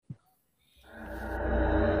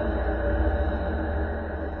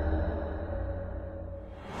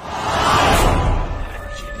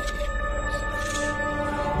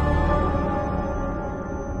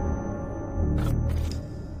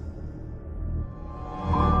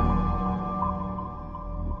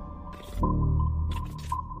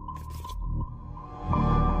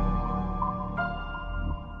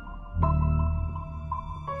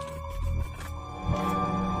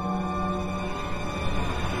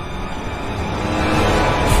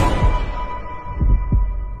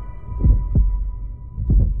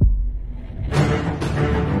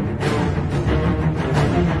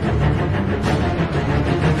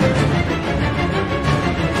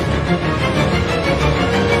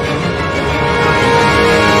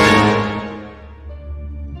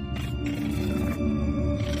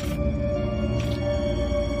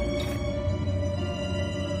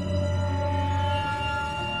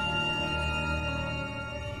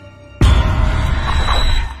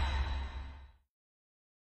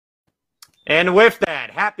And with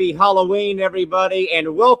that, happy Halloween, everybody,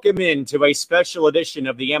 and welcome into a special edition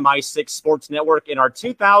of the MI6 Sports Network in our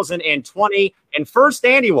 2020 and first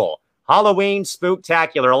annual Halloween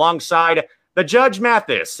Spooktacular, alongside the Judge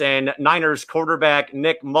Mathis and Niners quarterback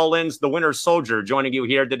Nick Mullins, the winter soldier, joining you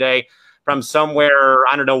here today from somewhere,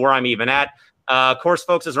 I don't know where I'm even at. Of course,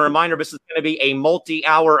 folks, as a reminder, this is going to be a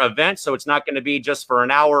multi-hour event, so it's not going to be just for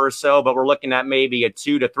an hour or so, but we're looking at maybe a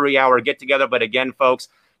 2 to 3 hour get-together. But again, folks,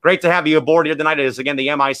 great to have you aboard here tonight. It is, again, the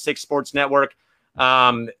MI6 Sports Network.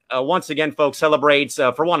 Once again, folks, celebrates,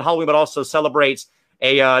 for one, Halloween, but also celebrates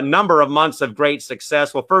a number of months of great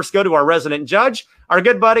success. We'll first go to our resident judge, our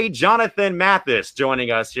good buddy, Jonathan Mathis, joining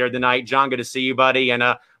us here tonight. John, good to see you, buddy. And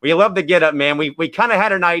we love the get-up, man. We kind of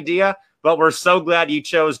had an idea, but we're so glad you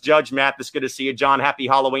chose Judge Mathis. Good to see you, John. Happy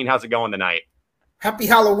Halloween. How's it going tonight? Happy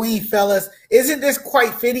Halloween, fellas. Isn't this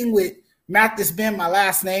quite fitting with Mathis being my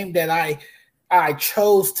last name that I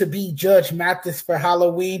chose to be Judge Mathis for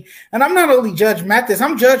Halloween? And I'm not only Judge Mathis,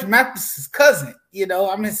 I'm Judge Mathis's cousin. You know,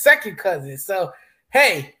 I'm his second cousin. So,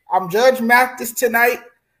 hey, I'm Judge Mathis tonight.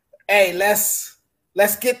 Hey, let's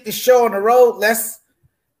get the show on the road. Let's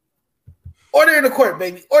order in the court,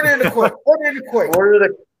 baby. Order in the court. Order in the court. Order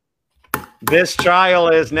the This trial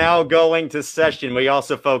is now going to session. We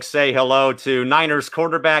also, folks, say hello to Niners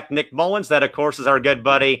quarterback Nick Mullins. That, of course, is our good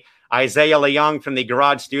buddy Isaiah Leung from the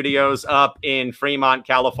Garage Studios up in Fremont,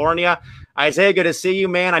 California. Isaiah, good to see you,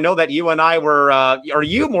 man. I know that you and I were, or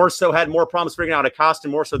you more so had more problems figuring out a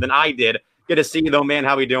costume more so than I did. Good to see you, though, man.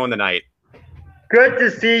 How we doing tonight? Good to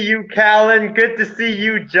see you, Callan. Good to see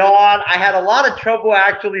you, John. I had a lot of trouble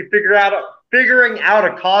actually figuring out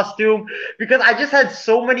a costume because I just had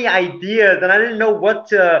so many ideas and I didn't know what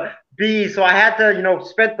to be. So I had to,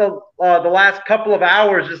 spend the last couple of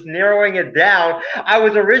hours just narrowing it down. I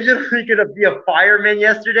was originally going to be a fireman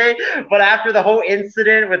yesterday, but after the whole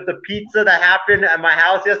incident with the pizza that happened at my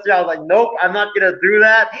house yesterday, I was like, nope, I'm not going to do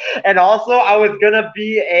that. And also I was going to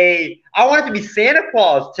be I wanted to be Santa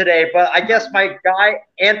Claus today, but I guess my guy,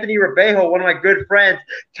 Anthony Rebejo, one of my good friends,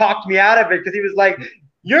 talked me out of it because he was like,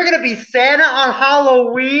 "You're going to be Santa on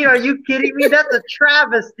Halloween? Are you kidding me? That's a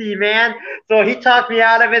travesty, man." So he talked me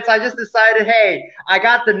out of it. So I just decided, hey, I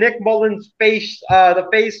got the Nick Mullins face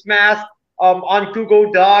mask on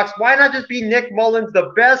Google Docs. Why not just be Nick Mullins,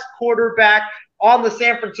 the best quarterback on the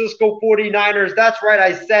San Francisco 49ers? That's right,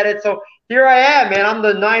 I said it. So here I am, man. I'm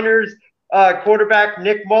the Niners quarterback,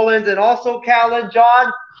 Nick Mullins. And also, Callan,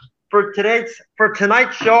 John, for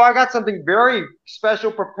tonight's show, I got something very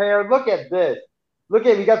special prepared. Look at this. Look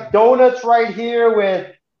at, we got donuts right here with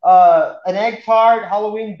an egg tart,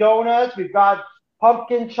 Halloween donuts. We've got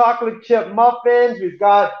pumpkin chocolate chip muffins. We've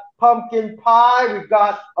got pumpkin pie. We've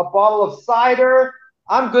got a bottle of cider.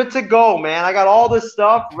 I'm good to go, man. I got all this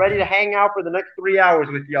stuff ready to hang out for the next 3 hours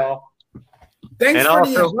with y'all. Thanks for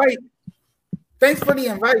the invite. Thanks for the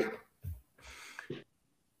invite.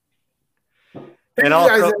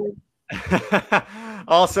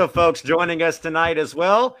 Also, folks, joining us tonight as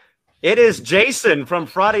well, it is Jason from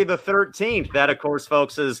Friday the 13th. That, of course,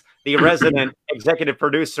 folks, is the resident executive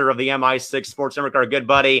producer of the MI6 Sports Network, our good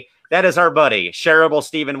buddy. That is our buddy, Shareable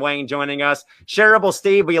Stephen Wayne, joining us. Shareable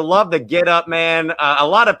Steve, we love the get up, man. A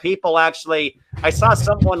lot of people actually, I saw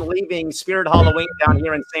someone leaving Spirit Halloween down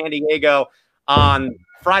here in San Diego on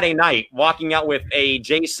Friday night, walking out with a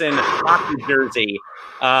Jason hockey jersey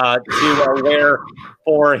to wear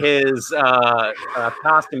for his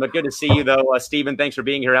costume. But good to see you, though, Stephen. Thanks for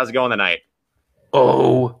being here. How's it going tonight?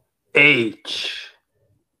 O-H-I-O.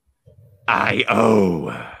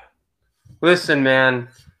 Listen, man,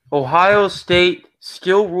 Ohio State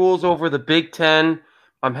still rules over the Big Ten.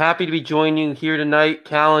 I'm happy to be joining you here tonight,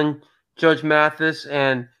 Callan, Judge Mathis,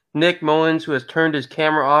 and Nick Mullins, who has turned his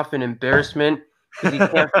camera off in embarrassment because he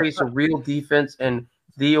can't face a real defense and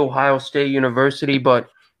the Ohio State University. But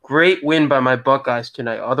great win by my Buckeyes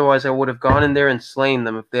tonight. Otherwise, I would have gone in there and slain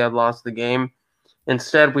them if they had lost the game.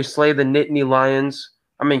 Instead, we slay the Nittany Lions.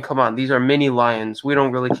 I mean, come on, these are mini Lions. We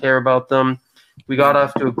don't really care about them. We got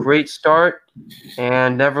off to a great start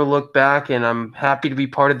and never looked back, and I'm happy to be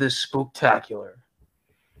part of this spooktacular.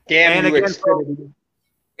 Damn,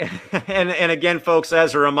 and again, folks,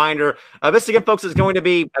 as a reminder, this again, folks, is going to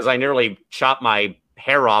be, as I nearly chopped my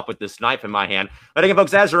hair off with this knife in my hand. But again,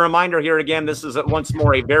 folks, as a reminder here again, this is once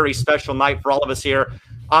more a very special night for all of us here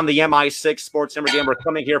on the MI6 Sports Network. Again, we're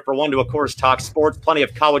coming here for one to, of course, talk sports, plenty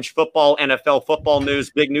of college football, NFL football news,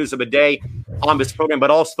 big news of the day on this program. But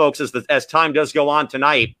also, folks, as time does go on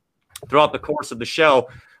tonight, throughout the course of the show,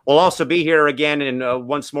 we'll also be here again, and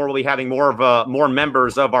once more we'll be having more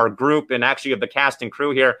members of our group and actually of the cast and crew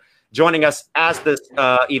here joining us as this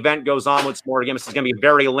event goes on once more. Again, this is going to be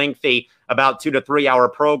very lengthy, about 2 to 3 hour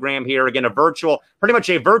program here. Again, pretty much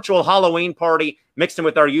a virtual Halloween party mixed in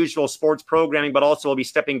with our usual sports programming, but also we'll be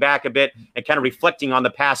stepping back a bit and kind of reflecting on the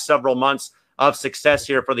past several months of success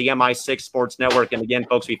here for the MI6 Sports Network. And again,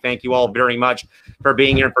 folks, we thank you all very much for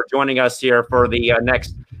being here, for joining us here for the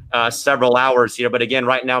next several hours here. But again,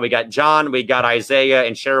 right now we got John, we got Isaiah,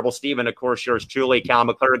 and Shareable Stephen, of course, yours truly, Cal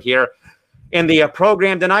McClurg here in the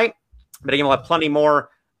program tonight. But again, we'll have plenty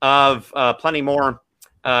more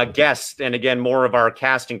guests, and again, more of our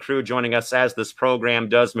cast and crew joining us as this program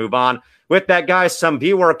does move on. With that, guys, some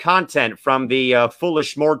viewer content from the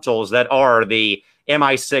foolish mortals that are the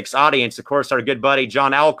MI6 audience. Of course, our good buddy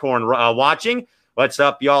John Alcorn watching. What's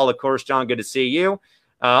up, y'all? Of course, John, good to see you.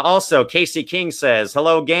 Also, Casey King says,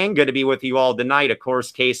 hello, gang. Good to be with you all tonight. Of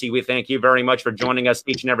course, Casey, we thank you very much for joining us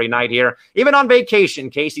each and every night here. Even on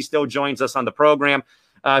vacation, Casey still joins us on the program.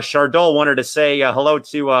 Chardol wanted to say hello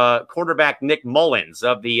to quarterback Nick Mullins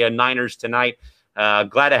of the Niners tonight.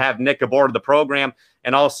 Glad to have Nick aboard the program.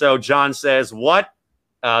 And also, John says, what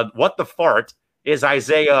the fart is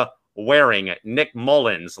Isaiah wearing? Nick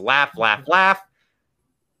Mullins. Laugh, laugh, laugh.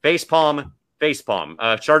 Facepalm, facepalm.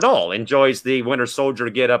 Chardol enjoys the Winter Soldier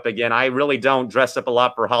get up again. I really don't dress up a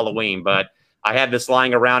lot for Halloween, but I had this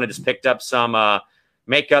lying around and just picked up some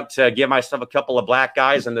makeup to give myself a couple of black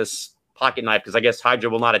eyes and this pocket knife, because I guess Hydra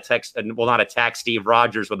will not attack Steve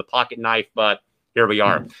Rogers with a pocket knife, but here we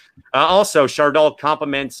are. Also, Chardol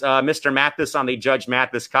compliments Mr. Mathis on the Judge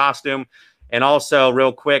Mathis costume. And also,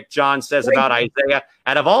 real quick, John says about Isaiah,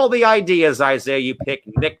 out of all the ideas, Isaiah, you picked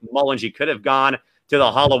Nick Mullins. You could have gone to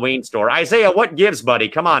the Halloween store. Isaiah, what gives, buddy?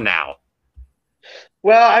 Come on now.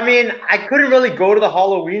 Well, I mean, I couldn't really go to the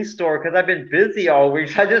Halloween store because I've been busy all week.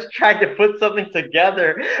 So I just tried to put something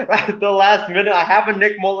together at the last minute. I have a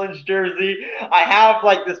Nick Mullins jersey. I have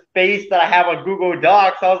like this face that I have on Google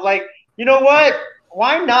Docs. I was like, you know what?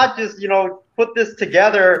 Why not just, put this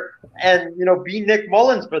together and, be Nick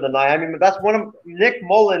Mullins for the night? I mean, Nick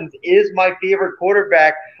Mullins is my favorite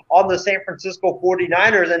quarterback on the San Francisco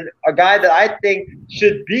 49ers, and a guy that I think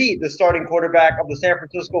should be the starting quarterback of the San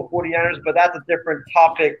Francisco 49ers, but that's a different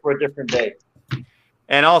topic for a different day.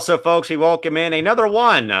 And also, folks, we welcome in another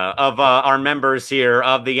one of our members here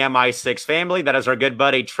of the MI6 family. That is our good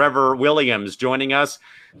buddy Trevor Williams joining us.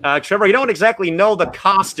 Trevor, you don't exactly know the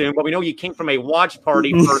costume, but we know you came from a watch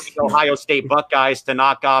party for the Ohio State Buckeyes to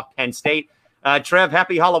knock off Penn State. Trev,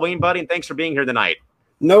 happy Halloween, buddy, and thanks for being here tonight.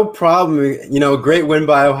 No problem. Great win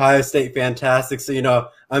by Ohio State. Fantastic. So,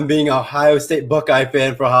 I'm being an Ohio State Buckeye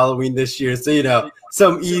fan for Halloween this year. So,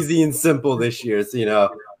 some easy and simple this year.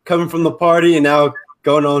 So, coming from the party and now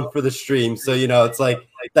going on for the stream. So, it's like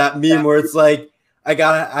that meme where it's like,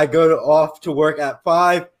 I go off to work at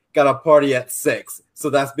 5, got a party at 6. So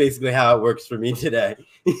that's basically how it works for me today.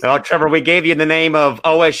 Well, Trevor, we gave you the name of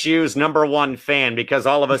OSU's #1 fan because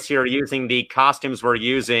all of us here are using the costumes we're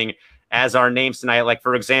using as our names tonight. Like,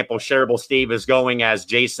 for example, Shareable Steve is going as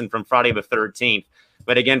Jason from Friday the 13th.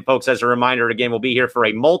 But again, folks, as a reminder, again, we'll be here for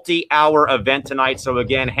a multi-hour event tonight. So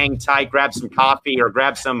again, hang tight, grab some coffee or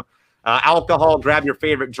grab some alcohol, grab your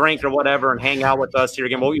favorite drink or whatever, and hang out with us here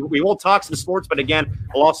again. We will talk some sports, but again,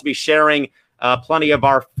 we'll also be sharing plenty of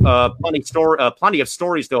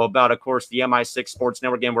stories though about, of course, the MI6 Sports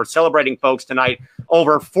Network. Again, we're celebrating, folks, tonight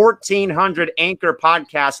over 1,400 Anchor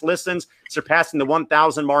podcast listens, surpassing the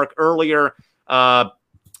 1,000 mark earlier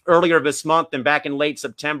this month and back in late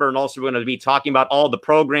September. And also, we're going to be talking about all the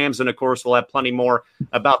programs, and of course, we'll have plenty more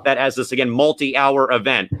about that as this again multi-hour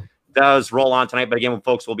event does roll on tonight. But again,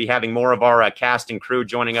 folks, we'll be having more of our cast and crew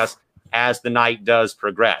joining us as the night does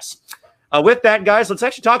progress. With that, guys, let's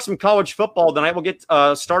actually talk some college football tonight. We'll get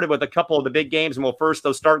started with a couple of the big games, and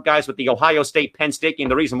we'll start, guys, with the Ohio State-Penn State game.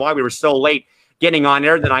 The reason why we were so late getting on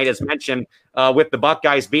air tonight, as mentioned, with the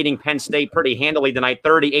Buckeyes beating Penn State pretty handily tonight,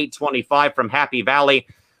 38-25 from Happy Valley.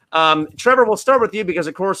 Trevor, we'll start with you because,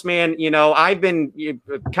 of course, man, I've been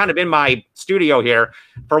kind of in my studio here,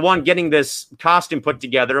 for one, getting this costume put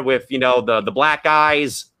together with, the black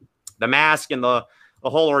eyes, the mask, and the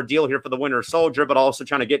whole ordeal here for the Winter Soldier, but also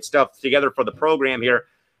trying to get stuff together for the program here.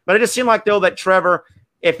 But it just seemed like, though, that Trevor,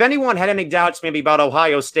 if anyone had any doubts maybe about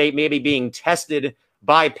Ohio State maybe being tested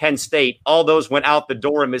by Penn State, all those went out the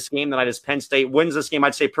door in this game tonight as Penn State wins this game,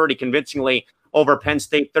 I'd say pretty convincingly, over Penn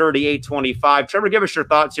State 38-25. Trevor, give us your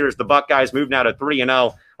thoughts here as the Buckeyes move now to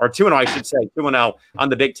 3-0, or 2-0, I should say, 2-0 on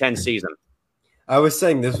the Big Ten season. I was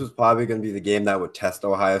saying this was probably going to be the game that would test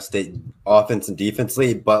Ohio State offense and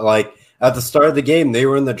defensively, but at the start of the game, they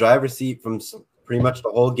were in the driver's seat from pretty much the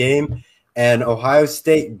whole game. And Ohio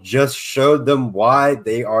State just showed them why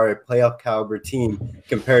they are a playoff caliber team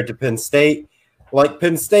compared to Penn State. Like,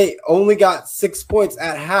 Penn State only got 6 points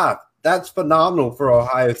at half. That's phenomenal for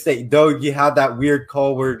Ohio State, though you had that weird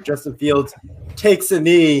call where Justin Fields takes a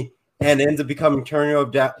knee and ends up becoming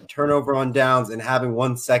turnover on downs and having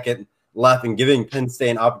 1 second left and giving Penn State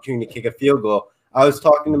an opportunity to kick a field goal. I was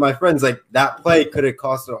talking to my friends, like, that play could have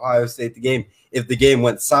cost Ohio State the game if the game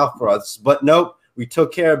went south for us. But nope, we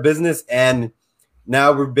took care of business, and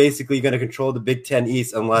now we're basically going to control the Big Ten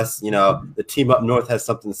East unless, you know, the team up north has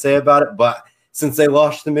something to say about it. But since they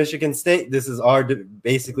lost to Michigan State, this is our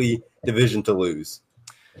basically division to lose.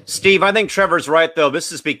 Steve, I think Trevor's right, though. This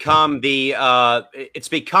has become the it's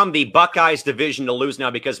become the Buckeyes division to lose now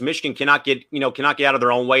because Michigan cannot get out of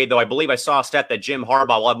their own way, though. I believe I saw a stat that Jim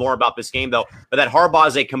Harbaugh will have more about this game, though, but that Harbaugh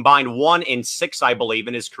is a combined 1-6, I believe,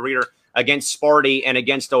 in his career against Sparty and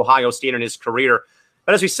against Ohio State in his career.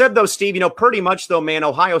 But as we said, though, Steve, pretty much, though, man,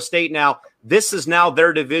 Ohio State now, this is now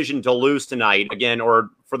their division to lose tonight again, or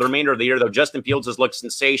for the remainder of the year, though. Justin Fields has looked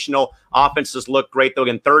sensational. Offenses look great, though.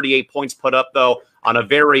 Again, 38 points put up, though, on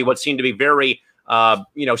a what seemed to be very,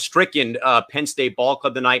 stricken Penn State ball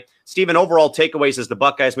club tonight. Steven, overall takeaways as the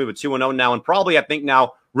Buckeyes move to 2-0 now, and probably, I think,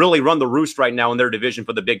 now really run the roost right now in their division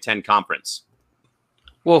for the Big Ten Conference.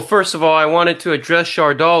 Well, first of all, I wanted to address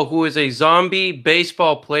Chardal, who is a zombie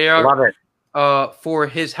baseball player. Love it. For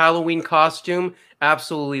his Halloween costume.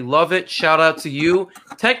 Absolutely love it. Shout out to you.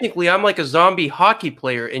 Technically, I'm like a zombie hockey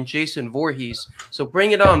player in Jason Voorhees. So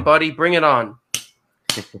bring it on, buddy. Bring it on.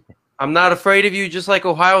 I'm not afraid of you, just like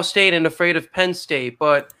Ohio State and afraid of Penn State.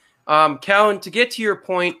 But, Callan, to get to your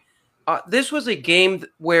point, this was a game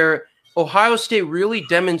where Ohio State really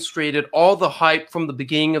demonstrated all the hype from the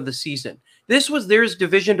beginning of the season. This was their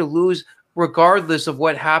division to lose regardless of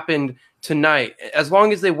what happened tonight, as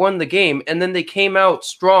long as they won the game. And then they came out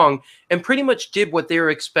strong and pretty much did what they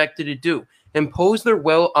were expected to do, impose their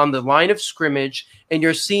will on the line of scrimmage. And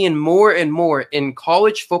you're seeing more and more in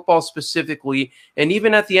college football specifically, and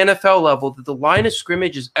even at the NFL level, that the line of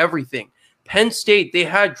scrimmage is everything. Penn State, they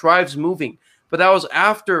had drives moving, but that was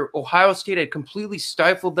after Ohio State had completely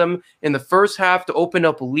stifled them in the first half to open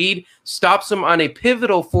up a lead, stops them on a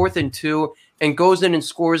pivotal 4th and 2, and goes in and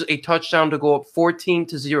scores a touchdown to go up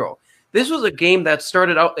 14-0. This was a game that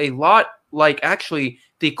started out a lot like actually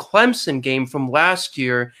the Clemson game from last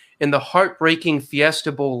year in the heartbreaking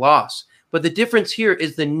Fiesta Bowl loss. But the difference here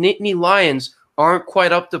is the Nittany Lions aren't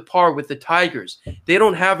quite up to par with the Tigers. They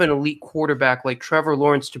don't have an elite quarterback like Trevor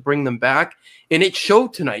Lawrence to bring them back, and it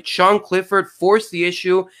showed tonight. Sean Clifford forced the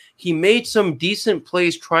issue. He made some decent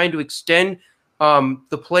plays trying to extend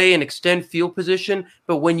the play and extend field position,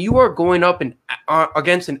 but when you are going up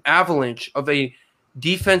against an avalanche of a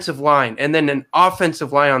defensive line and then an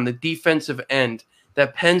offensive line on the defensive end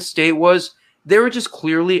that Penn State was, they were just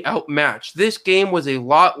clearly outmatched. This game was a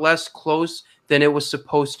lot less close than it was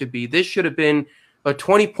supposed to be. This should have been a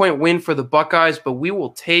 20-point win for the Buckeyes, but we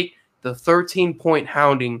will take the 13-point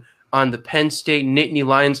hounding on the Penn State Nittany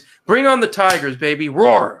Lions. Bring on the Tigers, baby.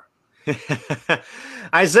 Roar!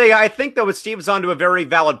 Isaiah, I think, though, Steve's onto a very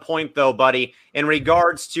valid point, though, buddy, in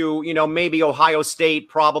regards to, maybe Ohio State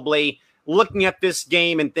probably looking at this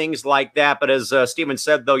game and things like that. But as Steven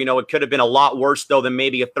said, though, it could have been a lot worse, though, than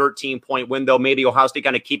maybe a 13-point win, though. Maybe Ohio State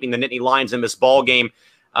kind of keeping the Nittany Lions in this ball game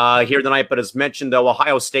here tonight. But as mentioned, though,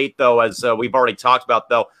 Ohio State, though, as we've already talked about,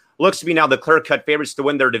 though, looks to be now the clear-cut favorites to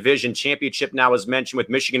win their division championship now, as mentioned, with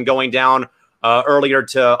Michigan going down earlier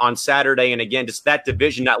on Saturday. And again, just that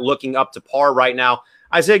division not looking up to par right now.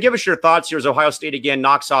 Isaiah, give us your thoughts here as Ohio State again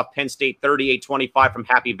knocks off Penn State 38-25 from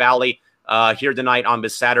Happy Valley here tonight on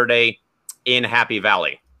this Saturday in Happy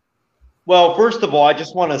Valley. Well, first of all, I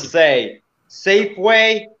just want to say,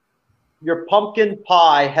 Safeway, your pumpkin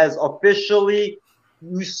pie has officially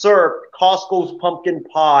usurped Costco's pumpkin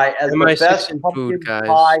pie as the best pumpkin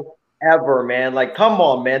pie ever, man. Like, come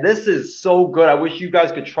on, man. This is so good. I wish you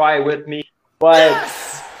guys could try it with me. But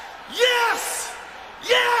yes! Yes!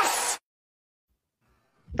 Yes!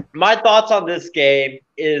 My thoughts on this game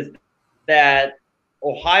is that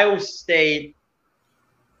Ohio State,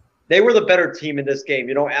 they were the better team in this game.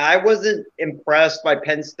 I wasn't impressed by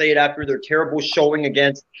Penn State after their terrible showing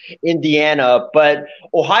against Indiana, but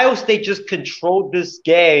Ohio State just controlled this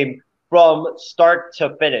game from start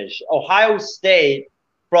to finish. Ohio State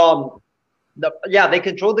they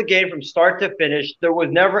controlled the game from start to finish. There was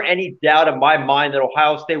never any doubt in my mind that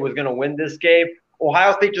Ohio State was going to win this game.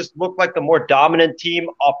 Ohio State just looked like the more dominant team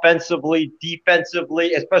offensively,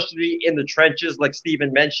 defensively, especially in the trenches, like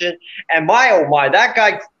Steven mentioned. And oh my, that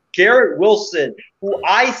guy, Garrett Wilson, who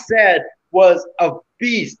I said was a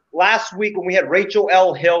beast last week when we had Rachel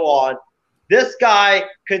L. Hill on, this guy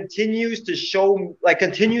continues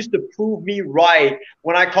to prove me right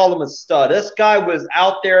when I call him a stud. This guy was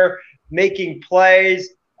out there making plays.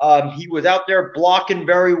 He was out there blocking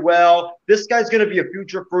very well. This guy's going to be a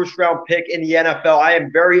future first-round pick in the NFL. I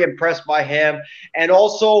am very impressed by him. And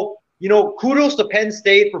also, kudos to Penn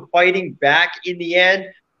State for fighting back in the end.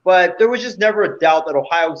 But there was just never a doubt that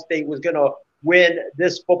Ohio State was going to win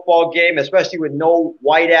this football game, especially with no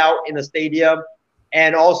whiteout in the stadium.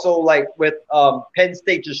 And also, with Penn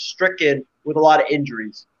State just stricken with a lot of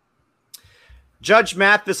injuries. Judge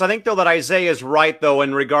Mathis, I think, though, that Isaiah is right, though,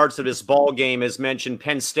 in regards to this ball game, as mentioned.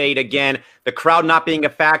 Penn State, again, the crowd not being a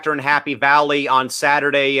factor in Happy Valley on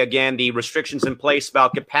Saturday. Again, the restrictions in place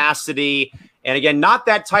about capacity. And, again, not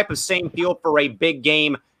that type of same feel for a big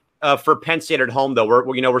game for Penn State at home, though.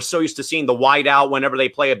 We're so used to seeing the whiteout whenever they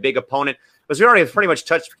play a big opponent. As we already have pretty much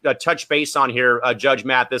touched base on here, Judge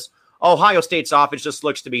Mathis, Ohio State's offense just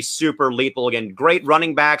looks to be super lethal. Again, great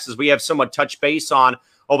running backs, as we have somewhat touched base on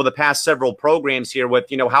over the past several programs here with,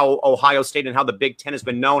 how Ohio State and how the Big Ten has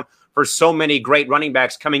been known for so many great running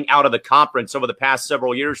backs coming out of the conference over the past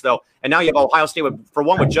several years, though. And now you have Ohio State,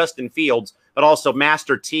 with Justin Fields, but also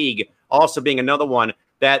Master Teague also being another one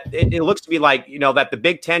that it looks to be like, that the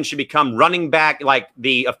Big Ten should become running back, like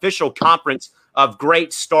the official conference of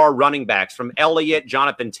great star running backs, from Elliott,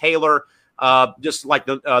 Jonathan Taylor, just like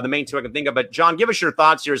the main two I can think of. But, John, give us your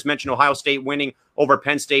thoughts here. As mentioned, Ohio State winning over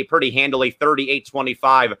Penn State pretty handily,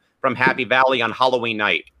 38-25 from Happy Valley on Halloween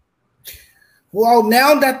night. Well,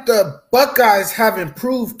 now that the Buckeyes have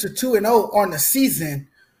improved to 2-0 on the season,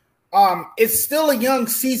 it's still a young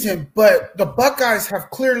season, but the Buckeyes have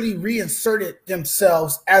clearly reinserted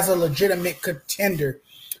themselves as a legitimate contender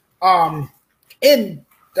in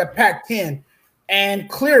the Pac-10, and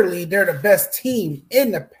clearly they're the best team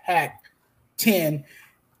in the Pac-10.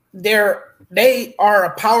 They are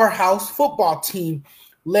a powerhouse football team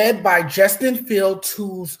led by Justin Fields,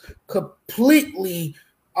 who's completely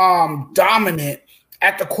dominant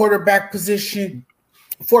at the quarterback position.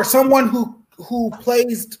 For someone who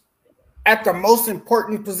plays at the most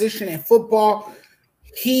important position in football,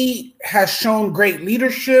 he has shown great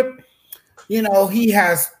leadership. He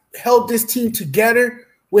has held this team together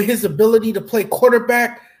with his ability to play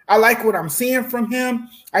quarterback. I like what I'm seeing from him.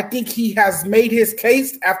 I think he has made his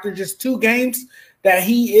case after just 2 games that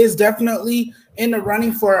he is definitely in the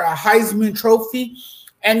running for a Heisman Trophy.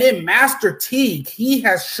 And then Master Teague, he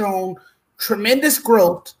has shown tremendous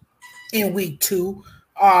growth in week 2.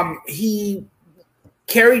 He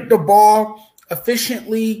carried the ball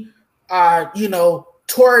efficiently,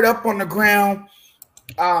 tore it up on the ground,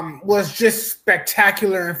 was just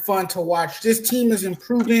spectacular and fun to watch. This team is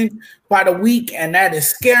improving by the week, and that is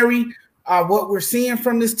scary, what we're seeing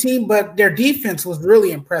from this team. But their defense was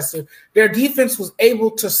really impressive. Their defense was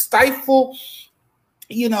able to stifle,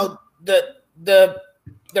 the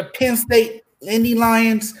Penn State Indy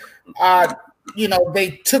Lions.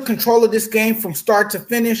 They took control of this game from start to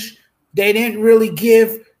finish. They didn't really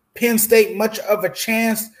give Penn State much of a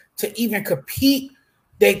chance to even compete.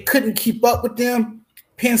 They couldn't keep up with them.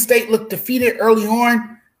 Penn State looked defeated early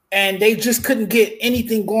on, and they just couldn't get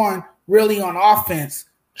anything going really on offense.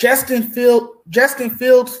 Justin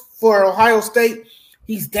Fields for Ohio State,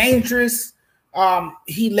 he's dangerous.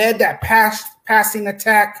 He led that passing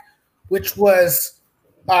attack, which was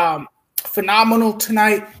phenomenal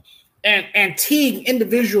tonight. And Teague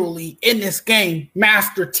individually in this game,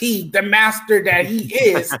 Master Teague, the master that he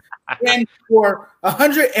is, ran for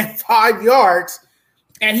 105 yards,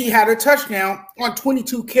 and he had a touchdown on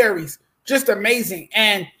 22 carries. Just amazing.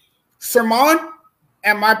 And Sermon,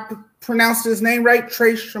 am I pronounced his name right?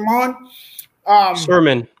 Trey Sermon?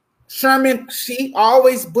 Sherman, see, I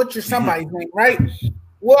always butcher somebody's name, right?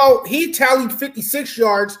 Well, he tallied 56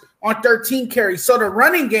 yards on 13 carries. So the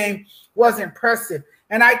running game was impressive.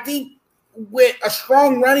 And I think with a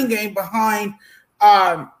strong running game behind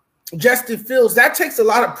Justin Fields, that takes a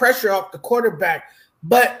lot of pressure off the quarterback.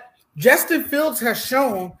 But Justin Fields has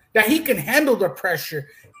shown that he can handle the pressure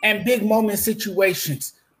and big moment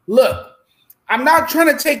situations. Look, I'm not trying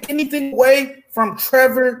to take anything away from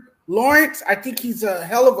Trevor Lawrence. I think he's a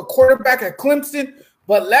hell of a quarterback at Clemson,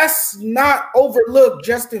 but let's not overlook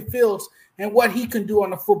Justin Fields and what he can do on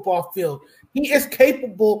the football field. He is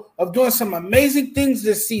capable of doing some amazing things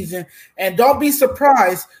this season, and don't be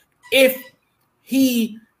surprised if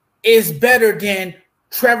he is better than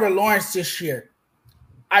Trevor Lawrence this year.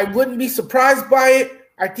 I wouldn't be surprised by it.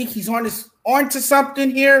 I think he's on to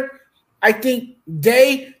something here. I think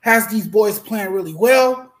Day has these boys playing really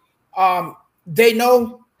well. They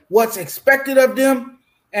know what's expected of them.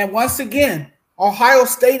 And once again, Ohio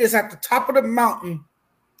State is at the top of the mountain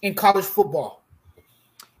in college football.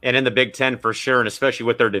 And in the Big Ten for sure, and especially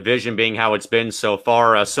with their division being how it's been so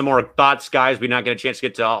far. Some more thoughts, guys. We're not getting a chance to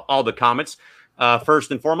get to all the comments. First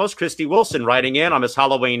and foremost, Christy Wilson writing in on this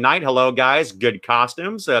Halloween night. Hello, guys. Good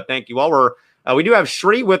costumes. Thank you all. We do have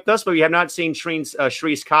Shree with us, but we have not seen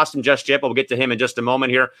Shree's costume just yet, but we'll get to him in just a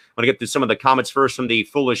moment here. I'm going to get through some of the comments first from the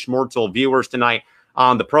Foolish Mortal viewers tonight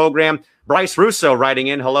on the program. Bryce Russo writing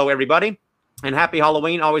in. Hello, everybody. And happy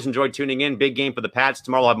Halloween. Always enjoyed tuning in. Big game for the Pats.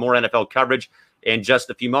 Tomorrow we'll have more NFL coverage in just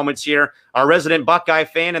a few moments here. Our resident Buckeye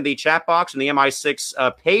fan in the chat box in the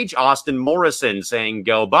MI6 page, Austin Morrison, saying,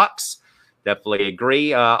 "Go Bucks." Definitely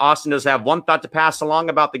agree. Austin does have one thought to pass along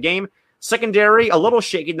about the game. Secondary, a little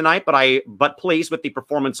shaky tonight, but pleased with the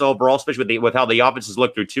performance overall, especially with how the offenses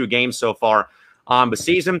look through 2 games so far on the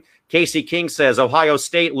season. Casey King says Ohio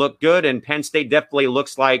State looked good, and Penn State definitely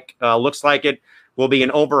looks like it will be an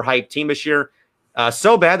overhyped team this year.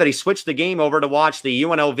 So bad that he switched the game over to watch the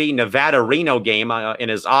UNLV Nevada-Reno game in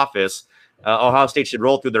his office. Ohio State should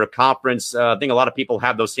roll through their conference. I think a lot of people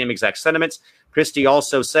have those same exact sentiments. Christie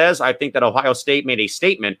also says, I think that Ohio State made a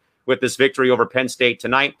statement with this victory over Penn State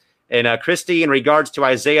tonight. And Christie, in regards to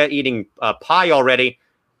Isaiah eating pie already,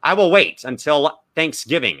 I will wait until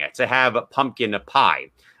Thanksgiving to have pumpkin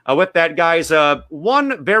pie. With that, guys,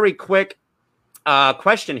 one very quick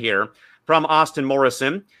question here from Austin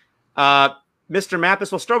Morrison. Mr.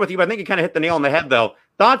 Mathis, we'll start with you. I think you kind of hit the nail on the head, though.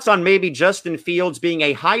 Thoughts on maybe Justin Fields being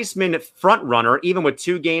a Heisman front runner, even with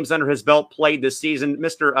 2 games under his belt played this season?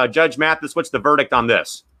 Mr. Judge Mathis, what's the verdict on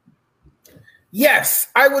this? Yes,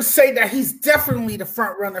 I would say that he's definitely the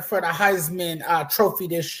front runner for the Heisman trophy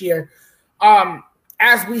this year.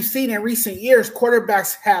 As we've seen in recent years,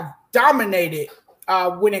 quarterbacks have dominated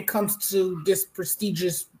when it comes to this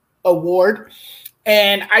prestigious award.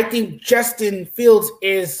 And I think Justin Fields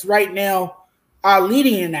is right now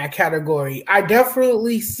leading in that category. I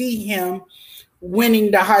definitely see him winning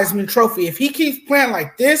the Heisman Trophy. If he keeps playing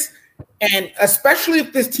like this, and especially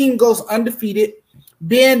if this team goes undefeated,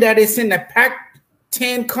 being that it's in the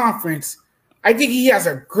Pac-10 conference, I think he has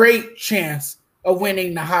a great chance of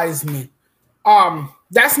winning the Heisman.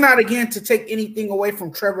 That's not, again, to take anything away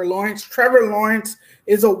from Trevor Lawrence. Trevor Lawrence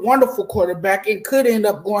is a wonderful quarterback and could end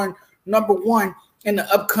up going number 1 in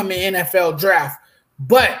the upcoming NFL draft.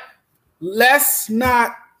 But let's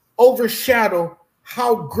not overshadow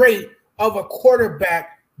how great of a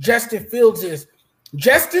quarterback Justin Fields is.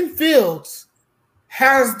 Justin Fields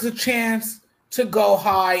has the chance to go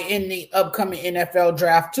high in the upcoming NFL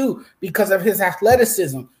draft too, because of his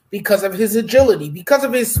athleticism, because of his agility, because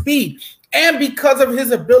of his speed, and because of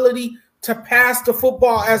his ability to pass the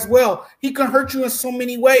football as well. He can hurt you in so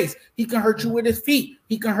many ways. He can hurt you with his feet.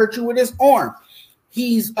 He can hurt you with his arm.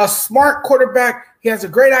 He's a smart quarterback. He has a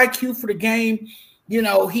great IQ for the game. You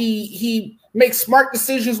know, he makes smart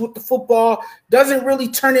decisions with the football, doesn't really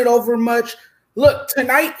turn it over much. Look,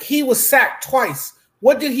 tonight he was sacked twice.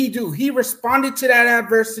 What did he do? He responded to that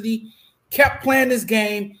adversity, kept playing his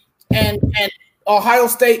game, and Ohio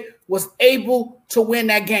State was able to win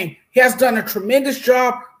that game. He has done a tremendous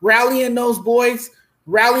job rallying those boys,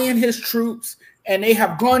 rallying his troops, and they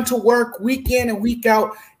have gone to work week in and week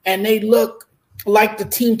out, and they look like the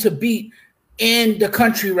team to beat in the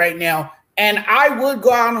country right now. And I would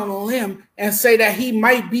go out on a limb and say that he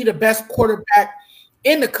might be the best quarterback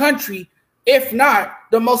in the country, if not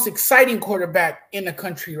the most exciting quarterback in the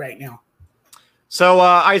country right now. So,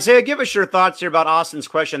 Isaiah, give us your thoughts here about Austin's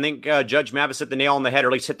question. I think Judge Mavis hit the nail on the head, or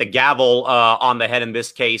at least hit the gavel on the head in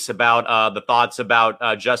this case, about the thoughts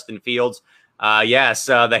about Justin Fields. Yes,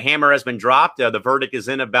 the hammer has been dropped. The verdict is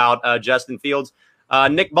in about Justin Fields.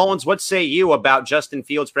 Nick Mullins, what say you about Justin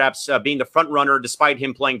Fields perhaps being the front runner despite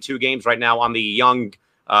him playing 2 games right now on the young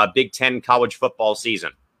Big Ten college football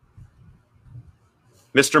season?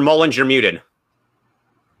 Mr. Mullins, you're muted.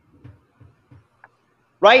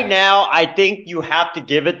 Right now, I think you have to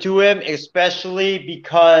give it to him, especially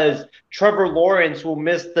because Trevor Lawrence will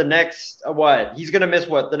miss the next, He's going to miss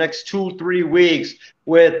the next 2-3 weeks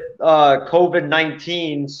with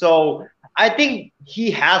COVID-19. So I think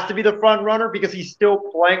he has to be the front runner because he's still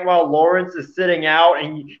playing while Lawrence is sitting out,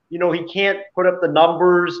 and he can't put up the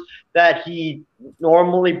numbers that he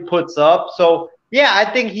normally puts up. So yeah,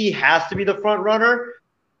 I think he has to be the front runner,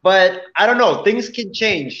 but I don't know. Things can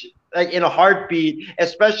change like in a heartbeat,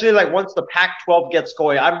 especially like once the Pac-12 gets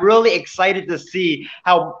going. I'm really excited to see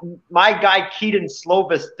how my guy Keaton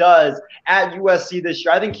Slovis does at USC this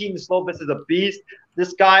year. I think Keaton Slovis is a beast.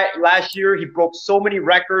 This guy last year, he broke so many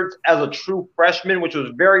records as a true freshman, which was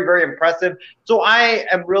very, very impressive. So I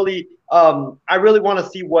really want to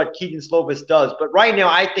see what Keegan Slovis does. But right now,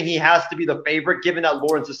 I think he has to be the favorite, given that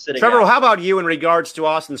Lawrence is sitting Trevor, out. how about you in regards to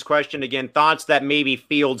Austin's question again? Thoughts that maybe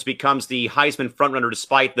Fields becomes the Heisman frontrunner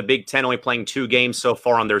despite the Big Ten only playing 2 games so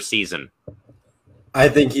far on their season? I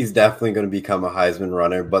think he's definitely going to become a Heisman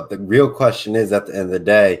runner. But the real question is, at the end of the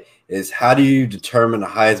day, is how do you determine a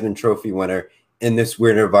Heisman Trophy winner in this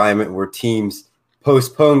weird environment where teams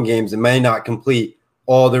postpone games and may not complete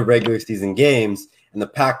all their regular season games, and the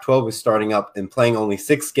Pac-12 is starting up and playing only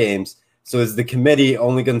 6 games. So is the committee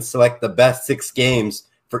only going to select the best 6 games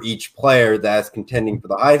for each player that is contending for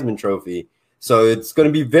the Heisman Trophy? So it's going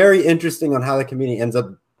to be very interesting on how the committee ends up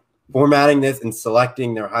formatting this and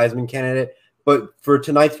selecting their Heisman candidate. But for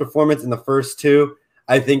tonight's performance in the first 2,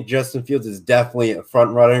 I think Justin Fields is definitely a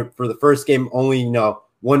front runner. For the first game, only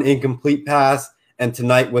 1 incomplete pass, and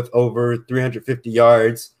tonight with over 350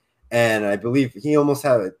 yards. And I believe he almost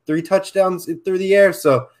had 3 touchdowns through the air.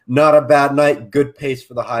 So not a bad night. Good pace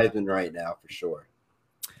for the Heisman right now for sure.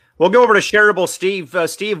 We'll go over to Shareable Steve.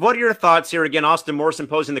 Steve, what are your thoughts here? Again, Austin Morrison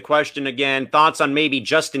posing the question again. Thoughts on maybe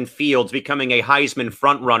Justin Fields becoming a Heisman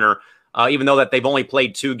frontrunner, even though that they've only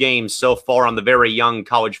played 2 games so far on the very young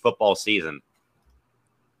college football season?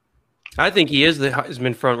 I think he is the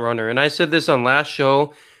Heisman frontrunner. And I said this on last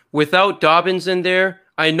show. Without Dobbins in there,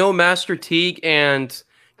 I know Master Teague and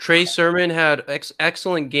Trey Sermon had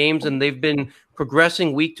excellent games, and they've been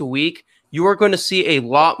progressing week to week. You are going to see a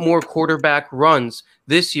lot more quarterback runs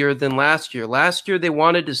this year than last year. Last year, they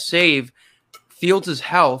wanted to save Fields'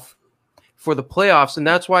 health for the playoffs, and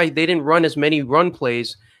that's why they didn't run as many run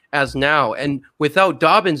plays as now. And without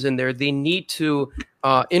Dobbins in there, they need to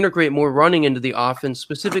integrate more running into the offense,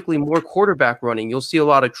 specifically more quarterback running. You'll see a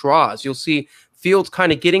lot of draws. You'll see Fields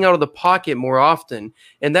kind of getting out of the pocket more often,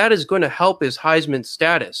 and that is going to help his Heisman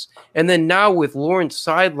status. And then now with Lawrence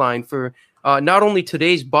sidelined for not only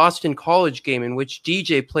today's Boston College game, in which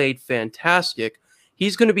DJ played fantastic,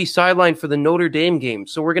 he's going to be sidelined for the Notre Dame game.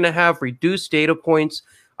 So we're going to have reduced data points.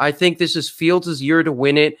 I think this is Fields' year to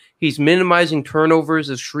win it. He's minimizing turnovers,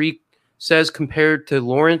 as Shriek says, compared to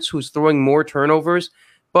Lawrence, who's throwing more turnovers.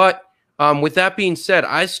 But with that being said,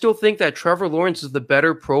 I still think that Trevor Lawrence is the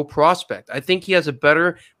better pro prospect. I think he has a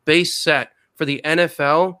better base set for the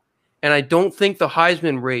NFL, and I don't think the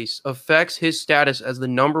Heisman race affects his status as the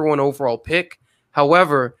 #1 overall pick.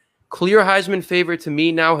 However, clear Heisman favorite to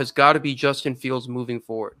me now has got to be Justin Fields moving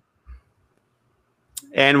forward.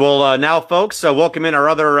 And we'll now, folks, welcome in our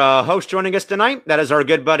other host joining us tonight. That is our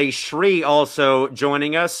good buddy Shri also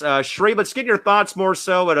joining us. Shri, let's get your thoughts more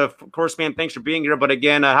so. And of course, man, thanks for being here. But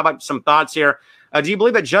again, how about some thoughts here? Do you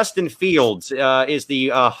believe that Justin Fields is the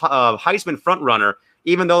Heisman frontrunner,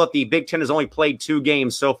 even though that the Big Ten has only played 2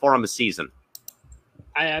 games so far on the season?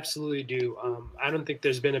 I absolutely do. I don't think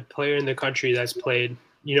there's been a player in the country that's played,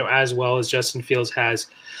 as well as Justin Fields has.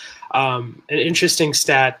 An interesting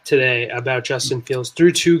stat today about Justin Fields: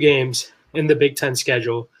 through 2 games in the Big Ten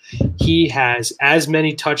schedule, he has as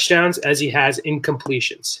many touchdowns as he has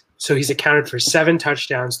incompletions. So he's accounted for 7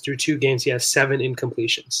 touchdowns through 2 games. He has 7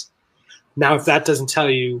 incompletions. Now, if that doesn't tell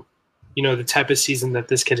you, the type of season that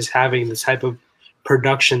this kid is having, the type of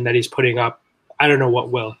production that he's putting up, I don't know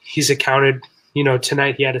what will. He's accounted,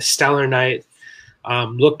 tonight he had a stellar night,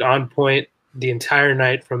 looked on point the entire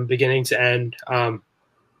night from beginning to end.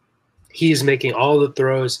 He's making all the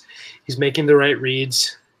throws. He's making the right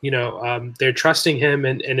reads. They're trusting him.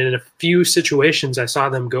 And in a few situations, I saw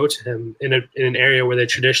them go to him in an area where they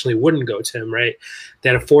traditionally wouldn't go to him, right? They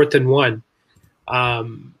had a 4th and 1.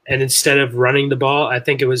 And instead of running the ball, I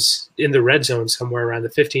think it was in the red zone somewhere around the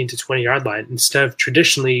 15 to 20-yard line. Instead of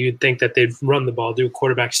traditionally, you'd think that they'd run the ball, do a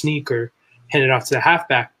quarterback sneak, or hand it off to the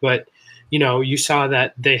halfback. But you saw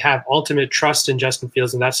that they have ultimate trust in Justin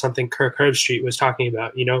Fields, and that's something Kirk Herbstreit was talking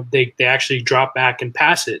about. They actually drop back and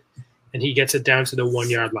pass it, and he gets it down to the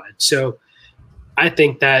 1-yard line. So I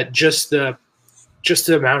think that just the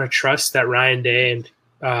amount of trust that Ryan Day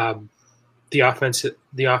and the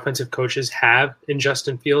offensive coaches have in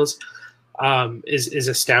Justin Fields is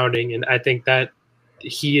astounding, and I think that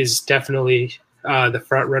he is definitely the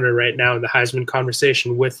front runner right now in the Heisman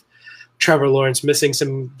conversation, with Trevor Lawrence missing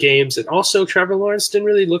some games. And also Trevor Lawrence didn't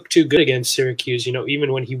really look too good against Syracuse.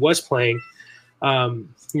 Even when he was playing,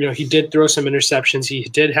 he did throw some interceptions. He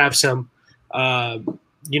did have some,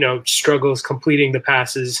 struggles completing the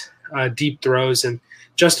passes, deep throws. And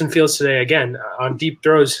Justin Fields today, again, on deep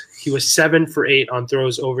throws, he was 7 for 8 on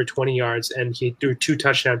throws over 20 yards, and he threw 2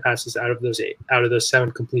 touchdown passes out of those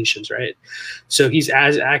 7 completions, right? So he's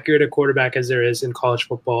as accurate a quarterback as there is in college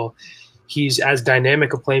football. he's as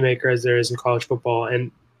dynamic a playmaker as there is in college football,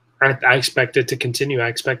 and I expect it to continue. I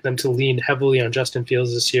expect them to lean heavily on Justin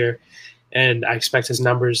Fields this year, and I expect his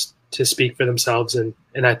numbers to speak for themselves. And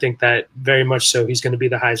I think that very much so he's going to be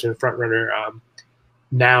the Heisman frontrunner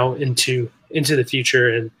now into the future.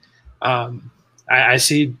 And I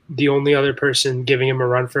see the only other person giving him a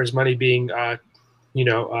run for his money being,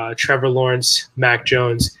 Trevor Lawrence, Mac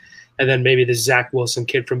Jones, and then maybe the Zach Wilson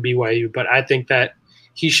kid from BYU. But I think that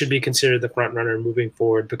he should be considered the front runner moving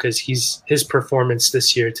forward because his performance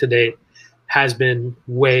this year to date has been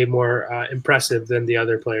way more impressive than the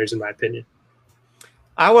other players, in my opinion.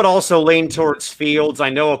 I would also lean towards Fields. I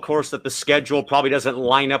know, of course, that the schedule probably doesn't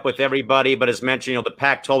line up with everybody, but as mentioned, the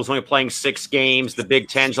Pac-12 is only playing 6 games. The Big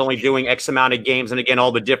Ten's only doing X amount of games, and again,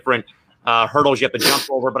 all the different hurdles you have to jump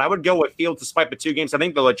over. But I would go with Fields despite the 2 games. I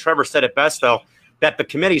think that Trevor said it best, though, that the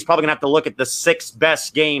committee is probably going to have to look at the 6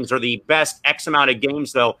 best games or the best X amount of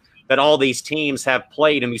games, though, that all these teams have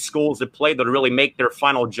played and these schools have played that really make their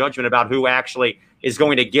final judgment about who actually is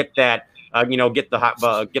going to get that. Get the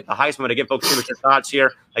Heisman. To give folks your thoughts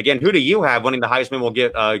here. Again, who do you have winning the Heisman? We'll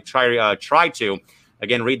get try to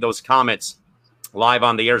again read those comments live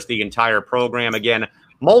on the air. The entire program again,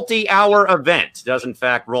 multi-hour event does in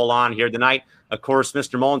fact roll on here tonight. Of course,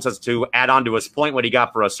 Mr. Mullins has to add on to his point. What do you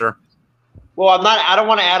got for us, sir? Well, I don't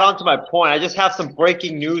want to add on to my point. I just have some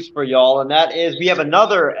breaking news for y'all, and that is we have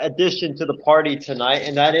another addition to the party tonight,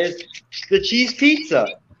 and that is the cheese pizza.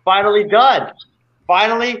 Finally done.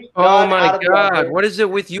 Oh my God! What is it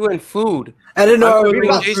with you and food? I didn't know we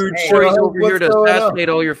got food. He's over here to assassinate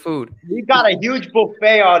all your food. We've got a huge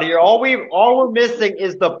buffet out here. All we're missing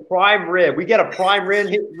is the prime rib. We get a prime rib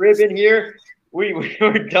in here.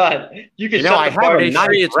 We're done. You can. I have a nice.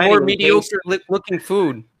 It's more mediocre looking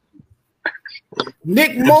food.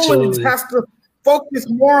 Nick Mullins has to focus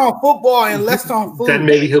more on football and less on food. Then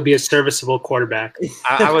maybe he'll be a serviceable quarterback.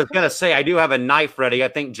 I was going to say, I do have a knife ready. I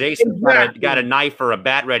think Jason got a knife or a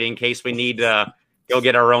bat ready in case we need to go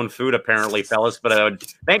get our own food, apparently, fellas. But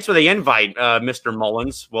thanks for the invite, Mr.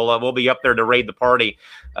 Mullins. We'll be up there to raid the party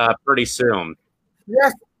pretty soon.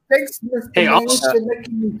 Yes, thanks, Mr. Hey, Mullins, for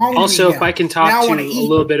making me hungry also, now. if I can talk to a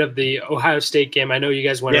little bit of the Ohio State game, I know you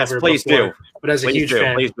guys went over it please before, do. But as a huge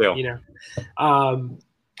fan, please do.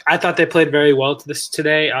 I thought they played very well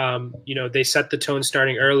today. They set the tone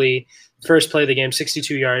starting early. First play of the game,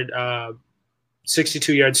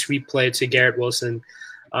 62-yard sweep play to Garrett Wilson.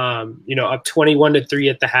 Up 21-3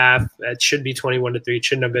 at the half. It should be 21-3. It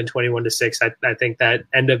shouldn't have been 21-6. I think that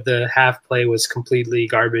end of the half play was completely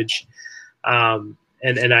garbage. And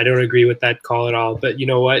I don't agree with that call at all. But you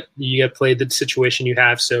know what? You get played the situation you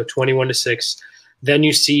have. So 21-6. Then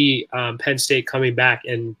you see Penn State coming back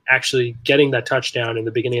and actually getting that touchdown in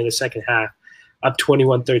the beginning of the second half, up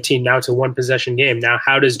 21-13. Now it's a one-possession game. Now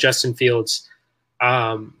how does Justin Fields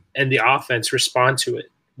and the offense respond to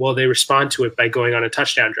it? Well, they respond to it by going on a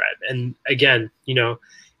touchdown drive. And again,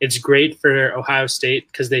 it's great for Ohio State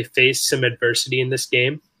because they faced some adversity in this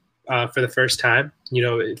game for the first time.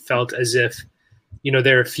 It felt as if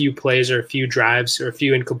there are a few plays or a few drives or a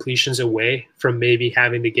few incompletions away from maybe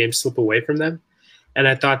having the game slip away from them. And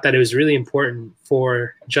I thought that it was really important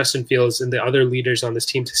for Justin Fields and the other leaders on this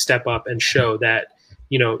team to step up and show that,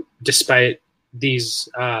 despite these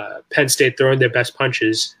Penn State throwing their best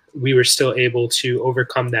punches, we were still able to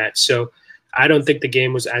overcome that. So I don't think the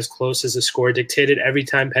game was as close as the score dictated. Every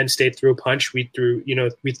time Penn State threw a punch, we threw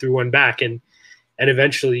one back. And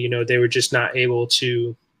eventually, they were just not able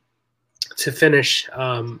to finish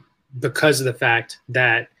because of the fact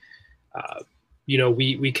that,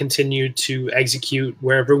 we continued to execute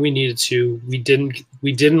wherever we needed to. We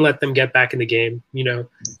didn't let them get back in the game.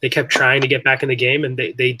 They kept trying to get back in the game, and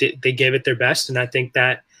they gave it their best. And I think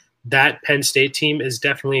that Penn State team is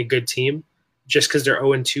definitely a good team. Just because they're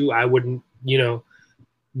 0-2, I wouldn't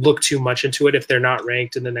look too much into it. If they're not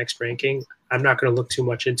ranked in the next ranking, I'm not going to look too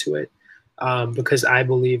much into it because I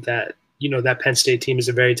believe that that Penn State team is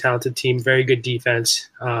a very talented team, very good defense.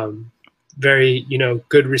 Very,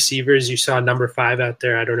 good receivers. You saw number 5 out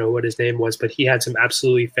there. I don't know what his name was, but he had some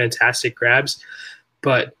absolutely fantastic grabs.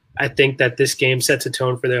 But I think that this game sets a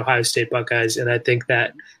tone for the Ohio State Buckeyes, and I think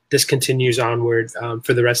that this continues onward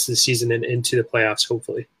for the rest of the season and into the playoffs,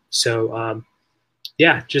 hopefully. So,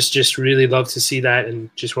 just really love to see that, and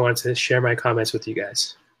just wanted to share my comments with you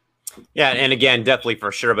guys. Yeah, and again, definitely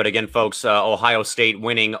for sure. But again, folks, Ohio State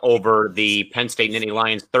winning over the Penn State Nittany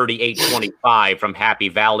Lions 38-25 from Happy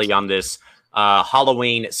Valley on this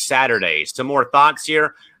Halloween Saturday. Some more thoughts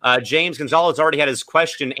here. James Gonzalez already had his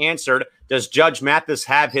question answered. Does Judge Mathis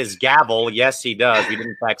have his gavel? Yes, he does. We did,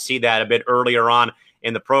 in fact, see that a bit earlier on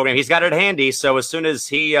in the program. He's got it handy, so as soon as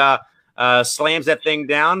he slams that thing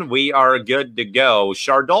down. We are good to go.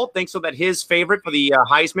 Chardol thinks so that his favorite for the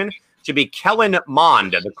Heisman should be Kellen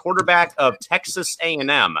Mond, the quarterback of Texas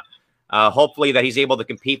A&M. Hopefully that he's able to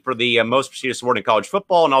compete for the most prestigious award in college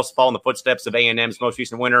football and also follow in the footsteps of A&M's most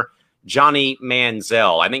recent winner, Johnny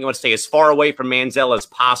Manziel. I think he wants to stay as far away from Manziel as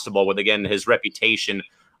possible with, again, his reputation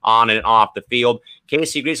on and off the field.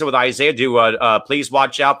 Casey agrees with Isaiah. Please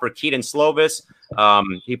watch out for Keaton Slovis.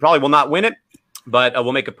 He probably will not win it, but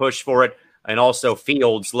we'll make a push for it. And also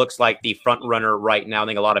Fields looks like the front runner right now. I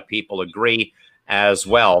think a lot of people agree as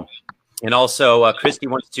well. And also Christy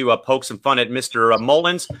wants to poke some fun at Mr.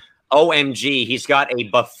 Mullins. OMG, he's got a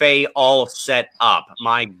buffet all set up.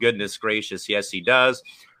 My goodness gracious. Yes, he does.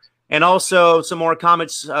 And also some more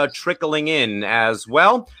comments trickling in as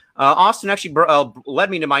well. Austin actually led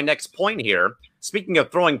me to my next point here. Speaking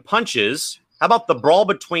of throwing punches, how about the brawl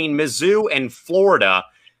between Mizzou and Florida?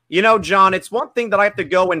 You know, John, it's one thing that I have to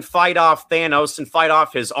go and fight off Thanos and fight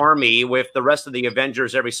off his army with the rest of the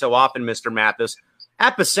Avengers every so often, Mr. Mathis.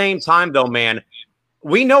 At the same time, though, man,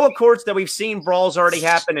 we know, of course, that we've seen brawls already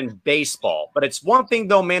happen in baseball. But it's one thing,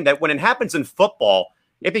 though, man, that when it happens in football,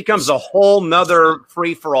 it becomes a whole nother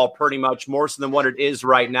free-for-all pretty much, more so than what it is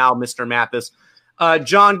right now, Mr. Mathis.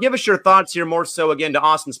 John, give us your thoughts here more so, again, to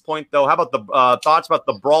Austin's point, though. How about the thoughts about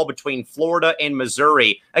the brawl between Florida and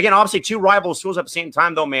Missouri? Again, obviously two rival schools at the same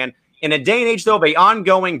time, though, man. In a day and age, though, of an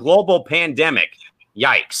ongoing global pandemic.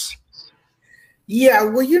 Yikes. Yeah,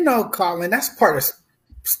 well, you know, Colin, that's part of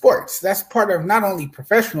sports. That's part of not only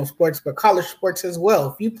professional sports, but college sports as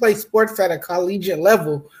well. If you play sports at a collegiate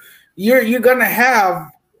level, you're going to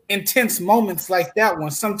have intense moments like that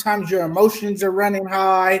one. Sometimes your emotions are running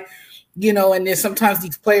high, you know, and then sometimes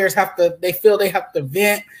these players they feel they have to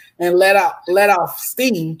vent and let off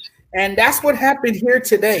steam. And that's what happened here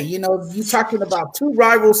today. You know, you're talking about two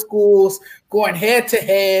rival schools going head to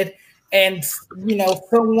head, and, you know,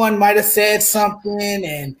 someone might have said something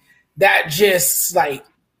and that just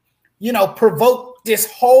provoked this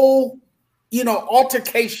whole,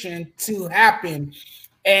 altercation to happen.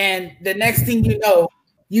 And the next thing you know,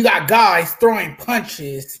 you got guys throwing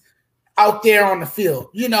punches out there on the field.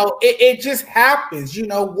 It just happens.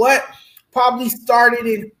 What probably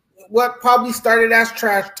started as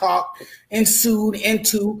trash talk ensued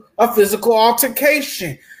into a physical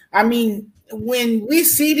altercation. I mean, when we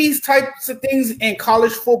see these types of things in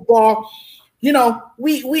college football,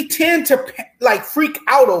 we tend to freak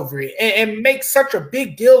out over it and make such a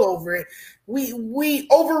big deal over it. We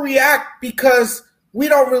overreact because we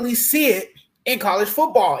don't really see it in college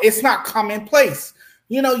football. It's not commonplace.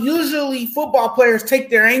 Usually football players take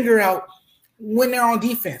their anger out when they're on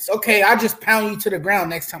defense. Okay, I just pound you to the ground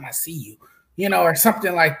next time I see you, or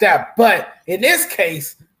something like that. But in this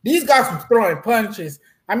case, these guys were throwing punches.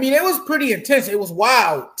 I mean, it was pretty intense. It was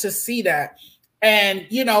wild to see that. And,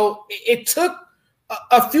 it took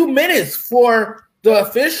a few minutes for the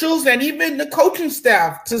officials and even the coaching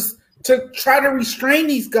staff to try to restrain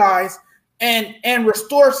these guys and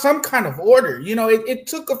restore some kind of order. It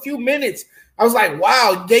took a few minutes. I was like,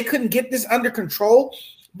 wow, they couldn't get this under control.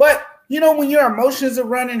 But, when your emotions are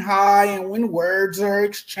running high and when words are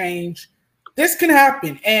exchanged, this can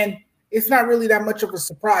happen. And it's not really that much of a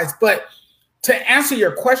surprise. But to answer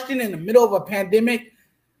your question, in the middle of a pandemic,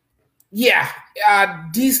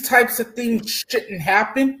 these types of things shouldn't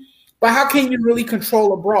happen. But how can you really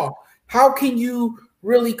control a brawl? How can you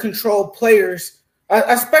really control players,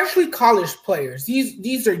 especially college players?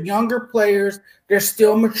 These are younger players. They're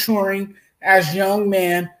still maturing as young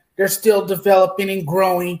men. They're still developing and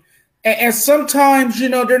growing. And sometimes,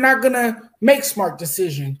 they're not going to make smart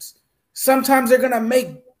decisions. Sometimes they're going to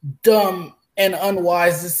make dumb and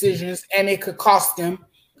unwise decisions, and it could cost them,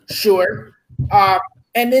 sure.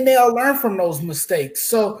 And then they'll learn from those mistakes.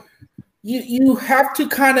 So you have to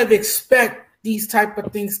kind of expect these type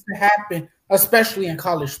of things to happen, especially in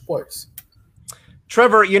college sports.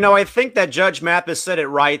 Trevor, I think that Judge Mathis said it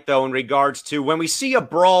right, though, in regards to when we see a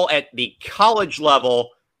brawl at the college level,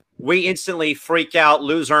 we instantly freak out,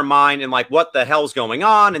 lose our mind, and what the hell's going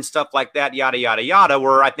on and stuff like that, yada, yada, yada,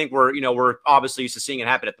 where I think we're obviously used to seeing it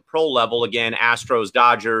happen at the pro level. Again, Astros,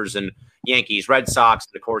 Dodgers, and Yankees, Red Sox,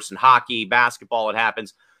 and of course, in hockey, basketball, it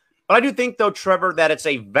happens. But I do think, though, Trevor, that it's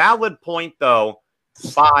a valid point, though,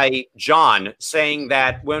 by John saying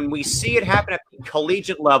that when we see it happen at the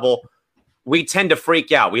collegiate level, we tend to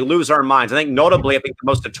freak out. We lose our minds. I think notably, the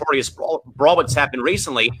most notorious brawl that's happened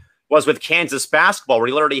recently was with Kansas basketball, where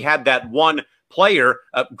he literally had that one player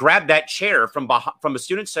grab that chair from a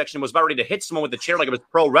student section and was about ready to hit someone with the chair like it was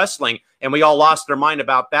pro wrestling, and we all lost our mind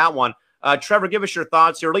about that one. Trevor, give us your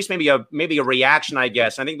thoughts here, or at least maybe a reaction, I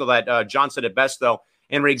guess. I think that John said it best, though.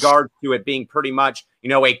 in regard to it being pretty much,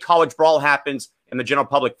 a college brawl happens and the general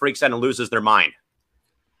public freaks out and loses their mind?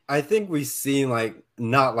 I think we've seen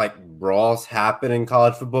not brawls happen in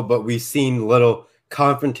college football, but we've seen little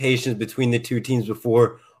confrontations between the two teams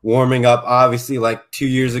before warming up. Obviously, 2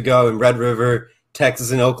 years ago in Red River,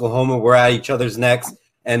 Texas and Oklahoma were at each other's necks,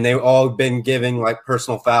 and they've all been giving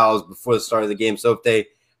personal fouls before the start of the game. So if they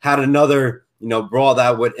had another, brawl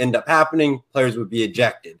that would end up happening, players would be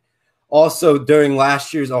ejected. Also, during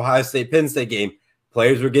last year's Ohio State-Penn State game,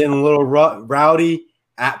 players were getting a little rowdy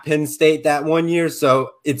at Penn State that one year.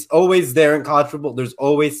 So it's always there in college football. There's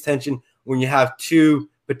always tension when you have two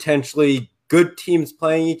potentially good teams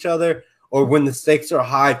playing each other, or when the stakes are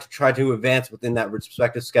high to try to advance within that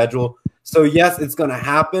respective schedule. So yes, it's going to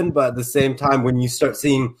happen, but at the same time, when you start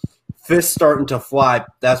seeing fists starting to fly,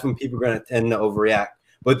 that's when people are going to tend to overreact.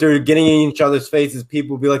 But they're getting in each other's faces.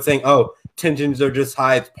 People will be saying, oh, tensions are just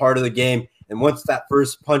high. It's part of the game. And once that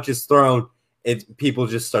first punch is thrown, people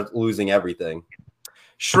just start losing everything.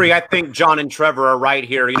 Shree, I think John and Trevor are right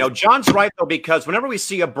here. John's right, though, because whenever we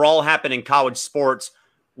see a brawl happen in college sports,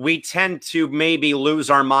 we tend to maybe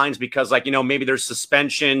lose our minds because, maybe there's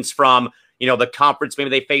suspensions from, the conference. Maybe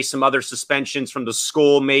they face some other suspensions from the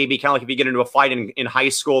school, maybe kind of like if you get into a fight in high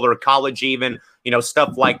school or college even,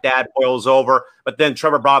 stuff like that boils over. But then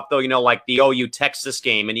Trevor brought up, though, the OU Texas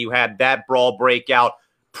game, and you had that brawl break out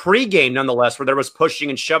pregame nonetheless, where there was pushing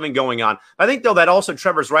and shoving going on. I think, though, that also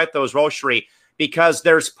Trevor's right, though, as well, Shree, because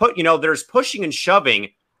there's pushing and shoving,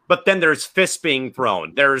 but then there's fists being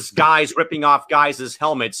thrown. There's guys ripping off guys'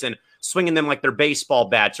 helmets and swinging them like they're baseball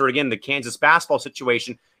bats. Or again, the Kansas basketball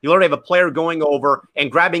situation, you literally have a player going over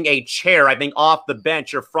and grabbing a chair, I think, off the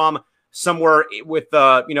bench or from somewhere with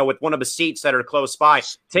one of the seats that are close by,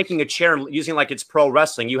 taking a chair and using like it's pro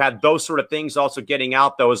wrestling. You had those sort of things also getting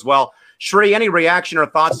out though as well. Shree, any reaction or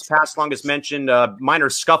thoughts past long as mentioned? Minor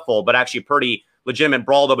scuffle, but actually pretty legitimate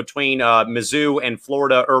brawl though between Mizzou and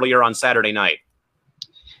Florida earlier on Saturday night.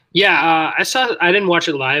 Yeah, I didn't watch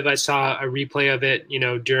it live. I saw a replay of it,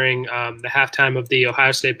 during the halftime of the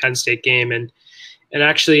Ohio State-Penn State game. And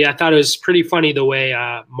actually, I thought it was pretty funny the way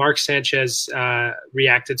Mark Sanchez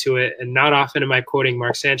reacted to it. And not often am I quoting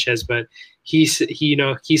Mark Sanchez, but he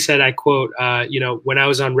said, I quote, when I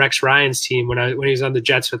was on Rex Ryan's team, when he was on the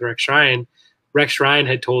Jets with Rex Ryan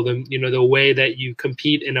had told him, the way that you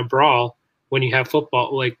compete in a brawl when you have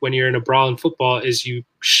football, like when you're in a brawl in football, is you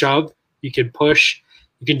shove, you can push,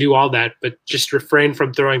 you can do all that, but just refrain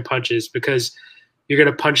from throwing punches because you're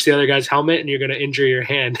going to punch the other guy's helmet and you're going to injure your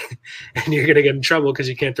hand and you're going to get in trouble because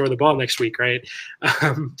you can't throw the ball next week, right?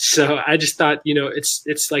 So I just thought,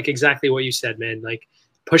 it's like exactly what you said, man. Like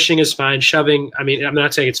pushing is fine. Shoving, I mean, I'm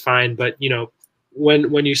not saying it's fine, but,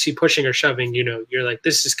 when you see pushing or shoving, you're like,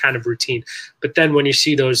 this is kind of routine. But then when you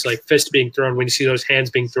see those like fists being thrown, when you see those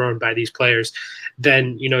hands being thrown by these players,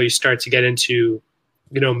 then, you start to get into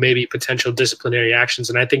maybe potential disciplinary actions.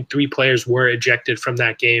 And I think 3 players were ejected from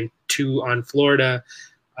that game, 2 on Florida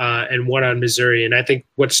and 1 on Missouri. And I think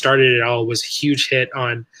what started it all was a huge hit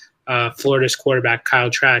on Florida's quarterback, Kyle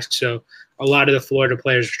Trask. So a lot of the Florida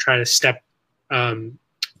players were trying to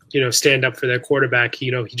stand up for their quarterback.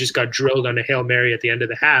 He just got drilled on a Hail Mary at the end of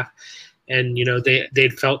the half. And,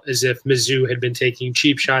 they'd felt as if Mizzou had been taking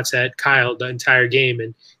cheap shots at Kyle the entire game.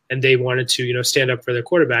 And they wanted to, stand up for their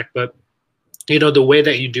quarterback. But the way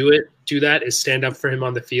that you do that is stand up for him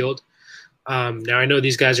on the field. Now I know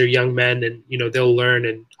these guys are young men and, they'll learn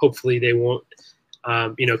and hopefully they won't,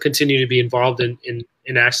 continue to be involved in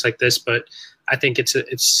acts like this. But I think it's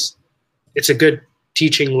a good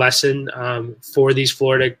teaching lesson for these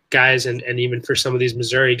Florida guys and even for some of these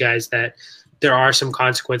Missouri guys that there are some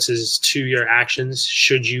consequences to your actions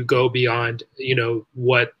should you go beyond,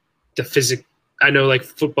 what the physical. I know like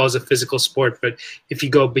football is a physical sport, but if you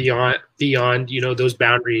go beyond, those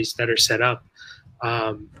boundaries that are set up,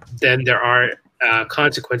 then there are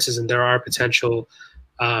consequences and there are potential,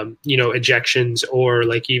 ejections or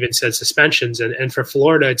like you even said, suspensions. And for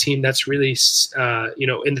Florida, a team that's really,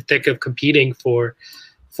 in the thick of competing for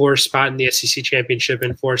a spot in the SEC championship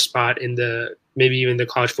and for a spot in maybe even the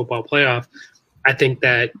college football playoff, I think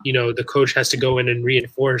that, the coach has to go in and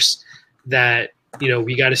reinforce that,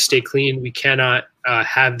 we got to stay clean. We cannot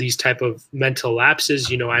have these type of mental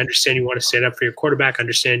lapses. I understand you want to stand up for your quarterback. I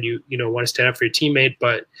understand you want to stand up for your teammate,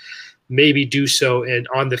 but maybe do so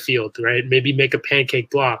on the field, right? Maybe make a pancake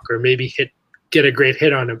block or maybe get a great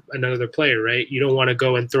hit on another player, right? You don't want to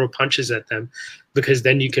go and throw punches at them because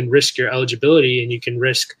then you can risk your eligibility and you can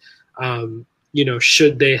risk,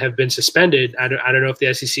 should they have been suspended. I don't know if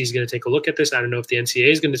the SEC is going to take a look at this. I don't know if the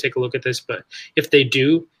NCAA is going to take a look at this, but if they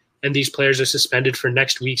do, and these players are suspended for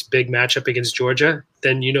next week's big matchup against Georgia,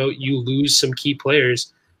 then, you lose some key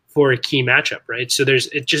players for a key matchup, right? So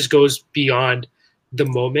it just goes beyond the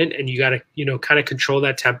moment, and you got to, kind of control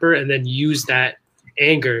that temper and then use that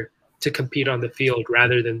anger to compete on the field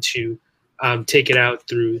rather than to take it out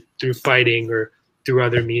through fighting or through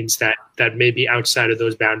other means that may be outside of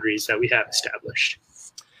those boundaries that we have established.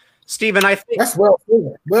 Stephen, I think that's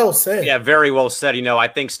well said. Yeah, very well said. I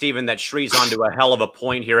think, Stephen, that Shree's onto a hell of a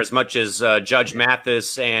point here, as much as Judge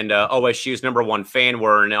Mathis and OSU's #1 fan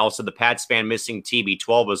were, and also the Pats fan missing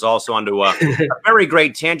TB12 was also onto a very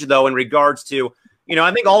great tangent, though, in regards to,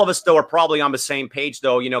 I think all of us, though, are probably on the same page,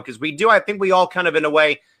 though, because I think we all kind of, in a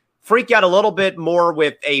way, freak out a little bit more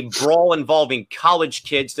with a brawl involving college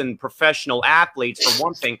kids than professional athletes, for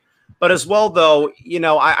one thing. But as well, though,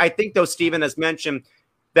 I think, though, Stephen has mentioned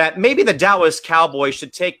that maybe the Dallas Cowboys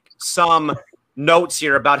should take some notes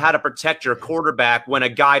here about how to protect your quarterback when a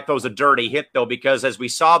guy throws a dirty hit, though, because as we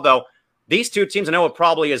saw, though, these two teams, I know it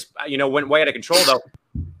probably is, went way out of control, though.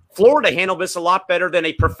 Florida handled this a lot better than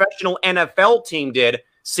a professional NFL team did,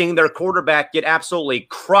 seeing their quarterback get absolutely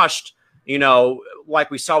crushed, like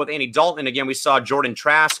we saw with Andy Dalton. And again, we saw Jordan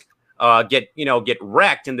Trask get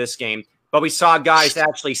wrecked in this game, but we saw guys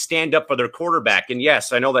actually stand up for their quarterback. And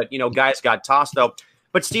yes, I know that, guys got tossed, though.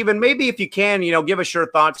 But, Stephen, maybe if you can, give us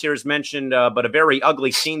your thoughts here, as mentioned, but a very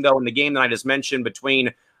ugly scene, though, in the game that I just mentioned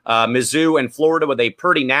between Mizzou and Florida, with a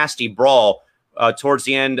pretty nasty brawl towards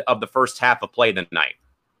the end of the first half of play tonight.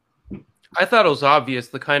 I thought it was obvious,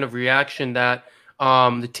 the kind of reaction that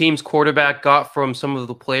the team's quarterback got from some of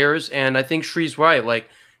the players. And I think Shree's right. Like,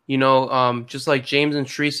 just like James and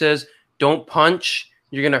Shree says, don't punch.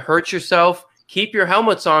 You're going to hurt yourself. Keep your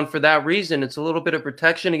helmets on for that reason. It's a little bit of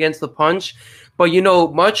protection against the punch. But,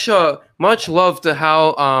 much love to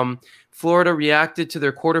how Florida reacted to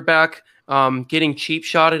their quarterback getting cheap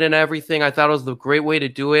shotted and everything. I thought it was the great way to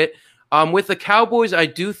do it. With the Cowboys, I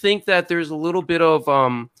do think that there's a little bit of,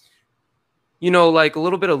 a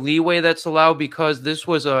little bit of leeway that's allowed, because this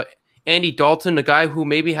was Andy Dalton, a guy who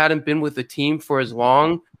maybe hadn't been with the team for as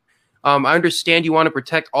long. I understand you want to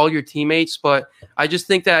protect all your teammates, but I just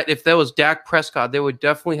think that if that was Dak Prescott, they would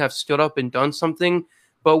definitely have stood up and done something.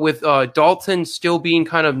 But with Dalton still being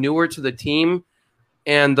kind of newer to the team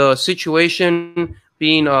and the situation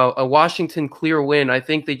being a Washington clear win, I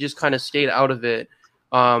think they just kind of stayed out of it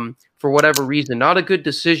for whatever reason. Not a good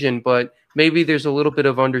decision, but maybe there's a little bit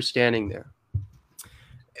of understanding there.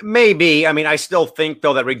 Maybe. I mean, I still think,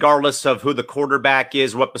 though, that regardless of who the quarterback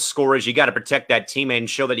is, what the score is, you got to protect that teammate and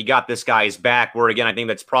show that you got this guy's back. Where, again, I think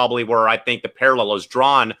that's probably where I think the parallel is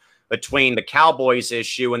drawn between the Cowboys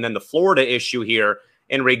issue and then the Florida issue here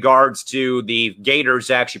in regards to the Gators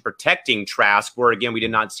actually protecting Trask, where, again, we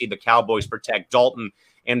did not see the Cowboys protect Dalton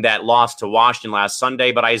in that loss to Washington last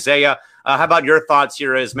Sunday. But, Isaiah, how about your thoughts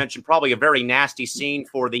here? As mentioned, probably a very nasty scene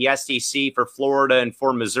for the SEC, for Florida, and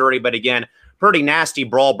for Missouri. But, again, pretty nasty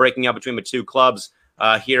brawl breaking out between the two clubs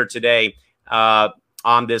here today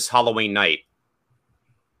on this Halloween night.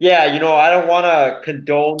 Yeah, I don't want to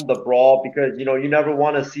condone the brawl because, you never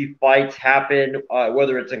want to see fights happen,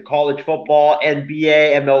 whether it's in college football,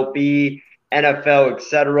 NBA, MLB, NFL,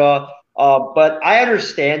 etc. But I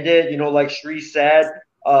understand it. Like Shree said,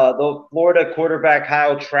 the Florida quarterback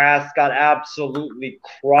Kyle Trask got absolutely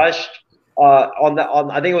crushed I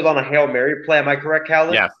think it was on a Hail Mary play. Am I correct,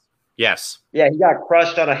 Calvin? Yes. Yeah, he got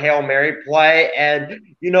crushed on a Hail Mary play. And,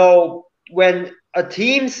 when a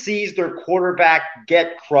team sees their quarterback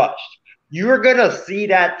get crushed, you're going to see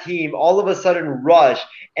that team all of a sudden rush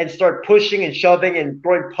and start pushing and shoving and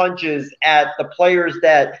throwing punches at the players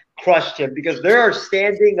that crushed him, because they are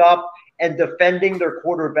standing up and defending their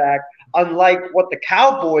quarterback, unlike what the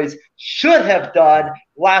Cowboys should have done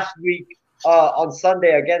last week on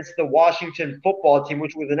Sunday against the Washington football team,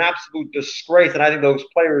 which was an absolute disgrace. And I think those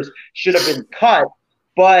players should have been cut.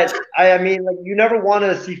 But, I mean, you never want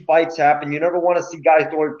to see fights happen. You never want to see guys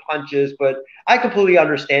throwing punches. But I completely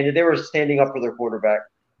understand it. They were standing up for their quarterback.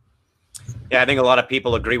 Yeah, I think a lot of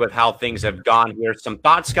people agree with how things have gone here. Some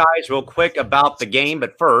thoughts, guys, real quick about the game.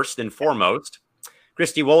 But first and foremost,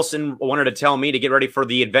 Christy Wilson wanted to tell me to get ready for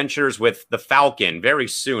the adventures with the Falcon very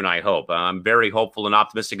soon, I hope. I'm very hopeful and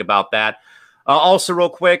optimistic about that. Also, real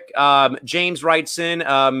quick, James writes in,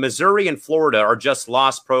 Missouri and Florida are just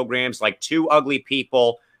lost programs, like two ugly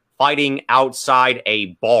people fighting outside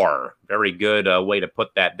a bar. Very good way to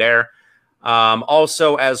put that there.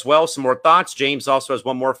 Also, as well, some more thoughts. James also has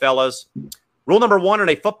one more, fellas. Rule number 1 in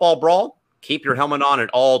a football brawl: keep your helmet on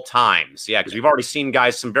at all times. Yeah, because we've already seen,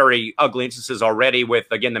 guys, some very ugly instances already with,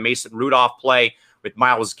 again, the Mason Rudolph play, with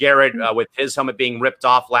Myles Garrett, with his helmet being ripped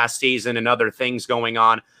off last season and other things going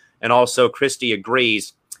on. and also Christy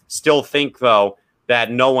agrees. Still think, though,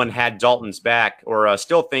 that no one had Dalton's back, or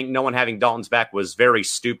still think no one having Dalton's back was very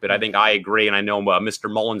stupid. I think I agree, and I know Mr.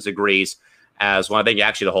 Mullins agrees as well. I think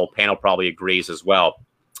actually the whole panel probably agrees as well.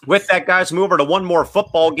 With that, guys, move over to one more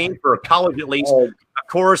football game for college at least. Of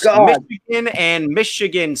course, Michigan and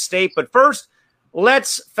Michigan State. But first,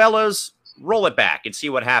 let's, fellas, roll it back and see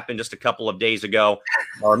what happened just a couple of days ago,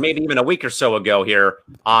 or maybe even a week or so ago here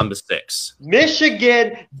on the 6th.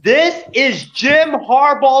 Michigan, this is Jim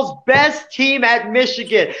Harbaugh's best team at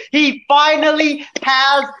Michigan. He finally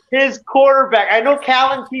has his quarterback. I know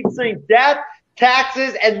Callan keeps saying death,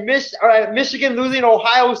 taxes, and Michigan losing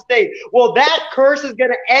Ohio State. Well, that curse is going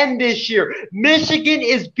to end this year. Michigan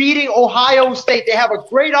is beating Ohio State. They have a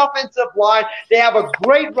great offensive line. They have a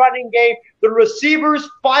great running game. The receivers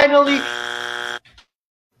finally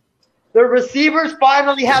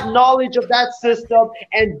have knowledge of that system.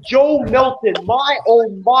 And Joe Milton, my oh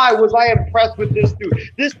my, was I impressed with this dude.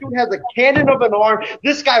 This dude has a cannon of an arm.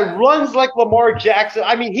 This guy runs like Lamar Jackson.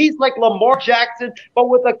 I mean, he's like Lamar Jackson, but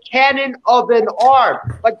with a cannon of an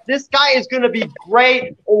arm. Like, this guy is going to be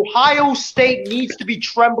great. Ohio State needs to be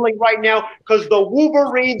trembling right now because the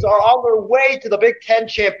Wolverines are on their way to the Big Ten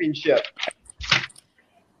championship.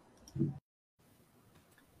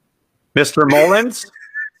 Mr. Mullins?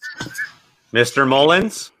 Mr.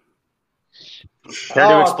 Mullins? Care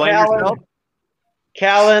to explain yourself?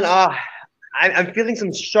 Callan, I'm feeling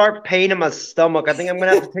some sharp pain in my stomach. I think I'm going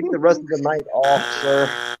to have to take the rest of the night off,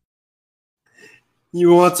 sir.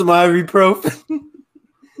 You want some ibuprofen?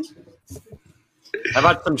 How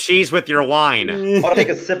about some cheese with your wine? I'll take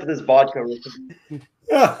a sip of this vodka. You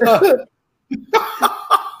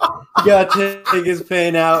got to take his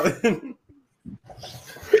pain out.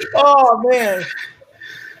 Oh, man.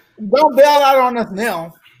 Don't bail out on us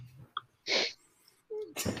now.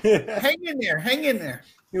 Hang in there. Hang in there.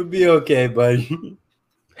 You'll be okay, buddy.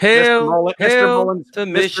 Hail to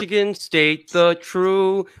Michigan State, the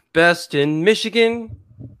true best in Michigan.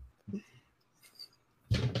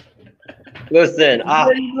 Listen, I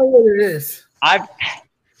already know what it is. I've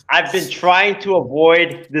been trying to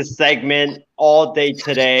avoid this segment all day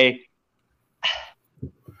today.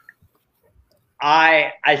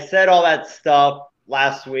 I said all that stuff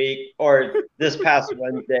last week or this past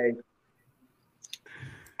Wednesday.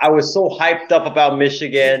 I was so hyped up about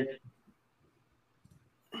Michigan.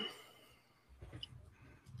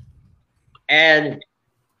 And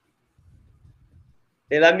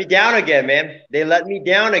they let me down again, man. They let me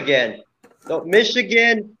down again. So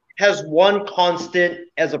Michigan has one constant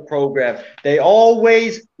as a program. They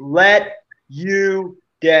always let you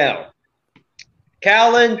down.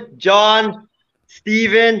 Callan, John,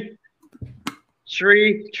 Steven,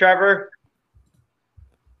 Shree, Trevor.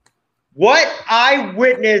 What I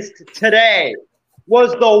witnessed today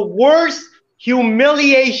was the worst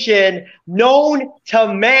humiliation known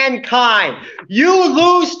to mankind. You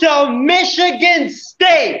lose to Michigan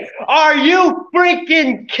State. Are you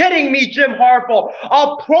freaking kidding me, Jim Harbaugh?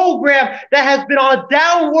 A program that has been on a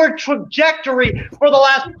downward trajectory for the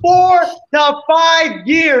last 4 to 5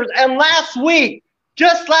 years. And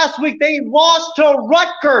just last week, they lost to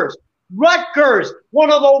Rutgers. Rutgers,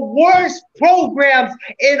 one of the worst programs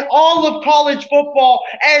in all of college football,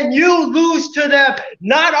 and you lose to them,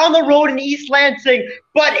 not on the road in East Lansing,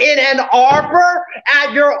 but in Ann Arbor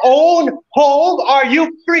at your own home. Are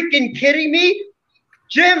you freaking kidding me?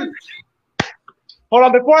 Jim, hold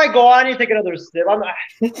on, before I go on, I need to take another sip.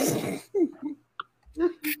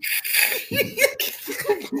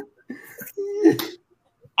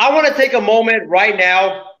 I want to take a moment right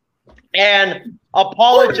now and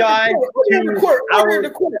apologize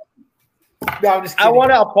I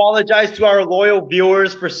want to apologize to our loyal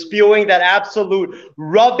viewers for spewing that absolute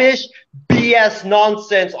rubbish BS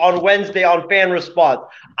nonsense on Wednesday on Fan Response.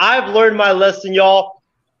 I've learned my lesson, y'all.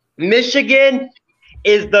 Michigan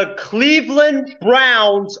is the Cleveland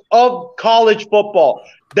Browns of college football.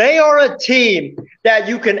 They are a team that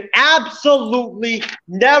you can absolutely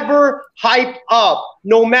never hype up,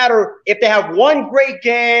 no matter if they have one great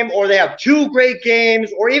game or they have 2 great games,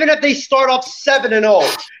 or even if they start off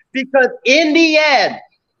 7-0. Because in the end,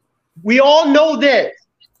 we all know this,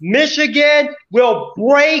 Michigan will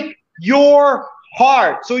break your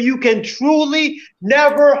heart. So you can truly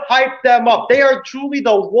never hype them up. They are truly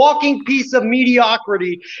the walking piece of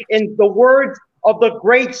mediocrity, in the words of the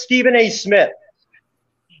great Stephen A. Smith.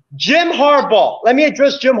 Jim Harbaugh, let me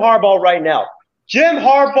address Jim Harbaugh right now. Jim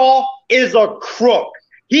Harbaugh is a crook.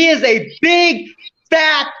 He is a big,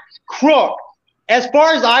 fat crook. As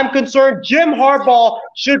far as I'm concerned, Jim Harbaugh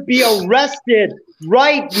should be arrested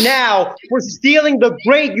right now for stealing the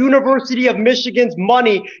great University of Michigan's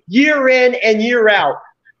money year in and year out.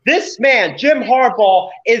 This man, Jim Harbaugh,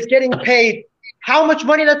 is getting paid how much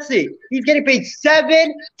money? Let's see. He's getting paid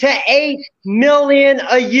 $7 to $8 million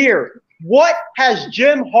a year. What has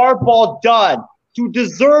Jim Harbaugh done to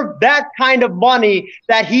deserve that kind of money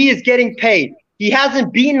that he is getting paid? He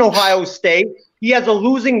hasn't beaten Ohio State. He has a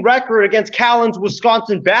losing record against Callan's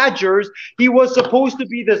Wisconsin Badgers. He was supposed to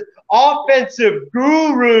be this offensive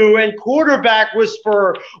guru and quarterback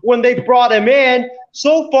whisperer when they brought him in.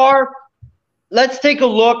 So far, let's take a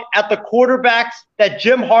look at the quarterbacks that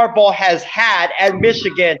Jim Harbaugh has had at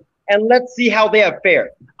Michigan, and let's see how they have fared.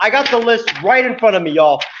 I got the list right in front of me,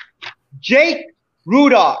 y'all. Jake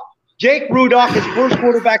Rudock. Jake Rudock is first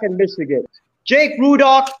quarterback in Michigan. Jake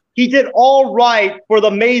Rudock, he did all right for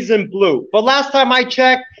the Maize and Blue. But last time I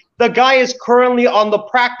checked, the guy is currently on the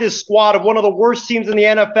practice squad of one of the worst teams in the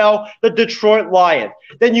NFL, the Detroit Lions.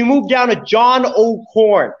 Then you move down to John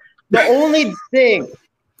O'Korn. The only thing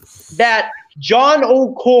that John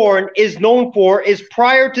O'Korn is known for is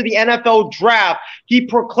prior to the NFL draft, he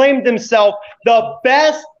proclaimed himself the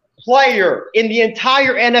best player in the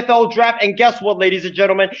entire NFL draft. And guess what, ladies and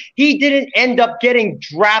gentlemen? He didn't end up getting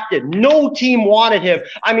drafted. No team wanted him.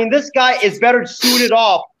 I mean, this guy is better suited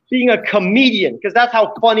off being a comedian because that's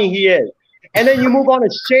how funny he is. And then you move on to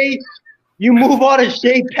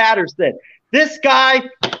Shea Patterson. This guy,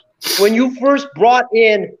 when you first brought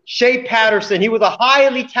in Shea Patterson, he was a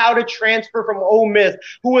highly touted transfer from Ole Miss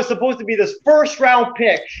who was supposed to be this first-round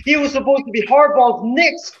pick. He was supposed to be Harbaugh's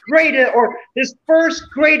next greatest or his first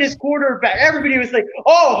greatest quarterback. Everybody was like,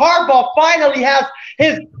 oh, Harbaugh finally has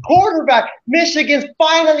his quarterback. Michigan's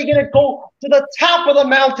finally going to go to the top of the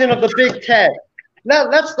mountain of the Big Ten. Now,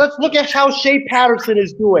 let's look at how Shea Patterson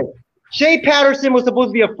is doing. Shea Patterson was supposed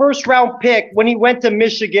to be a first-round pick when he went to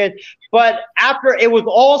Michigan, but after it was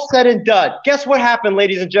all said and done, guess what happened,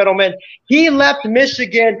 ladies and gentlemen? He left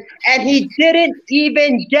Michigan, and he didn't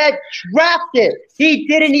even get drafted. He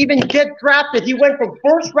didn't even get drafted. He went from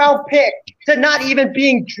first-round pick to not even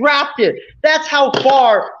being drafted. That's how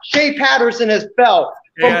far Shea Patterson has fell.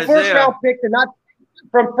 From first-round pick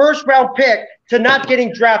to not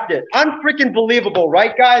getting drafted. Unfreaking believable,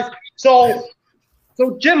 right, guys? So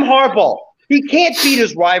Jim Harbaugh, he can't beat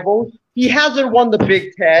his rivals. He hasn't won the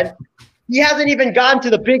Big Ten. He hasn't even gotten to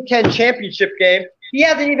the Big Ten championship game. He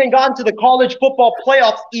hasn't even gotten to the college football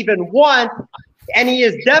playoffs even once. And he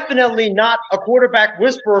is definitely not a quarterback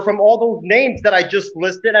whisperer from all those names that I just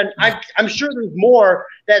listed. And I'm sure there's more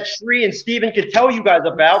that Shree and Steven could tell you guys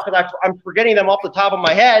about because I'm forgetting them off the top of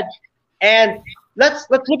my head. And let's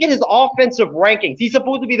look at his offensive rankings. He's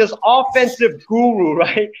supposed to be this offensive guru,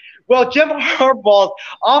 right? Well, Jim Harbaugh's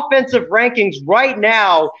offensive rankings right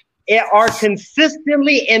now are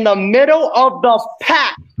consistently in the middle of the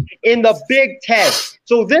pack in the Big Ten.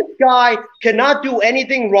 So this guy cannot do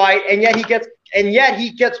anything right, and yet he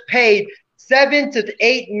gets paid $7 to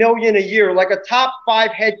 $8 million a year, like a top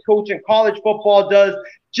 5 head coach in college football does.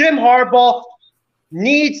 Jim Harbaugh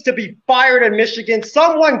needs to be fired in Michigan.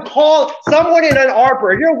 Someone in Ann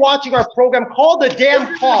Arbor. If you're watching our program, call the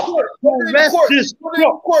damn cop to arrest this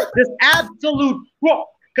absolute crook,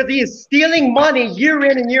 because he is stealing money year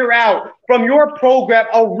in and year out from your program.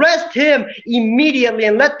 Arrest him immediately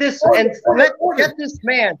and get this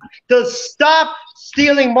man to stop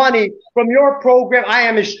stealing money from your program. I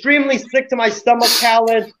am extremely sick to my stomach,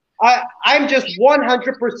 Callan. I'm just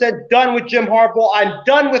 100% done with Jim Harbaugh. I'm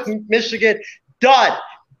done with Michigan. Done.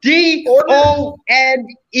 D-O-N-E.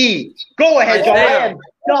 Go ahead, John. I am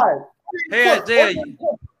done. Hey, Isaiah,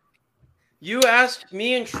 you asked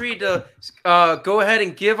me and Tree to go ahead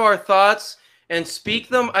and give our thoughts and speak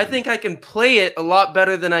them. I think I can play it a lot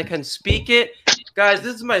better than I can speak it. Guys,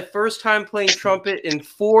 this is my first time playing trumpet in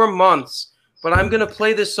 4 months, but I'm going to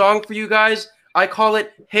play this song for you guys. I call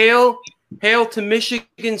it Hail, Hail to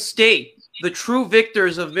Michigan State, the true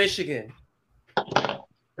victors of Michigan.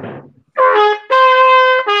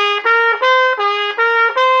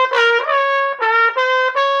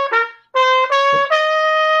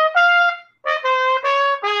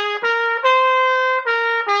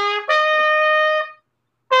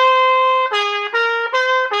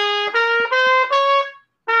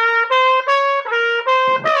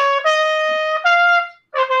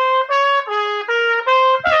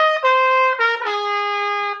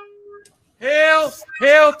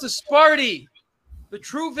 Hail to Sparty, the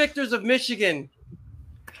true victors of Michigan.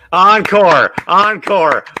 Encore,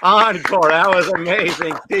 encore, encore. That was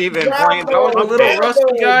amazing, Steven. Playing that was a little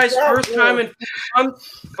rusty, guys. First time in 4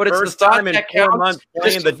 months, but it's first the time in 4 months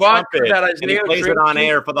playing the trumpet. And he plays it on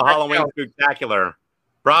air for the Halloween Spooktacular.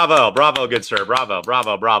 Bravo, bravo, good sir. Bravo,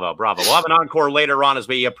 bravo, bravo, bravo. We'll have an encore later on as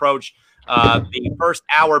we approach the first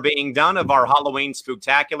hour being done of our Halloween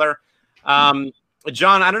Spooktacular.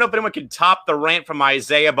 John, I don't know if anyone can top the rant from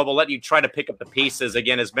Isaiah, but we'll let you try to pick up the pieces.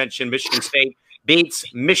 Again, as mentioned, Michigan State beats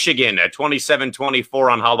Michigan at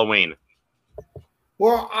 27-24 on Halloween.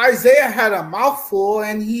 Well, Isaiah had a mouthful,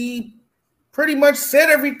 and he pretty much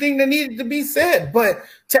said everything that needed to be said. But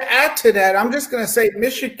to add to that, I'm just going to say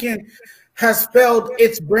Michigan has failed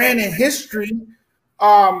its brand in history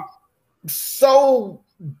so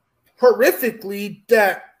horrifically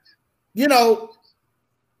that, you know,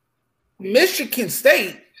 Michigan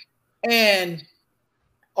State and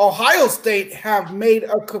Ohio State have made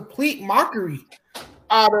a complete mockery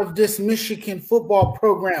out of this Michigan football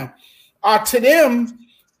program. To them,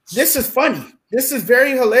 this is funny. This is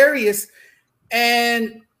very hilarious.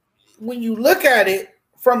 And when you look at it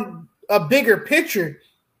from a bigger picture,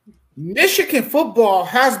 Michigan football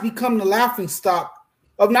has become the laughingstock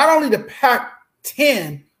of not only the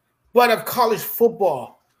Pac-10, but of college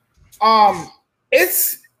football.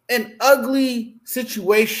 It's an ugly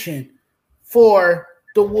situation for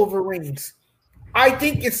the Wolverines. I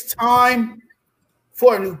think it's time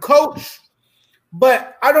for a new coach,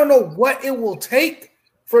 but I don't know what it will take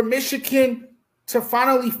for Michigan to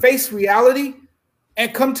finally face reality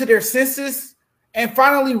and come to their senses and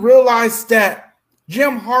finally realize that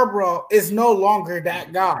Jim Harbaugh is no longer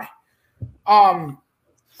that guy. I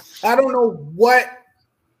don't know what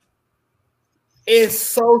is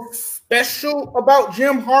so special about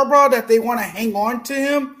Jim Harbaugh that they want to hang on to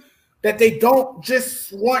him, that they don't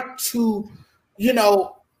just want to, you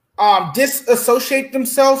know, disassociate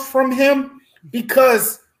themselves from him,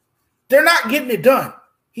 because they're not getting it done.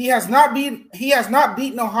 He has not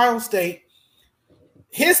beaten Ohio State.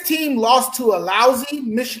 His team lost to a lousy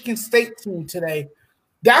Michigan State team today.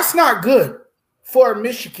 That's not good for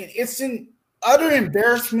Michigan. It's an utter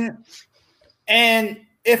embarrassment. And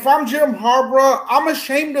if I'm Jim Harbaugh, I'm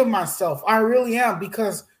ashamed of myself. I really am,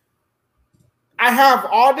 because I have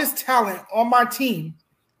all this talent on my team,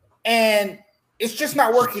 and it's just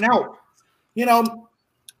not working out. You know,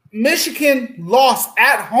 Michigan lost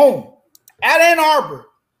at home at Ann Arbor,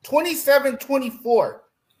 27-24,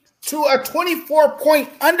 to a 24-point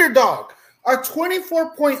underdog,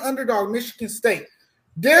 Michigan State.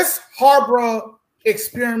 This Harbaugh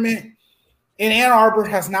experiment in Ann Arbor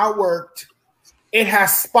has not worked. It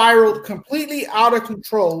has spiraled completely out of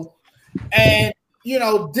control. And, you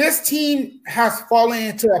know, this team has fallen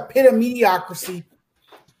into a pit of mediocrity.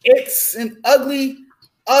 It's an ugly,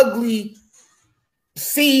 ugly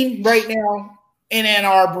scene right now in Ann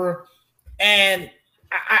Arbor. And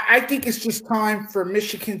I think it's just time for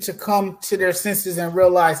Michigan to come to their senses and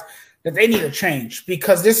realize that they need a change,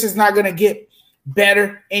 because this is not going to get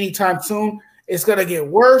better anytime soon. It's going to get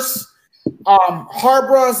worse.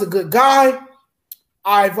 Harbaugh is a good guy.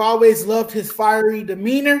 I've always loved his fiery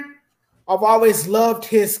demeanor. I've always loved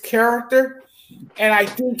his character. And I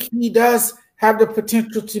think he does have the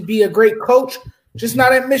potential to be a great coach, just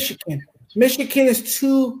not at Michigan. Michigan is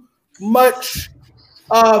too much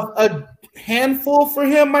of a handful for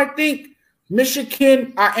him, I think.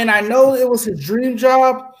 Michigan, and I know it was his dream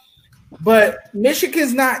job, but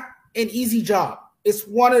Michigan's not an easy job. It's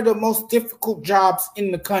one of the most difficult jobs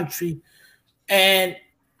in the country. And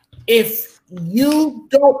if you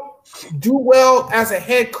don't do well as a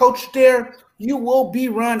head coach there, you will be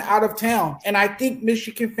run out of town. And I think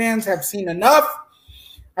Michigan fans have seen enough.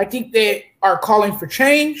 I think they are calling for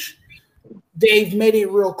change. They've made it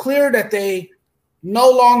real clear that they no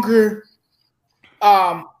longer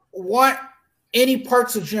want any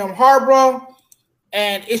parts of Jim Harbaugh,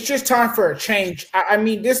 and it's just time for a change. I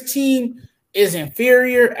mean, this team is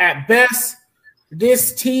inferior at best.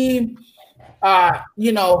 This team,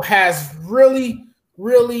 has really,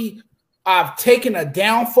 really taken a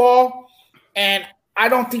downfall, and I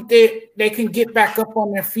don't think they can get back up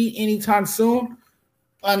on their feet anytime soon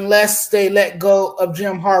unless they let go of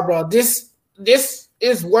Jim Harbaugh. This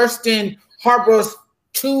is worse than Harbaugh's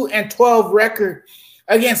 2-12 record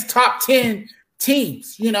against top 10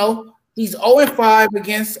 teams. You know, he's 0-5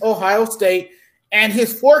 against Ohio State, and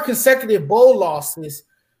his 4 consecutive bowl losses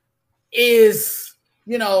is,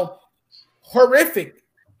 horrific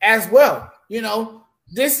as well.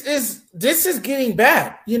 This is getting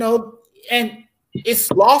bad, and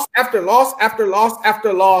it's loss after loss after loss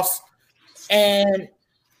after loss. And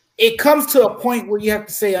it comes to a point where you have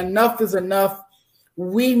to say enough is enough.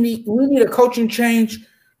 We need a coaching change.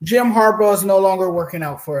 Jim Harbaugh is no longer working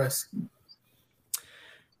out for us.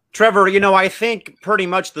 Trevor, I think pretty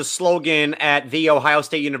much the slogan at The Ohio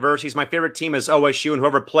State University is my favorite team is OSU, and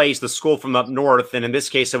whoever plays the school from up north. And in this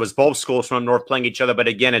case, it was both schools from up north playing each other. But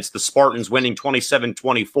again, it's the Spartans winning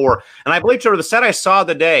 27-24. And I believe, Trevor, the stat I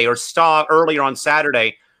saw earlier on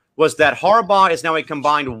Saturday was that Harbaugh is now a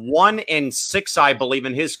combined 1-6, I believe,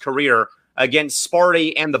 in his career against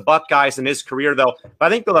Sparty and the Buckeyes in his career, though. But I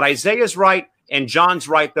think, though, that Isaiah's right and John's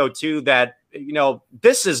right, though, too, that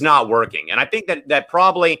this is not working. And I think that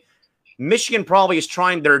probably Michigan probably is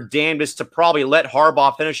trying their damnedest to probably let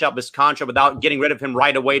Harbaugh finish up his contract without getting rid of him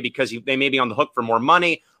right away because they may be on the hook for more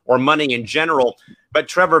money or money in general. But,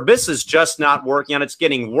 Trevor, this is just not working, and it's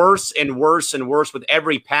getting worse and worse and worse with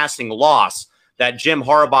every passing loss that Jim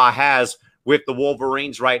Harbaugh has with the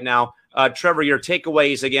Wolverines right now. Trevor, your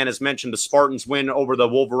takeaways, again, as mentioned, the Spartans win over the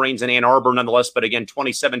Wolverines in Ann Arbor nonetheless, but again,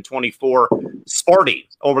 27-24, Sparty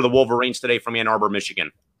over the Wolverines today from Ann Arbor,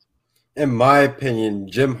 Michigan. In my opinion,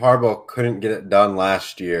 Jim Harbaugh couldn't get it done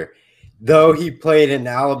last year. Though he played in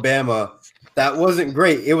Alabama, that wasn't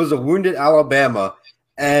great. It was a wounded Alabama,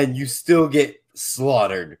 and you still get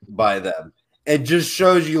slaughtered by them. It just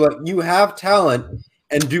shows you, like, you have talent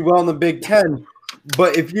and do well in the Big Ten,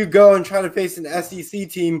 but if you go and try to face an SEC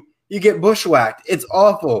team, you get bushwhacked. It's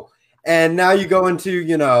awful. And now you go into,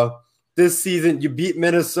 this season, you beat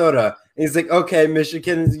Minnesota. And he's like, okay,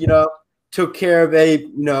 Michigan, took care of a,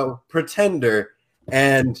 pretender.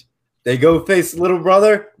 And they go face little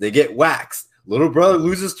brother, they get waxed. Little brother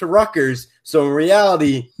loses to Rutgers. So in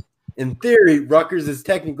reality, in theory, Rutgers is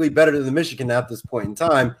technically better than Michigan at this point in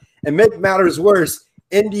time. And make matters worse,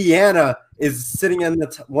 Indiana is sitting in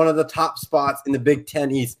one of the top spots in the Big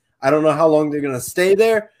Ten East. I don't know how long they're going to stay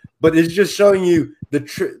there, but it's just showing you the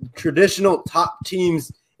traditional top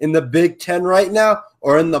teams in the Big Ten right now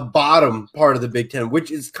are in the bottom part of the Big Ten, which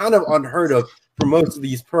is kind of unheard of for most of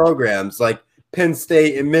these programs like Penn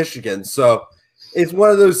State and Michigan. So it's one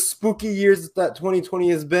of those spooky years that 2020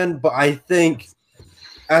 has been, but I think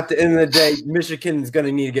at the end of the day, Michigan is going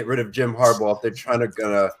to need to get rid of Jim Harbaugh if they're trying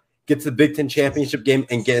to get to the Big Ten championship game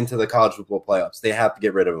and get into the college football playoffs. They have to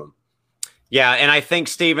get rid of him. Yeah, and I think,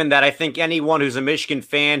 Stephen, that I think anyone who's a Michigan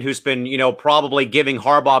fan who's been, probably giving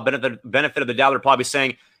Harbaugh benefit of the doubt, they're probably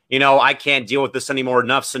saying, I can't deal with this anymore.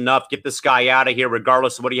 Enough's enough. Get this guy out of here,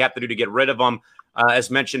 regardless of what you have to do to get rid of him,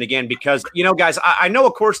 as mentioned again. Because, guys, I know,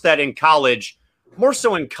 of course, that in college, more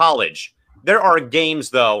so in college, there are games,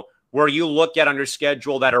 though, where you look at on your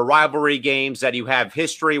schedule that are rivalry games that you have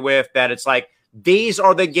history with, that it's like, these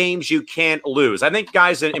are the games you can't lose. I think,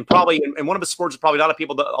 guys, and probably in one of the sports that probably a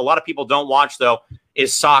lot of people don't watch, though,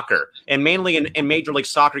 is soccer. And mainly in Major League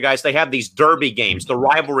Soccer, guys, they have these derby games, the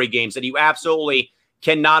rivalry games that you absolutely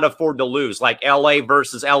cannot afford to lose, like LA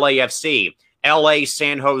versus LAFC, LA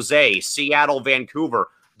San Jose, Seattle Vancouver.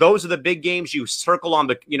 Those are the big games you circle on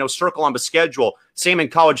the schedule. Same in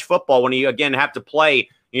college football when you again have to play,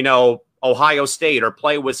 Ohio State or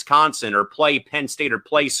play Wisconsin or play Penn State or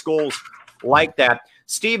play schools like that.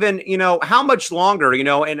 Stephen, how much longer,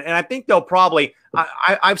 and I think they'll probably,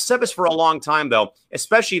 I've said this for a long time, though,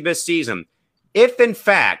 especially this season, if in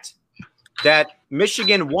fact that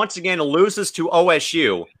Michigan once again loses to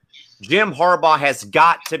OSU, Jim Harbaugh has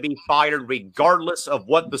got to be fired regardless of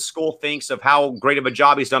what the school thinks of how great of a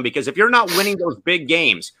job he's done. Because if you're not winning those big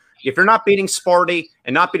games, if you're not beating Sparty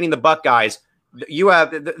and not beating the Buckeyes,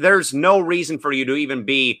 there's no reason for you to even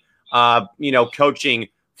be, coaching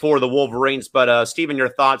for the Wolverines. But, Stephen, your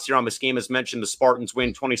thoughts here on this game. As mentioned, the Spartans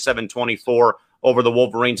win 27-24 over the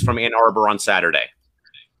Wolverines from Ann Arbor on Saturday.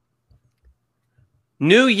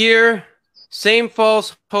 New year, same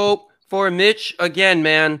false hope for Mitch again,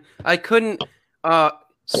 man. I couldn't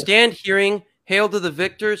stand hearing Hail to the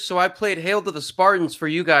Victors, so I played Hail to the Spartans for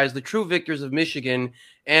you guys, the true victors of Michigan.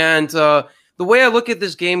 And the way I look at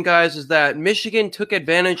this game, guys, is that Michigan took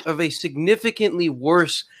advantage of a significantly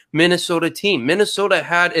worse Minnesota team. Minnesota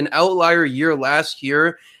had an outlier year last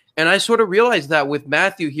year, and I sort of realized that with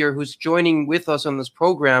Matthew here, who's joining with us on this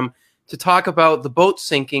program to talk about the boat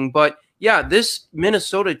sinking. But yeah, this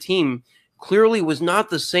Minnesota team clearly was not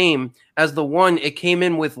the same as the one it came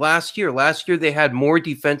in with last year. Last year, they had more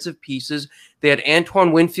defensive pieces. They had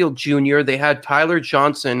Antoine Winfield Jr., they had Tyler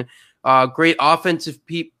Johnson, great offensive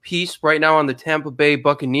piece right now on the Tampa Bay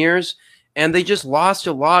Buccaneers, and they just lost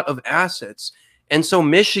a lot of assets. And so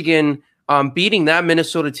Michigan beating that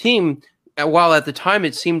Minnesota team, while at the time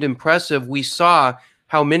it seemed impressive, we saw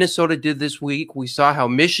how Minnesota did this week. We saw how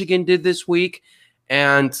Michigan did this week.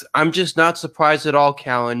 And I'm just not surprised at all,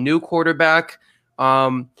 Callan. New quarterback,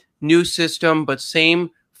 new system, but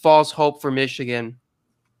same false hope for Michigan.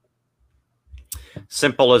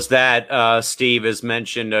 Simple as that. Steve has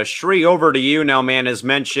mentioned. Shri, over to you now, man, has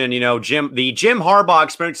mentioned, the Jim Harbaugh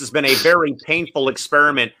experience has been a very painful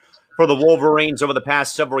experiment for the Wolverines over the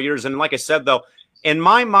past several years. And like I said, though, in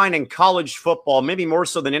my mind, in college football, maybe more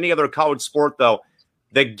so than any other college sport, though,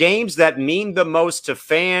 the games that mean the most to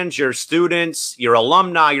fans, your students, your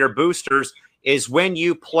alumni, your boosters, is when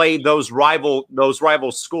you play those rival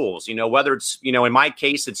schools. Whether it's, in my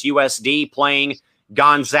case, it's USD playing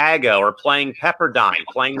Gonzaga or playing Pepperdine,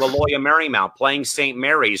 playing Loyola Marymount, playing St.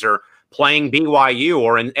 Mary's, or playing BYU,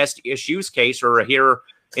 or in SDSU's case, or here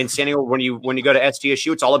in San Diego, when you go to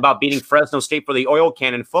SDSU, it's all about beating Fresno State for the Oil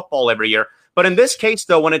Can in football every year. But in this case,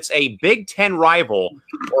 though, when it's a Big Ten rival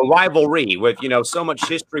or rivalry with, so much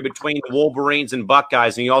history between the Wolverines and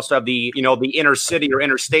Buckeyes, and you also have the, the inner city or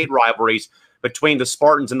interstate rivalries between the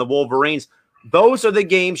Spartans and the Wolverines, those are the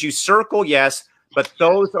games you circle, yes, but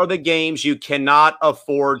those are the games you cannot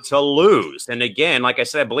afford to lose. And again, like I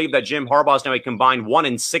said, I believe that Jim Harbaugh is now a combined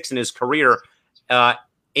 1-6 in his career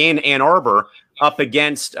in Ann Arbor, up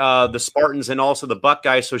against the Spartans and also the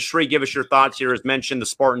Buckeyes. So, Shri, give us your thoughts here. As mentioned, the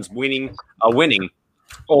Spartans winning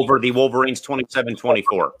over the Wolverines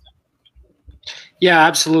 27-24. Yeah,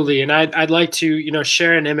 absolutely. And I'd like to,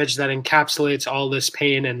 share an image that encapsulates all this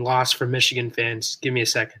pain and loss for Michigan fans. Give me a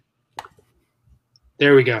second.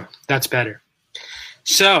 There we go. That's better.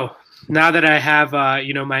 So now that I have,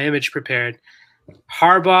 my image prepared,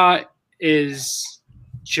 Harbaugh is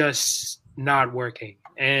just not working.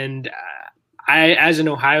 And I, as an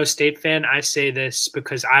Ohio State fan, I say this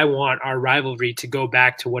because I want our rivalry to go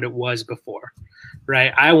back to what it was before,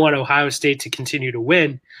 right? I want Ohio State to continue to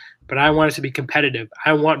win, but I want it to be competitive.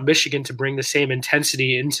 I want Michigan to bring the same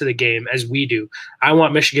intensity into the game as we do. I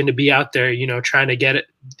want Michigan to be out there, trying to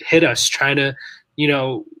hit us, trying to,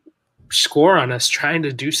 score on us, trying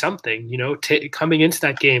to do something, coming into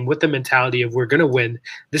that game with the mentality of we're going to win.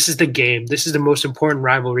 This is the game. This is the most important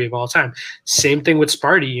rivalry of all time. Same thing with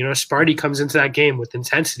Sparty. Sparty comes into that game with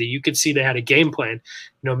intensity. You could see they had a game plan.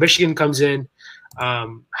 Michigan comes in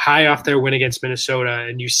high off their win against Minnesota,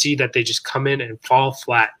 and you see that they just come in and fall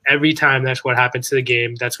flat. Every time that's what happened to the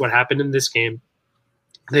game. That's what happened in this game.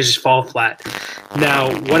 They just fall flat. Now,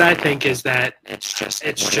 what I think is that it's just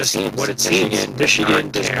what it seems. Michigan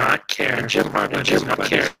does not care. Jim Harbaugh does not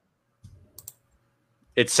care.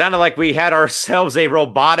 It sounded like we had ourselves a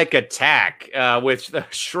robotic attack with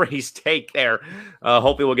Shri's take there.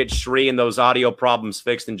 Hopefully we'll get Shri and those audio problems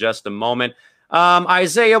fixed in just a moment.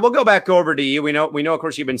 Isaiah, we'll go back over to you. We know, of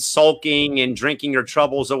course, you've been sulking and drinking your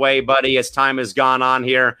troubles away, buddy, as time has gone on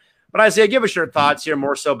here. But Isaiah, give us your thoughts here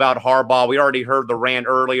more so about Harbaugh. We already heard the rant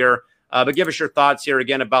earlier, but give us your thoughts here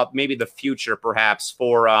again about maybe the future perhaps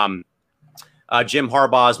for Jim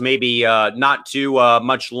Harbaugh's maybe not too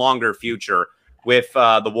much longer future with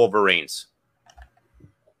the Wolverines.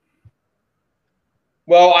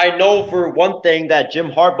 Well, I know for one thing that Jim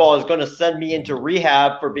Harbaugh is going to send me into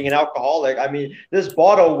rehab for being an alcoholic. I mean, this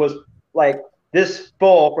bottle was like this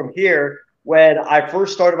full from here when I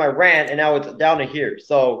first started my rant, and now it's down to here.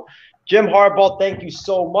 So, Jim Harbaugh, thank you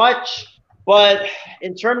so much. But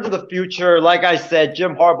in terms of the future, like I said,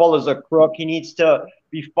 Jim Harbaugh is a crook. He needs to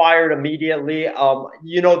be fired immediately.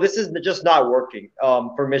 This is just not working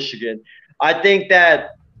for Michigan. I think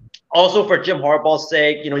that also for Jim Harbaugh's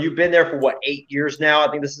sake, you've been there for 8 years now. I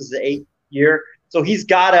think this is the 8th year. So he's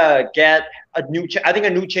got to get a new I think a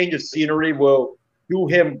new change of scenery will do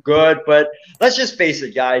him good. But let's just face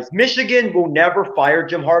it, guys. Michigan will never fire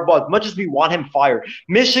Jim Harbaugh as much as we want him fired.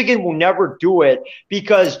 Michigan will never do it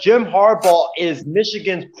because Jim Harbaugh is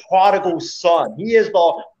Michigan's prodigal son. He is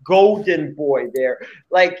the golden boy there.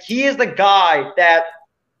 Like, he is the guy that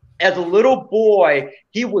as a little boy,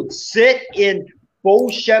 he would sit in Bo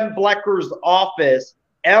Schembechler's office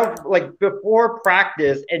before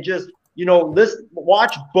practice and just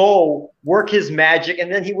watch Bo work his magic.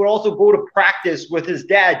 And then he would also go to practice with his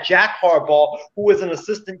dad, Jack Harbaugh, who was an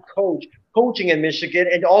assistant coach coaching in Michigan.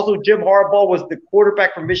 And also Jim Harbaugh was the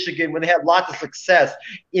quarterback for Michigan when they had lots of success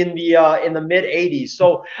in the mid-'80s.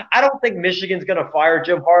 So I don't think Michigan's going to fire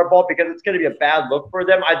Jim Harbaugh because it's going to be a bad look for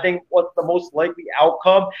them. I think what's the most likely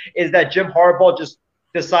outcome is that Jim Harbaugh just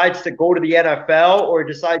decides to go to the NFL or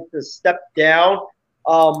decides to step down.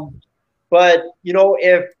 But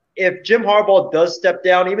if Jim Harbaugh does step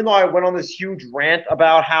down, even though I went on this huge rant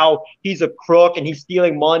about how he's a crook and he's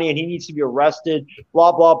stealing money and he needs to be arrested,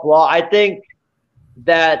 blah, blah, blah, I think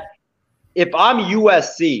that if I'm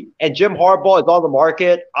USC and Jim Harbaugh is on the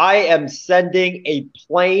market, I am sending a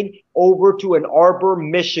plane over to Ann Arbor,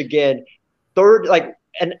 Michigan,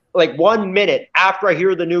 and like 1 minute after I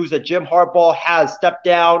hear the news that Jim Harbaugh has stepped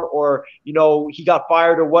down or, he got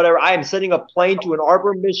fired or whatever, I am sending a plane to Ann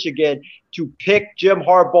Arbor, Michigan to pick Jim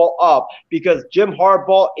Harbaugh up because Jim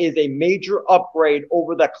Harbaugh is a major upgrade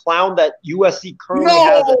over the clown that USC currently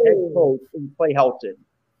has as head coach in Clay Helton.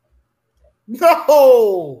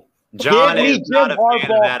 No. John is not a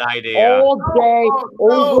fan of that idea. All day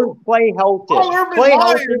over Clay Helton. Clay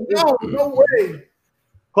Helton no way.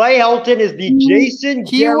 Clay Helton is the Jason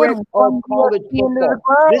Garrett of college football.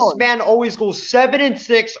 This man always goes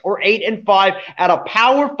 7-6 or 8-5 at a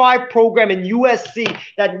Power 5 program in USC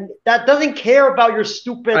that doesn't care about your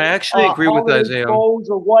stupid. I actually agree with Isaiah. Or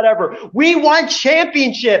whatever. We want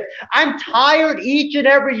championship. I'm tired each and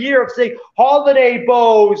every year of saying holiday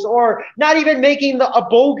bows or not even making a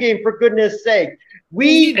bowl game for goodness sake.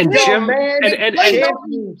 Jim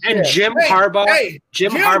Harbaugh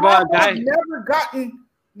has never gotten.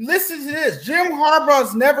 Listen to this. Jim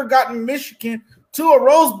Harbaugh's never gotten Michigan to a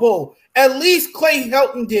Rose Bowl. At least Clay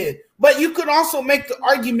Helton did. But you could also make the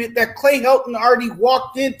argument that Clay Helton already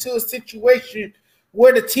walked into a situation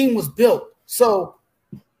where the team was built. So,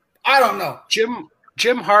 I don't know. Jim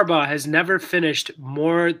Harbaugh has never finished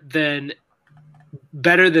better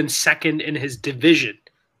than second in his division.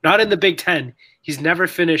 Not in the Big Ten. He's never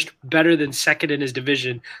finished better than second in his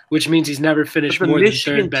division, which means he's never finished more than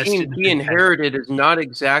third best. The Michigan team he inherited is not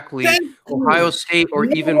exactly Ohio State or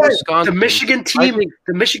even Wisconsin. The Michigan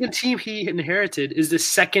team he inherited is the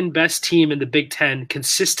second best team in the Big Ten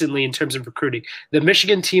consistently in terms of recruiting. The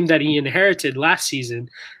Michigan team that he inherited last season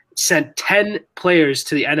sent 10 players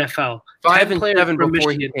to the NFL. 5 and 7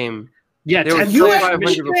 before he came. Yeah, they were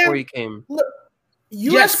 500 before he came.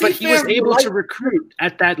 Yes, but he was able to recruit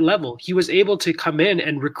at that level. He was able to come in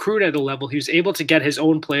and recruit at a level. He was able to get his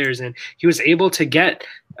own players in. He was able to get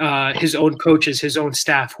his own coaches, his own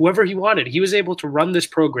staff, whoever he wanted. He was able to run this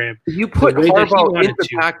program. You put Harbaugh in the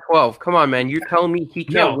Pac-12. Come on, man. You're telling me he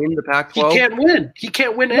can't win the Pac-12? He can't win. He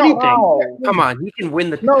can't win anything. No. Come on. He can win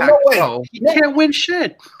the Pac-12. He can't win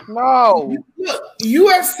shit. No. Look,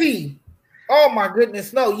 USC. Oh, my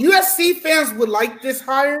goodness. No. USC fans would like this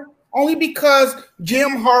hire. Only because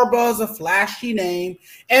Jim Harbaugh is a flashy name.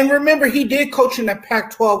 And remember, he did coach in the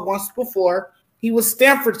Pac-12 once before. He was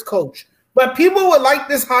Stanford's coach. But people would like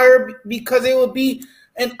this hire because it would be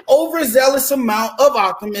an overzealous amount of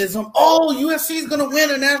optimism. Oh, USC is going to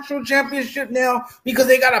win a national championship now because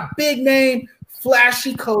they got a big name,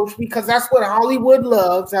 flashy coach, because that's what Hollywood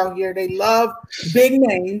loves out here. They love big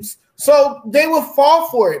names. So they will fall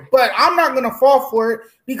for it. But I'm not going to fall for it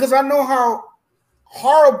because I know how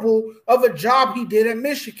horrible of a job he did at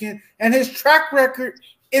Michigan, and his track record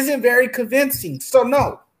isn't very convincing. So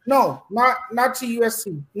not to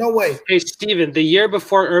USC. No way. Hey, Steven, the year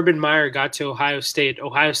before Urban Meyer got to Ohio State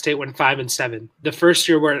went 5-7. The first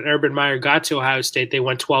year where Urban Meyer got to Ohio State, they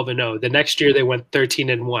went 12-0. The next year they went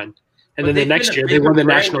 13-1. And then the next year they won the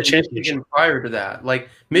national championship. Prior to that,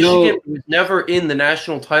 Michigan was never in the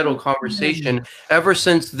national title conversation ever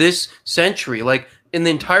since this century. In the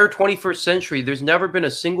entire 21st century, there's never been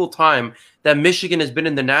a single time that Michigan has been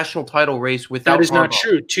in the national title race without. That is not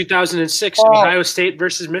true. 2006, Ohio State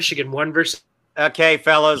versus Michigan, one versus. Okay,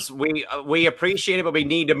 fellas, we appreciate it, but we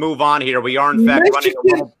need to move on here. We are in fact running a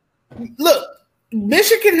little. Look,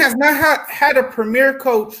 Michigan has not had a premier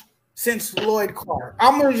coach since Lloyd Clark.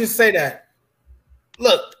 I'm going to just say that.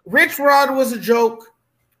 Look, Rich Rod was a joke,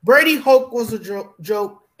 Brady Hoke was a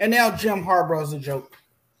joke, and now Jim Harbaugh is a joke.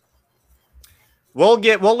 We'll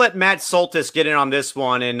let Matt Soltis get in on this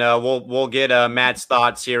one, and we'll get Matt's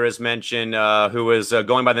thoughts here, as mentioned, who is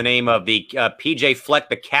going by the name of the PJ Fleck,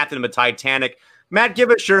 the captain of the Titanic. Matt, give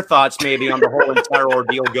us your thoughts maybe on the whole entire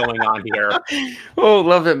ordeal going on here. Oh,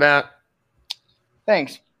 love it, Matt.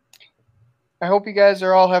 Thanks. I hope you guys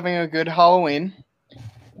are all having a good Halloween.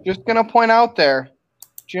 Just going to point out there,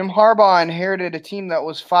 Jim Harbaugh inherited a team that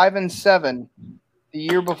was 5-7 the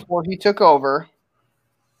year before he took over,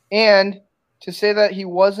 and to say that he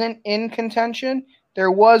wasn't in contention,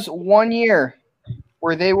 there was 1 year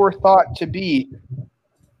where they were thought to be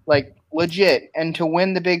legit and to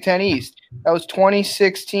win the Big Ten East. That was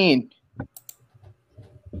 2016.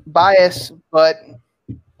 Bias, but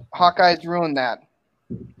Hawkeyes ruined that.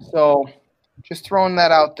 So just throwing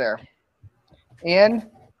that out there. And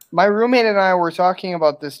my roommate and I were talking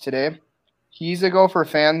about this today. He's a Gopher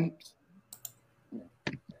fan.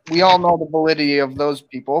 We all know the validity of those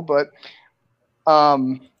people, but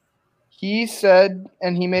he said,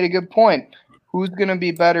 and he made a good point, who's going to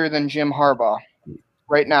be better than Jim Harbaugh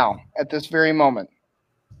right now at this very moment?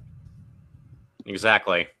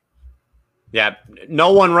 Exactly. Yeah,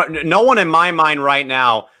 no one in my mind right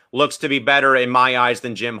now looks to be better in my eyes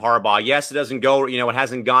than Jim Harbaugh. Yes, it doesn't go, it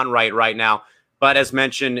hasn't gone right now. But as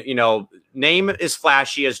mentioned, name is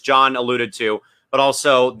flashy, as John alluded to, but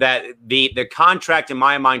also that the contract in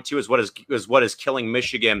my mind too is what is killing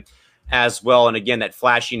Michigan as well. And again, that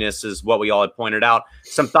flashiness is what we all had pointed out.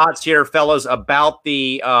 Some thoughts here, fellas, about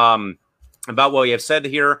the about what we have said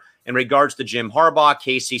here in regards to Jim Harbaugh.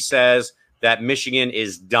 Casey says that Michigan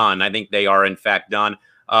is done. I think they are in fact done.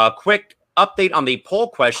 Quick update on the poll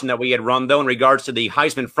question that we had run, though, in regards to the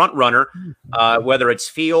Heisman frontrunner, whether it's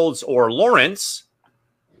Fields or Lawrence.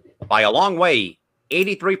 By a long way,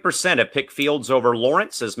 83% have picked Fields over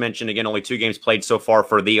Lawrence. As mentioned, again, only 2 games played so far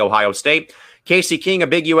for the Ohio State. Casey King, a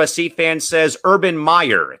big USC fan, says Urban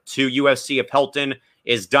Meyer to USC of Helton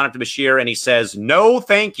is done after this year, and he says no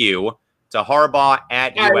thank you to Harbaugh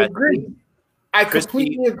at USC. I agree. I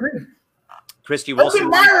completely agree. Christy Wilson.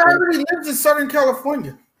 Urban Meyer already lives in Southern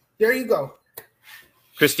California. There you go.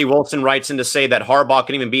 Christy Wilson writes in to say that Harbaugh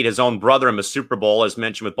can even beat his own brother in the Super Bowl, as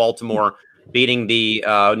mentioned with Baltimore beating the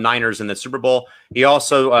Niners in the Super Bowl. He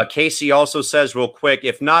also, Casey also says real quick,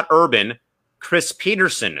 if not Urban, Chris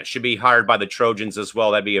Peterson should be hired by the Trojans as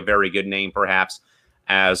well. That'd be a very good name perhaps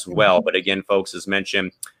as well. But again, folks, as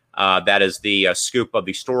mentioned, that is the scoop of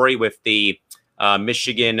the story with the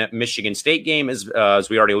Michigan State game, as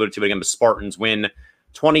we already alluded to. Again, the Spartans win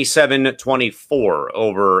 27-24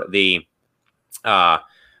 over the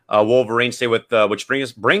Wolverines. Stay with which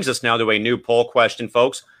brings us now to a new poll question,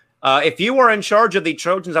 folks. If you were in charge of the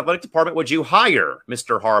Trojans athletic department, would you hire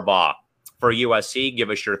Mr. Harbaugh for USC?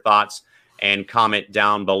 Give us your thoughts and comment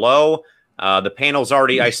down below. The panel's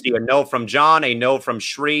already, I see a no from John, a no from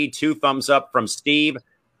Shree, 2 thumbs up from Steve,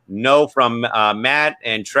 no from Matt,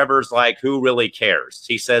 and Trevor's like, who really cares?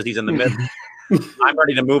 He says he's in the middle. I'm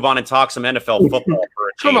ready to move on and talk some NFL football for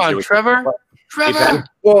a change. Come on, Trevor. Trevor.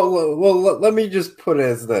 Well, let me just put it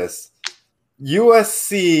as this.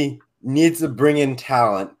 USC needs to bring in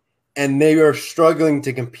talent, and they are struggling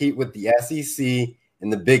to compete with the SEC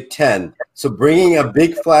and the Big Ten. So bringing a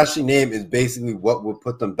big flashy name is basically what will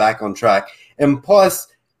put them back on track. And plus,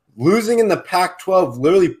 losing in the Pac-12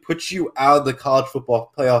 literally puts you out of the college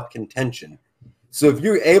football playoff contention. So if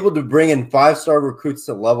you're able to bring in 5-star recruits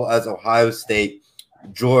to level as Ohio State,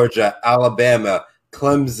 Georgia, Alabama,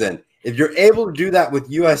 Clemson, if you're able to do that with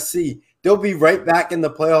USC, they'll be right back in the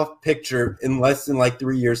playoff picture in less than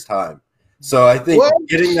 3 years' time. So I think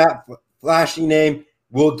getting that flashy name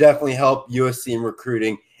will definitely help USC in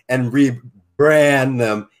recruiting and rebrand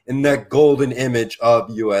them in that golden image of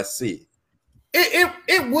USC.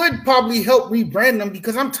 It would probably help rebrand them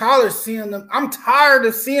because I'm tired of seeing them. I'm tired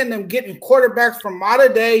of seeing them getting quarterbacks from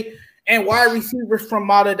modern day and wide receivers from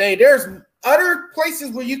modern day. There's other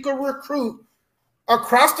places where you could recruit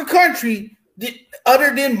across the country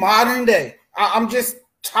other than modern day. I'm just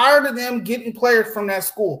tired of them getting players from that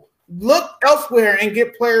school. Look elsewhere and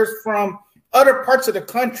get players from other parts of the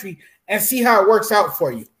country and see how it works out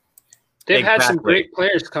for you. They've had some great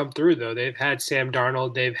players come through, though. They've had Sam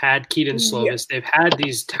Darnold. They've had Keaton Slovis. They've had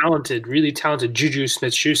these really talented Juju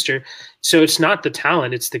Smith-Schuster. So it's not the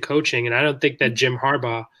talent, it's the coaching. And I don't think that Jim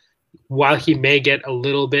Harbaugh, while he may get a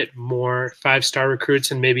little bit more 5-star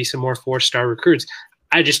recruits and maybe some more 4-star recruits,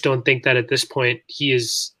 I just don't think that at this point he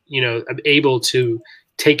is, able to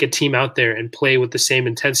take a team out there and play with the same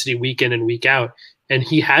intensity week in and week out. And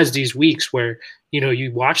he has these weeks where,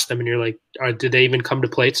 you watch them and you're like, did they even come to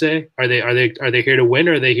play today? Are they here to win,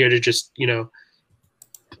 or are they here to just,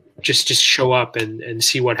 just show up and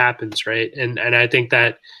see what happens, right? And I think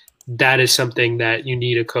that is something that you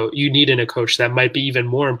need in a coach that might be even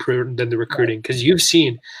more important than the recruiting, because you've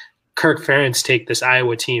seen Kirk Ferentz take this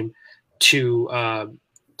Iowa team to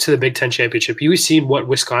the Big Ten championship. You've seen what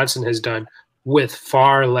Wisconsin has done with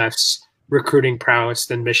far less recruiting prowess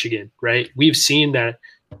than Michigan, right? We've seen that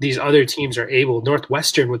these other teams are able.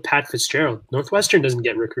 Northwestern with Pat Fitzgerald. Northwestern doesn't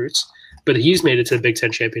get recruits, but he's made it to the Big Ten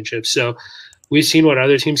championship. So we've seen what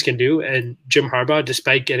other teams can do, and Jim Harbaugh,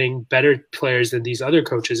 despite getting better players than these other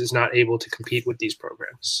coaches, is not able to compete with these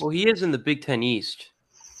programs. Well, he is in the Big Ten East.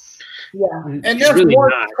 Yeah, and there's really more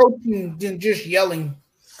coaching than just yelling.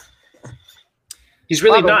 He's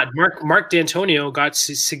really not. Mark D'Antonio got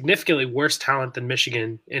significantly worse talent than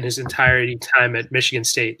Michigan in his entirety time at Michigan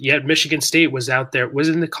State. Yet Michigan State was out there, was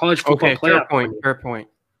in the college football playoff. Fair point.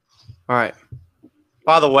 All right.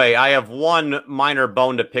 By the way, I have one minor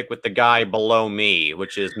bone to pick with the guy below me,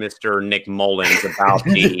 which is Mr. Nick Mullins, about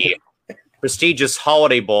the prestigious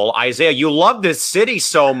Holiday Bowl. Isaiah, you love this city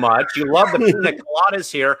so much. You love the pina coladas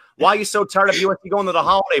here. Why are you so tired of USC going to the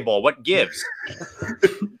Holiday Bowl? What gives?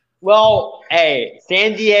 Well, hey,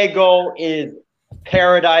 San Diego is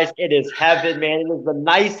paradise. It is heaven, man. It is the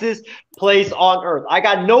nicest place on earth. I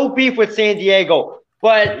got no beef with San Diego,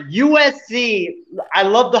 but USC, I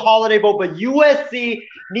love the Holiday Bowl, but USC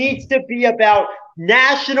needs to be about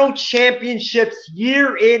national championships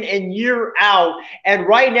year in and year out. And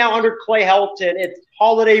right now under Clay Helton, it's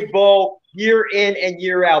Holiday Bowl year in and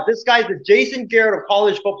year out. This guy's the Jason Garrett of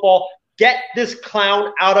college football. Get this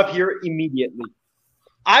clown out of here immediately.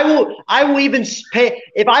 I will even pay,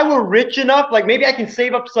 if I were rich enough, like maybe I can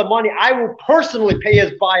save up some money, I will personally pay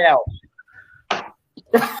his buyout.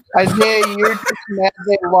 Isaiah, you're just mad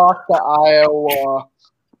they lost to Iowa.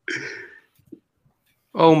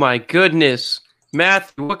 Oh my goodness.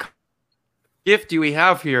 Matthew, what gift do we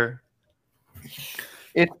have here?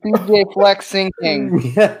 It's DJ Flex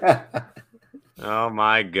sinking. Oh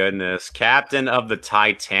my goodness. Captain of the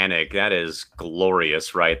Titanic. That is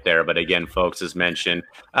glorious right there. But again, folks, as mentioned,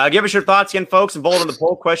 give us your thoughts again, folks, and vote on the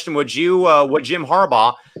poll question. Would Jim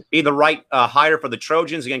Harbaugh be the right hire for the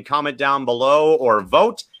Trojans? Again, comment down below or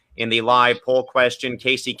vote in the live poll question.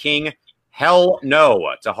 Casey King, hell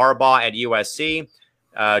no to Harbaugh at USC.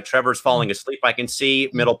 Trevor's falling asleep, I can see,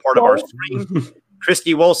 middle part of our screen.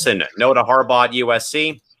 Christy Wilson, no to Harbaugh at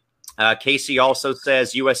USC. Casey also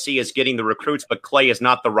says USC is getting the recruits, but Clay is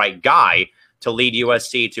not the right guy to lead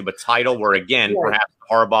USC to the title, where, again, perhaps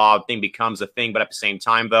the Harbaugh thing becomes a thing. But at the same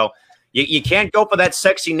time, though, you can't go for that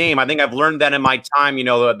sexy name. I think I've learned that in my time. You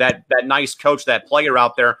know, that nice coach, that player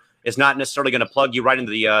out there is not necessarily going to plug you right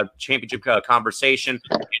into the championship conversation.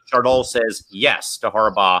 And Chardol says yes to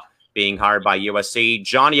Harbaugh being hired by USC.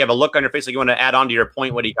 John, you have a look on your face like you want to add on to your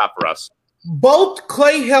point. What do you got for us? Both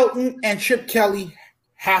Clay Helton and Chip Kelly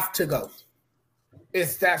have to go.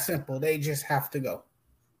 It's that simple. They just have to go.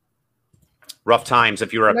 Rough times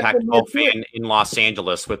if you're a Pac-12 fan in Los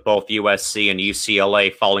Angeles, with both USC and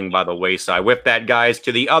UCLA falling by the wayside. With that, guys,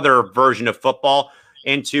 to the other version of football,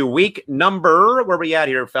 into week number, where we at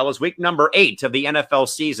here, fellas? Week number 8 of the NFL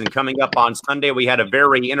season coming up on Sunday. We had a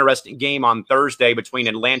very interesting game on Thursday between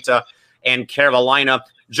Atlanta and Carolina.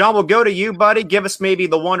 John, we'll go to you, buddy. Give us maybe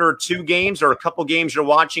the 1 or 2 games or a couple games you're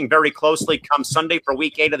watching very closely come Sunday for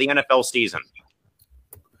week 8 of the NFL season.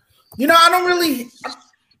 You know, I don't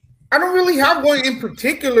really have one in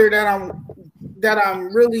particular that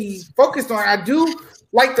I'm really focused on. I do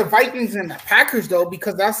like the Vikings and the Packers, though,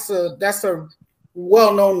 because that's a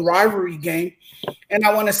well-known rivalry game, and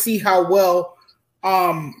I want to see how well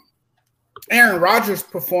Aaron Rodgers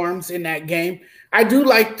performs in that game. I do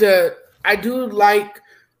like the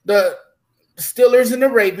Steelers and the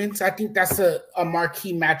Ravens. I think that's a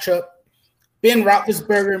marquee matchup. Ben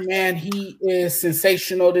Roethlisberger, man, he is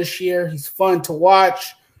sensational this year. He's fun to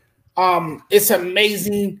watch. It's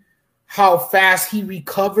amazing how fast he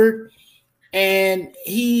recovered, and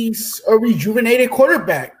he's a rejuvenated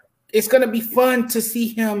quarterback. It's going to be fun to see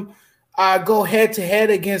him go head-to-head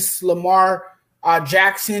against Lamar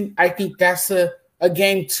Jackson. I think that's a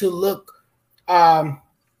game to look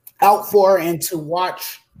out for and to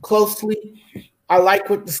watch closely. I like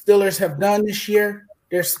what the Steelers have done this year.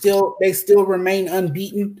 They still remain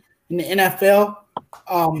unbeaten in the NFL.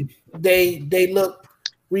 They look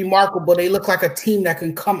remarkable. They look like a team that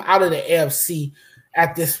can come out of the AFC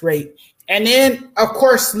at this rate. And then, of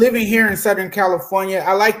course, living here in Southern California,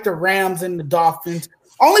 I like the Rams and the Dolphins,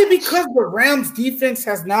 only because the Rams defense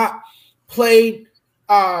has not played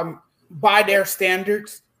by their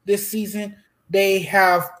standards this season. They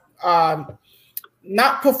have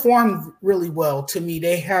not performed really well to me.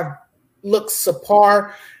 They have looked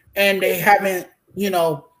subpar, and they haven't,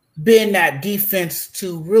 been that defense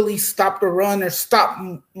to really stop the run or stop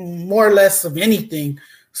more or less of anything.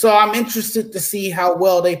 So I'm interested to see how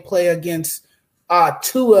well they play against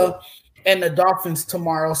Tua and the Dolphins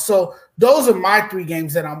tomorrow. So those are my 3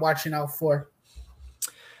 games that I'm watching out for.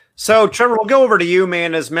 So, Trevor, we'll go over to you,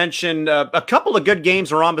 man. As mentioned, a couple of good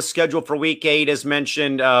games are on the schedule for week 8. As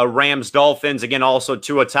mentioned, Rams-Dolphins. Again, also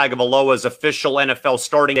Tua Tagovailoa's official NFL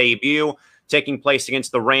starting debut taking place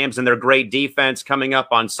against the Rams and their great defense coming up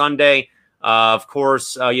on Sunday. Of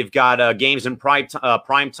course, you've got games in prime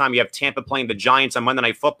time. You have Tampa playing the Giants on Monday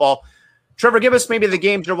Night Football. Trevor, give us maybe the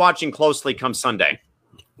games you're watching closely come Sunday.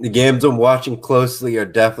 The games I'm watching closely are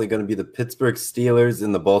definitely going to be the Pittsburgh Steelers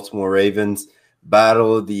and the Baltimore Ravens.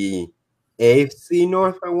 Battle of the AFC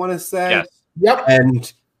North, I want to say. Yes. Yep.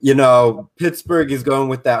 And, Pittsburgh is going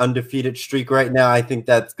with that undefeated streak right now. I think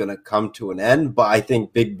that's going to come to an end, but I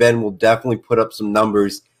think Big Ben will definitely put up some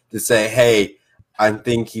numbers to say, hey, I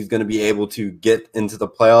think he's going to be able to get into the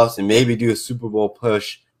playoffs and maybe do a Super Bowl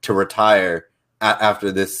push to retire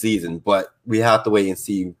after this season. But we have to wait and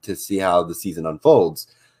see how the season unfolds.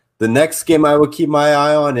 The next game I will keep my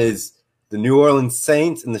eye on is the New Orleans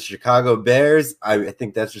Saints and the Chicago Bears. I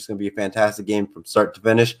think that's just going to be a fantastic game from start to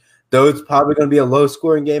finish. Though it's probably going to be a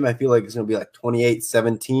low-scoring game. I feel like it's going to be like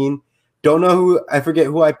 28-17. Don't know I forget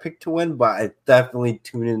who I picked to win, but I definitely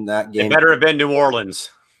tune in that game. It better have been New Orleans.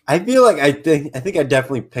 I feel like I think I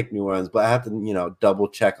definitely picked New Orleans, but I have to, double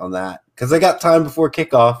check on that because I got time before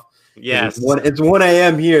kickoff. Yes. It's 1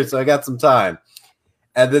 a.m. here, so I got some time.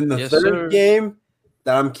 And then the third game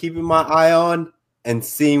that I'm keeping my eye on and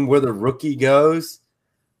seeing where the rookie goes,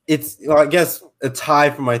 I guess a tie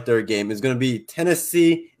for my third game is going to be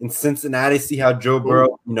Tennessee and Cincinnati. See how Joe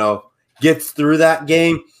Burrow, gets through that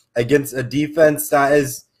game against a defense that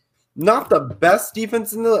is not the best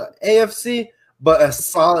defense in the AFC, but a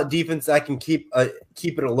solid defense that can keep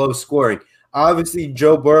it a low scoring. Obviously,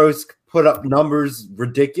 Joe Burrow's put up numbers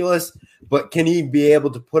ridiculous, but can he be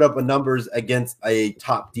able to put up numbers against a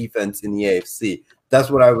top defense in the AFC? That's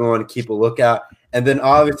what I want to keep a look at. And then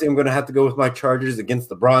obviously I'm going to have to go with my Chargers against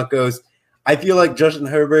the Broncos. I feel like Justin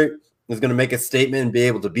Herbert is going to make a statement and be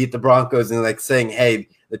able to beat the Broncos and saying, hey,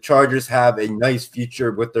 the Chargers have a nice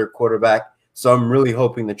future with their quarterback. So I'm really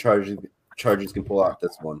hoping the Chargers can pull out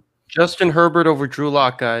this one. Justin Herbert over Drew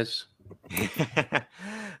Lock, guys.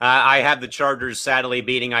 I have the Chargers sadly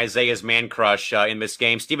beating Isaiah's man crush in this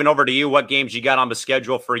game. Steven, over to you. What games you got on the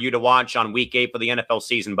schedule for you to watch on week 8 for the NFL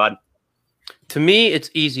season, bud? To me, it's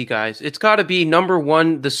easy, guys. It's got to be number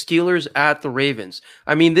 1, the Steelers at the Ravens.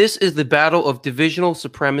 I mean, this is the battle of divisional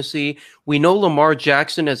supremacy. We know Lamar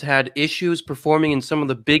Jackson has had issues performing in some of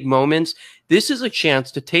the big moments. This is a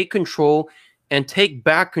chance to take control and take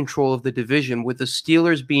back control of the division with the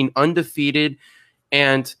Steelers being undefeated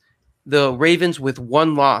and the Ravens with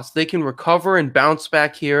 1 loss. They can recover and bounce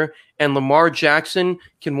back here, and Lamar Jackson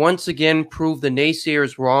can once again prove the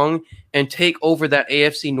naysayers wrong and take over that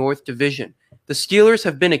AFC North division. The Steelers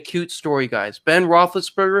have been a cute story, guys. Ben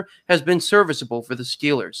Roethlisberger has been serviceable for the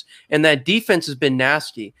Steelers, and that defense has been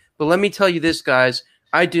nasty. But let me tell you this, guys.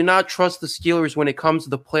 I do not trust the Steelers when it comes to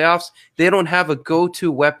the playoffs. They don't have a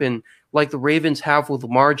go-to weapon like the Ravens have with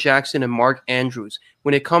Lamar Jackson and Mark Andrews.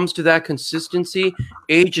 When it comes to that consistency,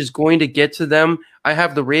 age is going to get to them. I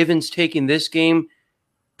have the Ravens taking this game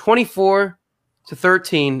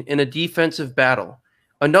 24-13 in a defensive battle.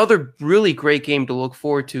 Another really great game to look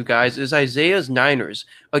forward to, guys, is Isaiah's Niners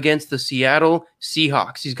against the Seattle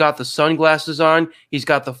Seahawks. He's got the sunglasses on. He's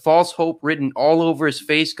got the false hope written all over his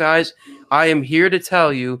face, guys. I am here to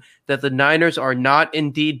tell you that the Niners are not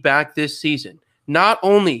indeed back this season. Not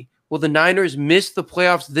only will the Niners miss the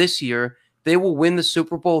playoffs this year, they will win the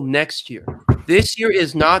Super Bowl next year. This year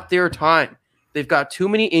is not their time. They've got too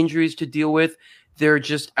many injuries to deal with. They're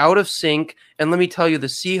just out of sync. And let me tell you, the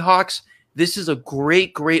Seahawks, this is a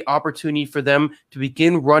great, great opportunity for them to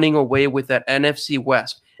begin running away with that NFC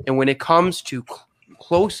West. And when it comes to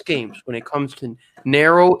close games, when it comes to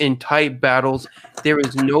narrow and tight battles, there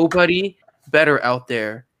is nobody better out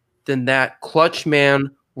there than that clutch man,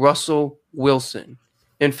 Russell Wilson.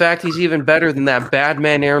 In fact, he's even better than that bad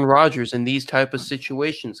man Aaron Rodgers in these type of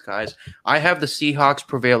situations, guys. I have the Seahawks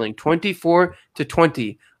prevailing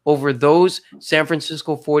 24-20 over those San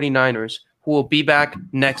Francisco 49ers who will be back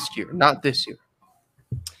next year, not this year.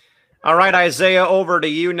 All right, Isaiah, over to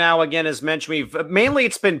you now. Again, as mentioned, mainly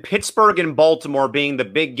it's been Pittsburgh and Baltimore being the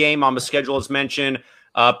big game on the schedule, as mentioned.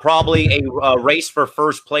 Probably a race for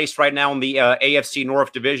first place right now in the AFC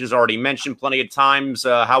North division, as already mentioned plenty of times.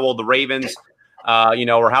 How will the Ravens,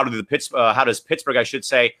 or how does Pittsburgh, I should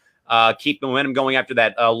say, keep the momentum going after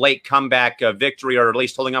that late comeback victory, or at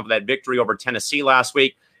least holding up that victory over Tennessee last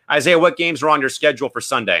week? Isaiah, what games are on your schedule for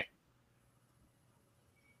Sunday?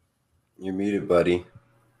 You're muted, buddy.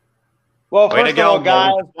 Well, Way to first of go, all,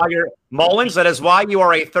 guys. Mullins, that is why you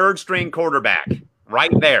are a third-string quarterback.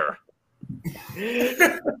 Right there.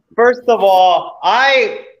 First of all,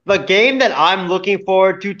 the game that I'm looking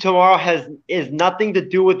forward to tomorrow is nothing to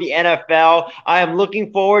do with the NFL. I am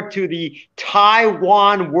looking forward to the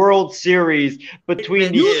Taiwan World Series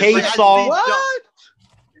between the K-Song. What?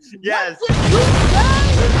 Yes.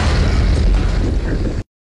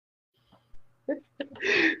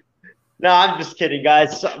 No, I'm just kidding,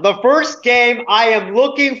 guys. The first game I am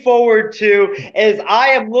looking forward to is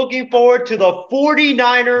the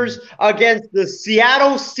 49ers against the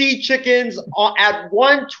Seattle Sea Chickens at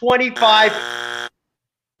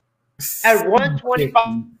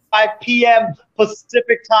 1:25 p.m.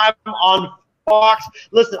 Pacific time on Fox.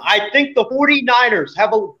 Listen, I think the 49ers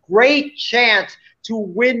have a great chance to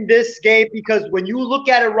win this game because when you look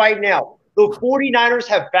at it right now, the the 49ers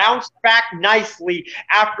have bounced back nicely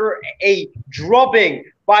after a drubbing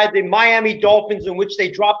by the Miami Dolphins, in which they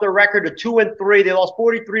dropped their record to 2-3. They lost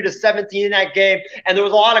 43-17 in that game, and there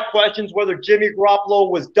was a lot of questions whether Jimmy Garoppolo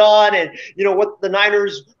was done and what the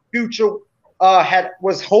Niners' future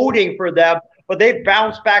was holding for them. But they've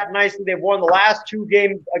bounced back nicely. They've won the last 2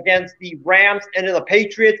 games against the Rams and the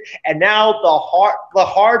Patriots, and now the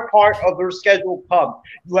hard part of their schedule comes.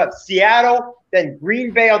 You have Seattle, then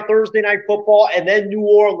Green Bay on Thursday Night Football, and then New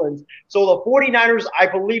Orleans. So the 49ers, I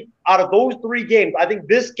believe, out of those 3 games, I think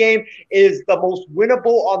this game is the most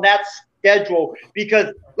winnable on that schedule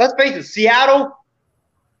because, let's face it, Seattle,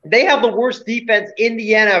 they have the worst defense in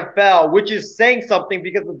the NFL, which is saying something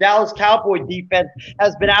because the Dallas Cowboy defense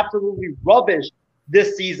has been absolutely rubbish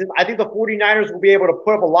this season. I think the 49ers will be able to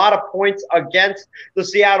put up a lot of points against the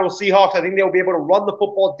Seattle Seahawks. I think they'll be able to run the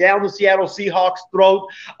football down the Seattle Seahawks' throat.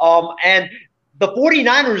 And the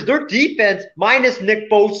 49ers, their defense, minus Nick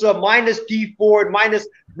Bosa, minus Dee Ford, minus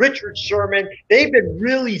Richard Sherman, they've been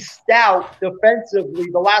really stout defensively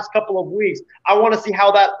the last couple of weeks. I want to see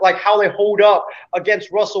how they hold up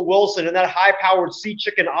against Russell Wilson and that high-powered sea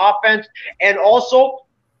chicken offense. And also,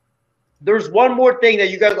 there's one more thing that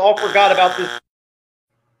you guys all forgot about this.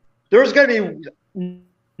 There's going to be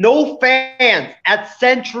no fans at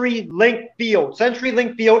CenturyLink Field.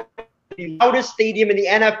 CenturyLink Field, the loudest stadium in the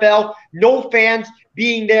NFL. No fans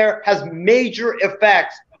being there has major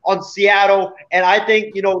effects on Seattle, and I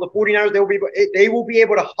think the 49ers they will be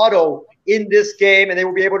able to huddle in this game, and they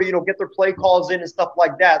will be able to get their play calls in and stuff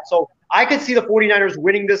like that. So I could see the 49ers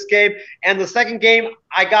winning this game. And the second game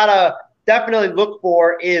I gotta definitely look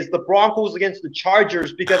for is the Broncos against the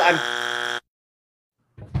Chargers because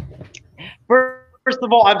first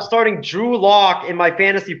of all, I'm starting Drew Lock in my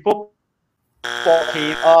fantasy football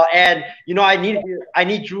team, and I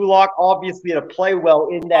need Drew Lock obviously to play well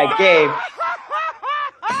in that game.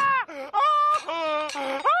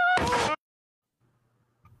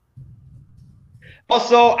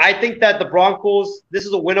 Also, I think that the Broncos, this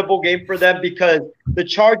is a winnable game for them because the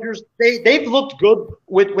Chargers, they've looked good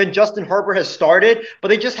when Justin Herbert has started, but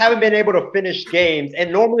they just haven't been able to finish games. And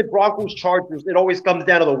normally Broncos-Chargers, it always comes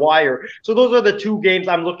down to the wire. So those are the 2 games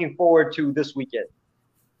I'm looking forward to this weekend.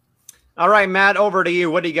 All right, Matt, over to you.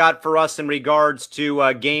 What do you got for us in regards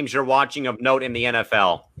to games you're watching of note in the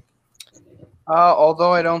NFL?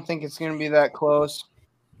 Although I don't think it's going to be that close,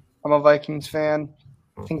 I'm a Vikings fan.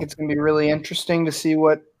 I think it's going to be really interesting to see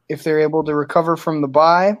if they're able to recover from the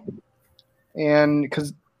bye, and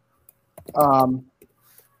because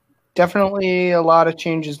definitely a lot of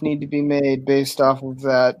changes need to be made based off of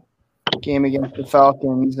that game against the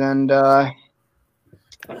Falcons, and I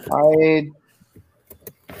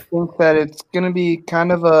think that it's going to be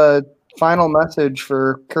kind of a final message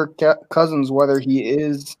for Kirk Cousins whether he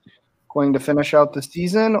is going to finish out the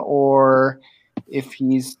season or if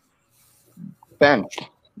he's benched.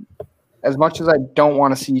 As much as I don't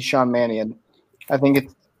want to see Sean Mannion, I think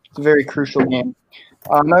it's a very crucial game.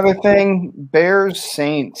 Another thing,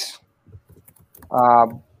 Bears-Saints.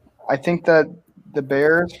 I think that the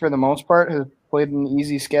Bears, for the most part, have played an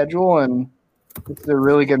easy schedule, and it's a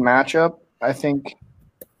really good matchup.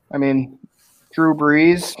 Drew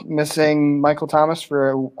Brees missing Michael Thomas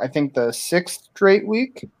for, I think, the 6th straight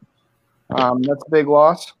week. That's a big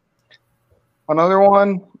loss. Another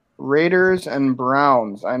one, Raiders and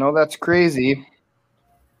Browns. I know that's crazy,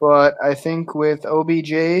 but I think with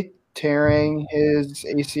OBJ tearing his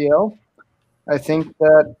ACL, I think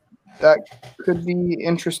that could be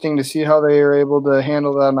interesting to see how they are able to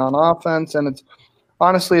handle that on offense. And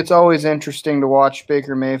it's always interesting to watch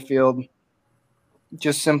Baker Mayfield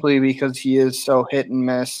just simply because he is so hit and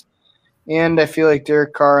miss. And I feel like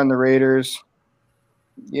Derek Carr and the Raiders,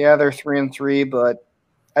 yeah, they're 3-3, but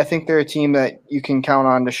I think they're a team that you can count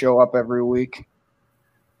on to show up every week.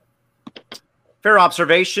 Fair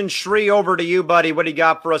observation. Shree, over to you, buddy. What do you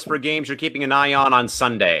got for us for games you're keeping an eye on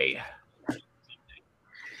Sunday?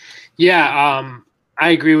 Yeah, I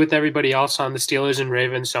agree with everybody else on the Steelers and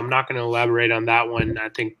Ravens, so I'm not going to elaborate on that one. I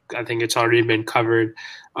think it's already been covered.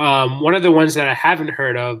 One of the ones that I haven't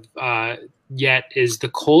heard of yet is the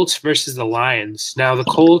Colts versus the Lions. Now, the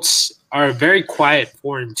Colts are very quiet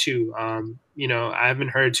 4-2. I haven't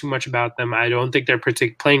heard too much about them. I don't think they're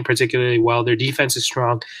playing particularly well. Their defense is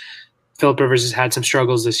strong. Philip Rivers has had some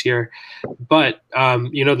struggles this year, but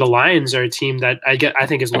the Lions are a team that I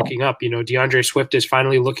think is looking up. DeAndre Swift is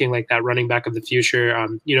finally looking like that running back of the future.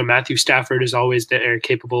 Matthew Stafford is always there,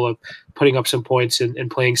 capable of putting up some points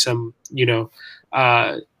and playing some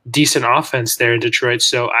decent offense there in Detroit.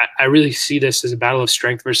 So I really see this as a battle of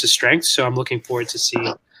strength versus strength. So I'm looking forward to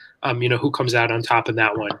see who comes out on top in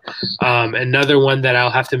that one. Another one that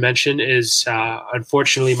I'll have to mention is,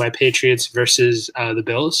 unfortunately, my Patriots versus the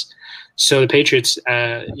Bills. So the Patriots,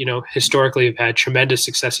 historically have had tremendous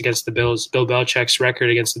success against the Bills. Bill Belichick's record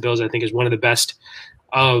against the Bills, I think, is one of the best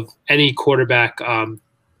of any quarterback,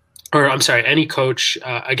 any coach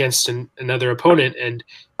against another opponent.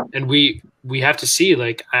 And we have to see,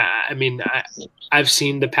 I've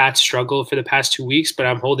seen the Pats struggle for the past 2 weeks, but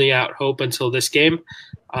I'm holding out hope until this game,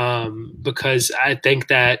 because I think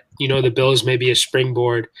that, the Bills may be a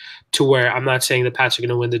springboard to where, I'm not saying the Pats are going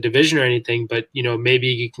to win the division or anything, but, maybe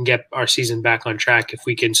you can get our season back on track if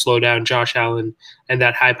we can slow down Josh Allen and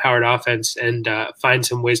that high-powered offense and find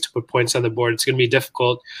some ways to put points on the board. It's going to be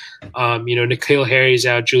difficult. N'Keal Harry's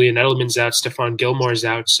out, Julian Edelman's out, Stephon Gilmore's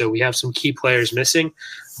out, so we have some key players missing.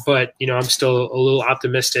 But, I'm still a little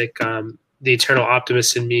optimistic. The eternal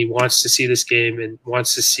optimist in me wants to see this game and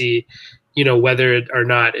wants to see, whether or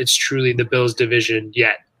not it's truly the Bills' division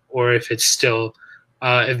yet, or if it's still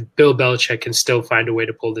if Bill Belichick can still find a way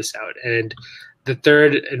to pull this out. And the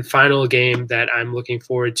third and final game that I'm looking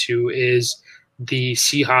forward to is the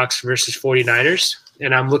Seahawks versus 49ers.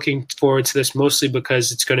 And I'm looking forward to this mostly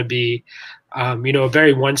because it's going to be, a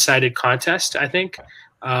very one-sided contest, I think.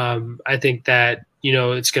 I think that,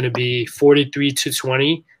 it's going to be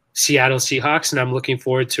 43-20 Seattle Seahawks, and I'm looking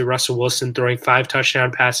forward to Russell Wilson throwing 5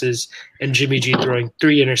 touchdown passes and Jimmy G throwing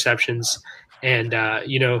 3 interceptions. And,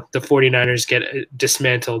 the 49ers get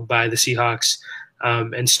dismantled by the Seahawks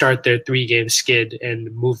and start their 3-game skid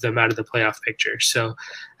and move them out of the playoff picture. So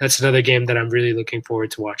that's another game that I'm really looking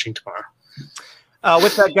forward to watching tomorrow.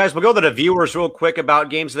 With that, guys, we'll go to the viewers real quick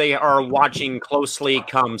about games they are watching closely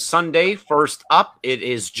come Sunday. First up, it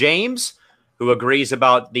is James, who agrees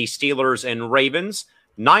about the Steelers and Ravens.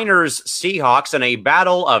 Niners, Seahawks, and a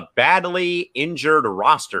battle of badly injured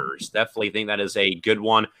rosters. Definitely think that is a good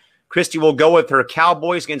one. Christy will go with her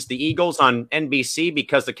Cowboys against the Eagles on NBC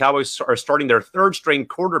because the Cowboys are starting their third-string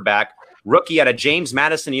quarterback, rookie out of James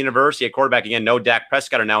Madison University, at quarterback. Again, no Dak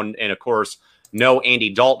Prescott now, and, of course, no Andy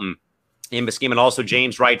Dalton in this game. And also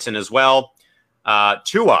James writes in as well,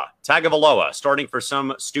 Tua Tagovailoa starting for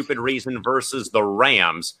some stupid reason versus the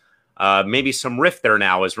Rams. Maybe some rift there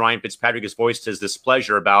now as Ryan Fitzpatrick has voiced his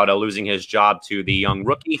displeasure about losing his job to the young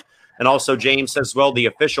rookie. And also James says, well, the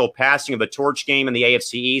official passing of the torch game in the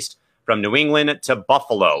AFC East from New England to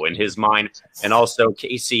Buffalo in his mind. And also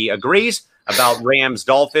Casey agrees about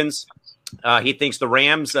Rams-Dolphins. He thinks the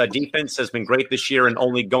Rams defense has been great this year and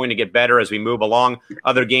only going to get better as we move along.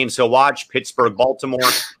 Other games he'll watch, Pittsburgh, Baltimore,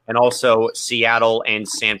 and also Seattle and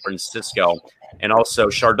San Francisco. And also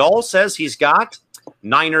Chardol says he's got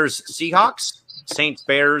Niners, Seahawks, Saints,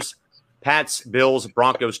 Bears, Pats, Bills,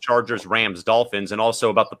 Broncos, Chargers, Rams, Dolphins. And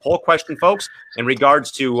also about the poll question, folks, in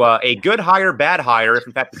regards to a good hire, bad hire, if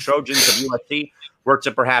in fact the Trojans of USC were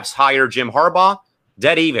to perhaps hire Jim Harbaugh,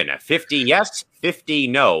 dead even, 50 yes, 50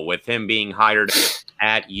 no, with him being hired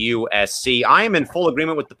at USC. I am in full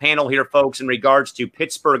agreement with the panel here, folks, in regards to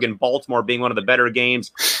Pittsburgh and Baltimore being one of the better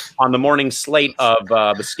games on the morning slate of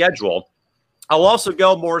the schedule. I'll also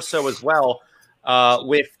go more so as well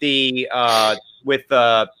with the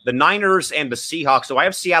Niners and the Seahawks. So I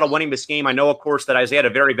have Seattle winning this game. I know, of course, that Isaiah had a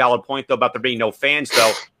very valid point, though, about there being no fans,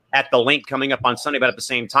 though, at the link coming up on Sunday. But at the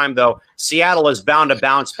same time, though, Seattle is bound to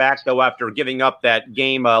bounce back, though, after giving up that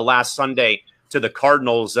game last Sunday to the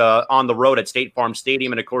Cardinals on the road at State Farm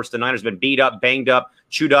Stadium. And, of course, the Niners have been beat up, banged up,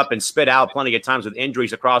 chewed up, and spit out plenty of times with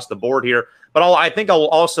injuries across the board here. But I think I'll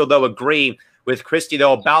also, though, agree with Christy,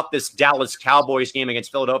 though, about this Dallas Cowboys game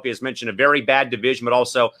against Philadelphia. As mentioned, a very bad division, but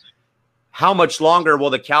also how much longer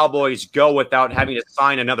will the Cowboys go without having to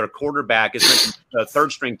sign another quarterback? As mentioned, the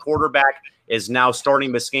third-string quarterback is now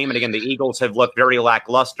starting this game. And, again, the Eagles have looked very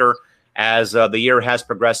lackluster as the year has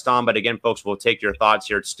progressed on. But, again, folks, we'll take your thoughts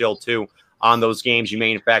here still, too, on those games you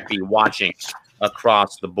may, in fact, be watching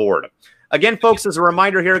across the board. Again, folks, as a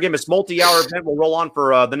reminder here, again, this multi-hour event will roll on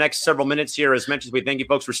for the next several minutes here. As mentioned, we thank you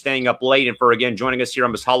folks for staying up late and for, again, joining us here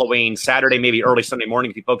on this Halloween Saturday, maybe early Sunday morning,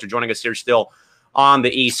 if you folks are joining us here still on the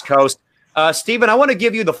East Coast. Stephen, I want to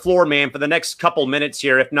give you the floor, man, for the next couple minutes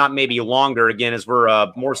here, if not maybe longer, again, as we're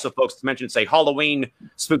more so folks to mention, say, Halloween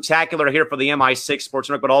Spooktacular here for the MI6 Sports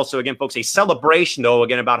Network, but also, again, folks, a celebration, though,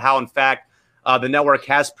 again, about how, in fact, the network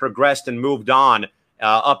has progressed and moved on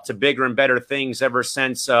up to bigger and better things ever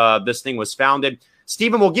since this thing was founded.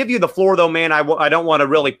 Stephen, we'll give you the floor, though, man. I don't want to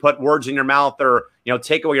really put words in your mouth or,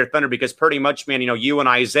 take away your thunder because pretty much, man, you and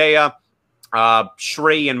Isaiah,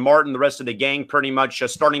 Shree and Martin, the rest of the gang, pretty much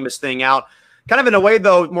starting this thing out. Kind of in a way,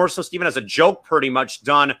 though, more so, Stephen, as a joke pretty much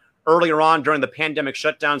done earlier on during the pandemic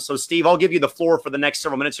shutdown. So, Steve, I'll give you the floor for the next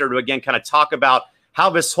several minutes here to, again, kind of talk about how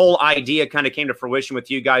this whole idea kind of came to fruition with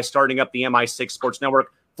you guys starting up the MI6 Sports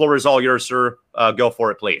Network. Floor is all yours, sir. Go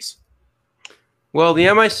for it, please. Well, the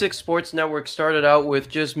MI6 Sports Network started out with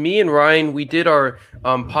just me and Ryan. We did our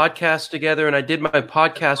podcast together, and I did my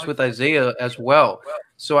podcast with Isaiah as well.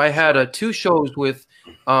 So I had 2 shows with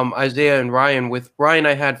Isaiah and Ryan. With Ryan,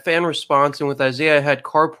 I had fan response, and with Isaiah, I had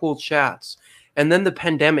carpool chats. And then the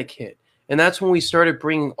pandemic hit, and that's when we started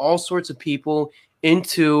bringing all sorts of people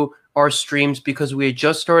into our streams because we had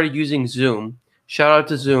just started using Zoom. Shout out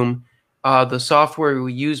to Zoom, the software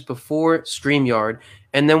we used before StreamYard.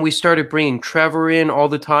 And then we started bringing Trevor in all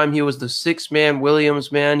the time. He was the 6-man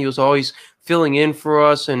Williams man. He was always filling in for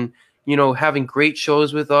us and, having great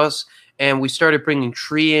shows with us. And we started bringing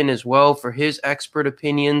Tree in as well for his expert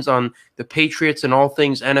opinions on the Patriots and all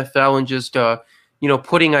things NFL, and just,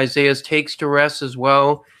 putting Isaiah's takes to rest as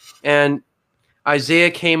well. And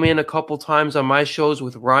Isaiah came in a couple times on my shows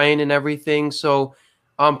with Ryan and everything. So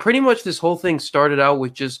pretty much this whole thing started out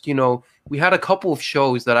with just, we had a couple of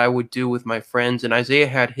shows that I would do with my friends, and Isaiah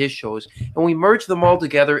had his shows, and we merged them all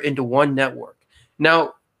together into one network.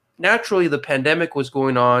 Now, naturally, the pandemic was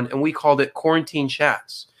going on, and we called it Quarantine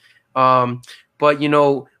Chats. But,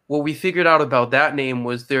 what we figured out about that name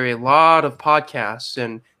was there are a lot of podcasts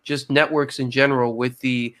and just networks in general with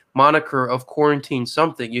the moniker of Quarantine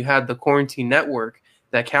something. You had the Quarantine Network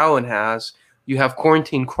that Callan has. You have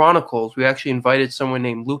Quarantine Chronicles. We actually invited someone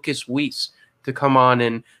named Lucas Weiss to come on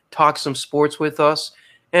and talk some sports with us.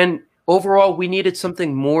 And overall, we needed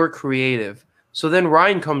something more creative. So then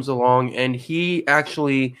Ryan comes along, and he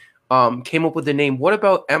actually came up with the name, what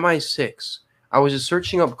about MI6? I was just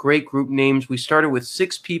searching up great group names. We started with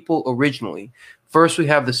 6 people originally. First, we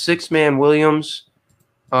have the 6-man Williams.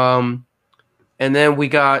 And then we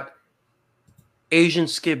got Asian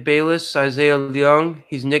Skip Bayless, Isaiah Leung.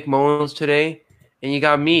 He's Nick Mullins today. And you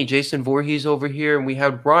got me, Jason Voorhees over here. And we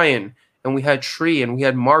had Ryan, and we had Tree, and we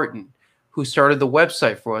had Martin, who started the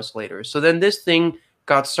website for us later. So then this thing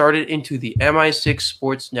got started into the MI6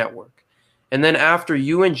 Sports Network. And then after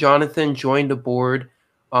you and Jonathan joined the board,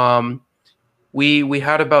 we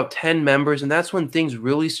had about 10 members, and that's when things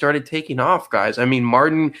really started taking off, guys. I mean,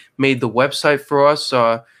 Martin made the website for us.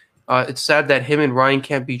 It's sad that him and Ryan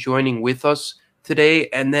can't be joining with us today.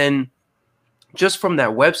 And then just from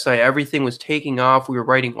that website, everything was taking off. We were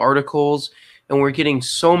writing articles, and we're getting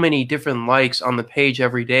so many different likes on the page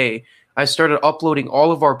every day. I started uploading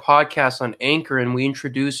all of our podcasts on Anchor, and we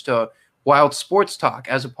introduced Wild Sports Talk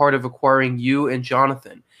as a part of acquiring you and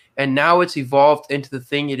Jonathan. And now it's evolved into the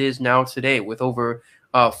thing it is now today, with over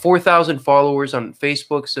 4,000 followers on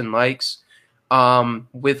Facebooks and likes,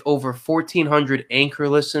 with over 1,400 Anchor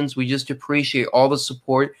listens. We just appreciate all the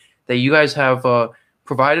support that you guys have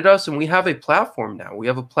provided us, and we have a platform now. We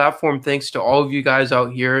have a platform thanks to all of you guys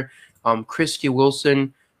out here. Christy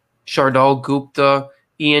Wilson, Shardal Gupta,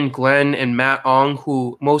 Ian Glenn, and Matt Ong,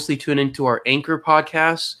 who mostly tune into our Anchor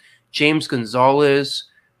podcasts, James Gonzalez,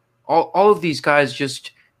 all of these guys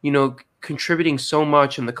just, contributing so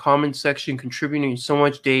much in the comment section, contributing so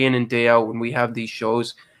much day in and day out when we have these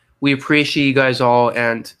shows. We appreciate you guys all.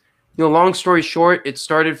 And, long story short, it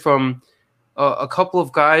started from a couple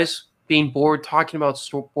of guys being bored talking about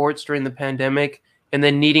sports during the pandemic and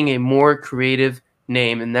then needing a more creative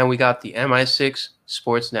name. And then we got the MI6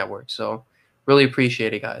 Sports Network. So really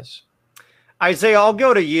appreciate it, guys. Isaiah, I'll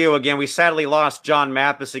go to you again. We sadly lost John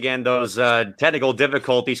Mathis again. Those technical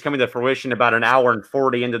difficulties coming to fruition about an hour and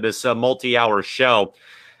 40 into this multi-hour show.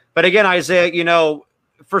 But again, Isaiah,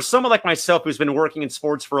 for someone like myself who's been working in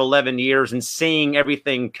sports for 11 years and seeing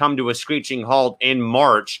everything come to a screeching halt in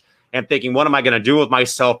March and thinking, what am I going to do with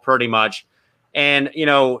myself pretty much? And,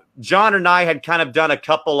 John and I had kind of done a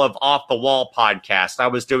couple of off-the-wall podcasts. I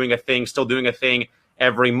was doing a thing, still doing a thing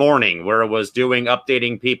every morning where I was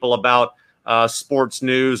updating people about sports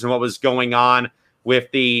news and what was going on with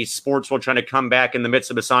the sports world trying to come back in the midst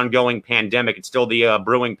of this ongoing pandemic. It's still the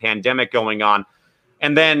brewing pandemic going on.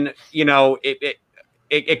 And then,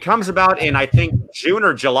 it comes about in, I think, June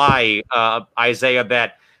or July, Isaiah,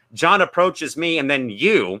 that John approaches me and then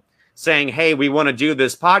you saying, hey, we want to do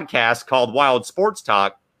this podcast called Wild Sports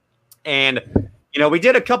Talk. And, we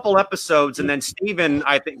did a couple episodes, and then Steven,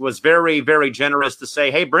 I think, was very, very generous to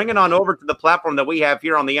say, hey, bring it on over to the platform that we have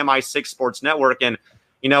here on the MI6 Sports Network. And,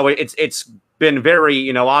 it's been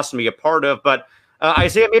very, awesome to be a part of. But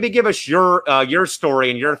Isaiah, maybe give us your story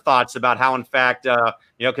and your thoughts about how, in fact,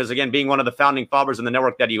 because, again, being one of the founding fathers in the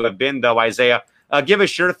network that you have been, though, Isaiah, give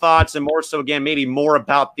us your thoughts and more so, again, maybe more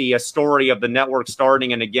about the story of the network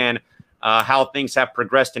starting and, again, how things have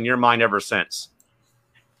progressed in your mind ever since.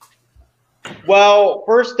 Well,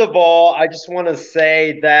 first of all, I just want to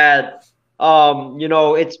say that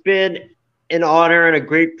It's been an honor and a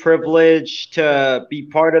great privilege to be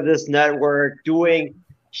part of this network, doing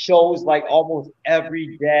shows like almost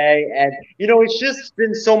every day. And, it's just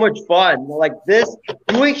been so much fun. Like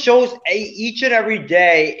doing shows each and every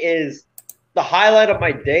day is the highlight of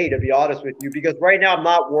my day, to be honest with you, because right now I'm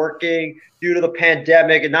not working due to the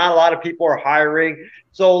pandemic and not a lot of people are hiring.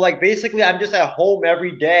 So basically I'm just at home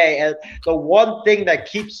every day. And the one thing that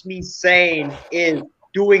keeps me sane is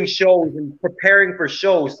doing shows and preparing for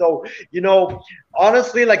shows. So,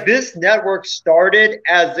 honestly, this network started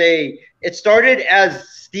as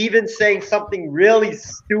Steven saying something really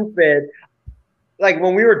stupid.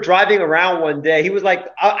 When we were driving around one day, he was like,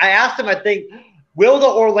 I asked him, I think, will the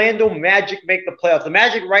Orlando Magic make the playoffs? The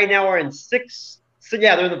Magic right now are in sixth. So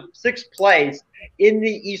yeah, they're in the sixth place in the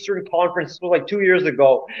Eastern Conference. This was 2 years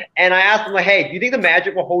ago. And I asked him, hey, do you think the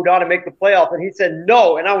Magic will hold on and make the playoffs? And he said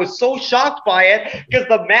no. And I was so shocked by it because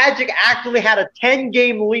the Magic actually had a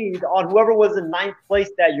 10-game lead on whoever was in ninth place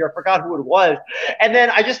that year. I forgot who it was. And then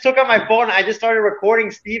I just took out my phone and I just started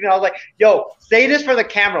recording Steve. And I was like, yo, say this for the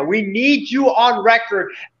camera. We need you on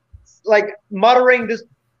record, muttering this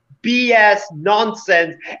BS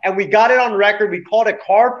nonsense, and we got it on record. We called it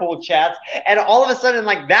carpool chats, and all of a sudden,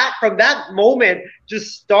 from that moment,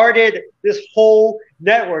 just started this whole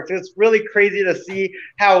network. So it's really crazy to see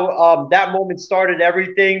how that moment started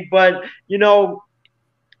everything. But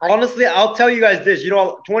honestly, I'll tell you guys this.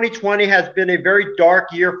 2020 has been a very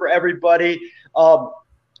dark year for everybody.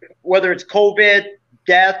 Whether it's COVID,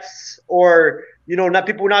 deaths, or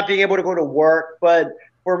people not being able to go to work, but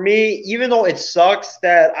for me, even though it sucks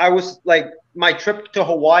that I was my trip to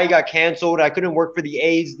Hawaii got canceled, I couldn't work for the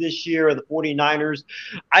A's this year or the 49ers.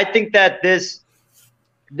 I think that this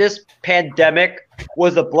pandemic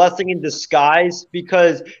was a blessing in disguise,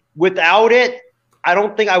 because without it, I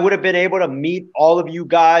don't think I would have been able to meet all of you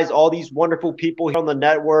guys, all these wonderful people here on the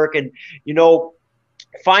network, and,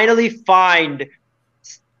 finally find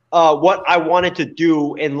what I wanted to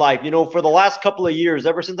do in life. For the last couple of years,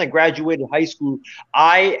 ever since I graduated high school,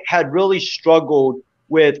 I had really struggled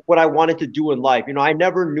with what I wanted to do in life. I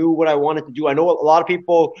never knew what I wanted to do. I know a lot of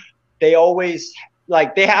people, they always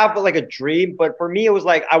they have a dream, but for me, it was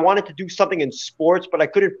I wanted to do something in sports, but I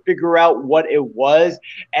couldn't figure out what it was.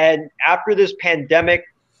 And after this pandemic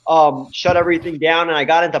shut everything down and I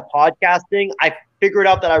got into podcasting, I figured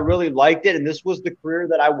out that I really liked it. And this was the career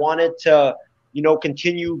that I wanted to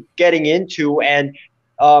continue getting into and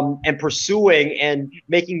pursuing and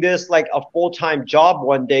making this a full-time job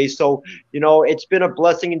one day. So, it's been a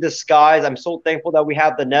blessing in disguise. I'm so thankful that we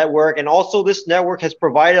have the network. And also this network has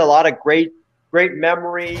provided a lot of great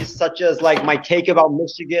memories, such as my take about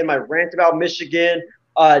Michigan, my rant about Michigan,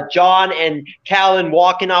 John and Callan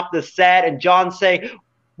walking off the set and John saying,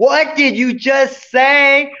 "What did you just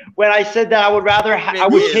say?" When I said that I would rather I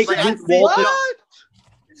would take Luke Walton.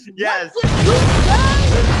 Yes.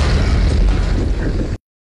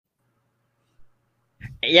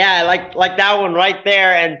 Yeah, like that one right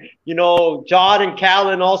there. And, John and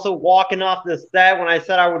Callan also walking off the set when I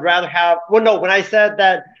said I would rather when I said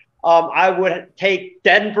that I would take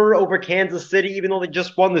Denver over Kansas City, even though they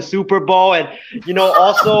just won the Super Bowl. And,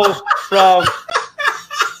 also from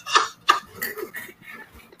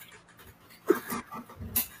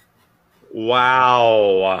 –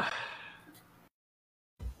 wow.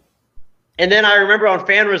 And then I remember on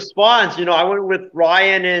fan response, I went with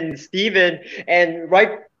Ryan and Steven, and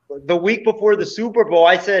right the week before the Super Bowl,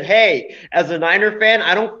 I said, hey, as a Niner fan,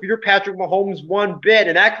 I don't fear Patrick Mahomes one bit.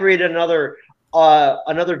 And that created another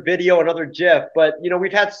video, another GIF. But,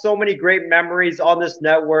 we've had so many great memories on this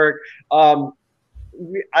network.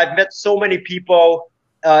 I've met so many people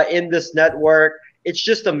in this network. It's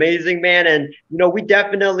just amazing, man. And, we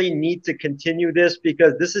definitely need to continue this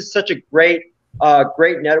because this is such a great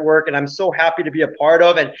network, and I'm so happy to be a part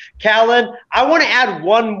of. And Callan, I want to add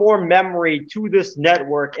one more memory to this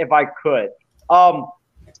network if I could.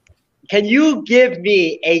 Can you give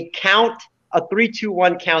me a 3, 2,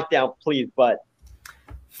 1 countdown, please, bud?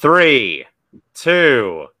 3,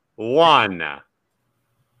 2, 1.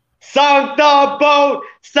 Sunk the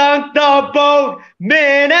boat,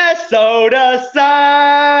 Minnesota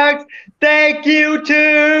sucks. Thank you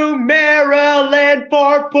to Maryland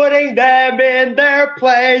for putting them in their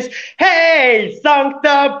place. Hey, sunk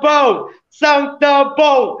the boat,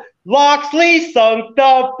 Loxley sunk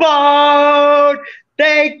the boat.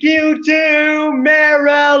 Thank you to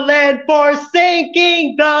Maryland for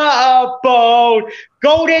sinking the boat.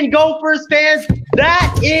 Golden Gophers fans,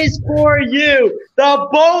 that is for you. The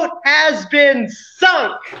boat has been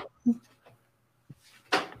sunk.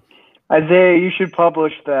 Isaiah, you should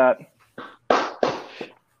publish that.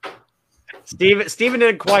 Steven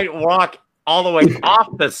didn't quite walk all the way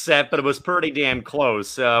off the set, but it was pretty damn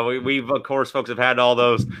close. We've of course, folks, have had all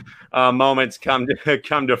those moments come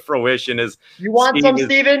to fruition. As You want some,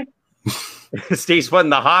 Steven? Steve's putting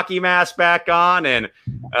the hockey mask back on and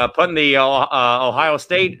putting the Ohio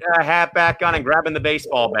State hat back on and grabbing the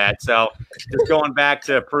baseball bat. So just going back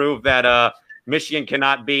to prove that Michigan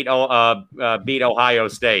cannot beat Ohio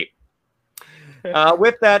State.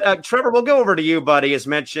 With that, Trevor, we'll go over to you, buddy. As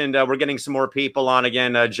mentioned, we're getting some more people on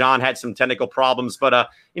again. John had some technical problems, but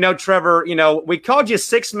Trevor, we called you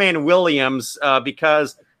Six Man Williams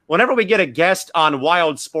because whenever we get a guest on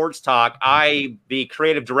Wild Sports Talk, the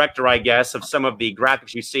creative director, I guess, of some of the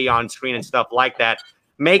graphics you see on screen and stuff like that,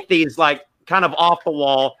 make these like kind of off the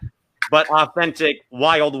wall but authentic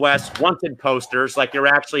Wild West wanted posters, like you're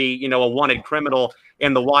actually, a wanted criminal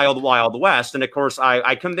in the Wild Wild West. And of course,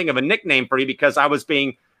 I couldn't think of a nickname for you because I was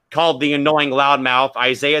being called the annoying loudmouth.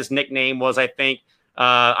 Isaiah's nickname was, I think,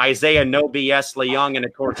 Isaiah No BS Leung, and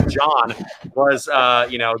of course John was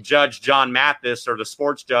Judge John Mathis, or the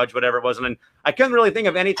sports judge, whatever it was. And I couldn't really think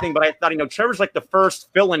of anything, but I thought Trevor's like the first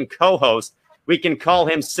fill-in co-host. We can call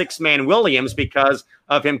him Six Man Williams because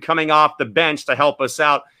of him coming off the bench to help us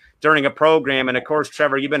out during a program. And of course,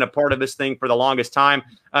 Trevor, you've been a part of this thing for the longest time.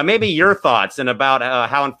 Maybe your thoughts and about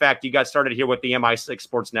how, in fact, you got started here with the MI6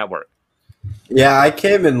 Sports Network. Yeah, I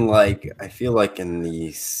came in I feel like in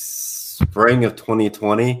the spring of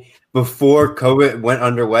 2020 before COVID went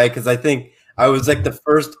underway, because I think I was like the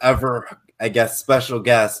first ever, I guess, special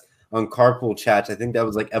guest on Carpool Chats. I think that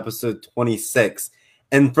was like episode 26.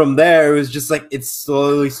 And from there, it was just like it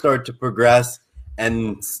slowly started to progress.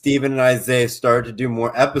 And Steven and Isaiah started to do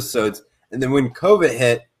more episodes. And then when COVID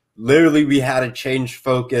hit, literally we had to change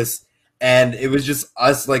focus. And it was just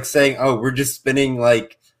us like saying, oh, we're just spending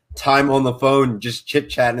like time on the phone, just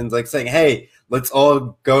chit-chatting, and like saying, hey, let's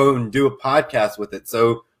all go and do a podcast with it.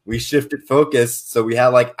 So we shifted focus. So we had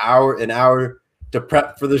like an hour to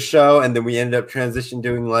prep for the show. And then we ended up transitioning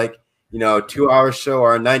doing like, a 2-hour show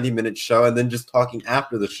or a 90-minute show, and then just talking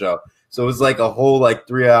after the show. So it was like a whole like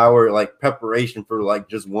 3-hour like preparation for like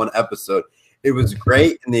just one episode. It was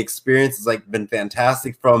great, and the experience has like been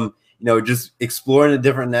fantastic, from just exploring the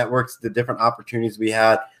different networks, the different opportunities we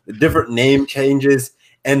had, the different name changes,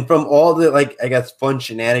 and from all the like, I guess, fun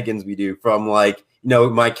shenanigans we do, from like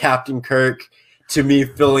my Captain Kirk to me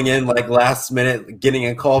filling in like last minute, getting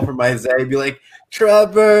a call from Isaiah, be like,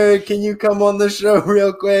 Trevor, can you come on the show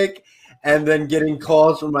real quick? And then getting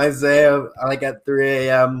calls from Isaiah like at 3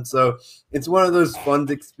 a.m. So it's one of those fun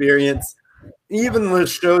experience. Even the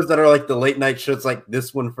shows that are like the late night shows, like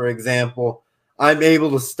this one, for example, I'm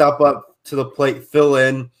able to step up to the plate, fill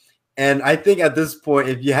in. And I think at this point,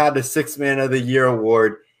 if you had the Six Man of the Year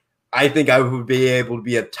award, I think I would be able to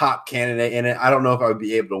be a top candidate in it. I don't know if I would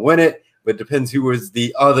be able to win it, but it depends who was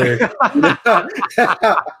the other.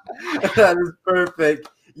 That is perfect.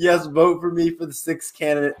 Yes, vote for me for the Six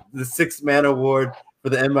Man Award for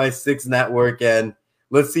the MI6 Network, and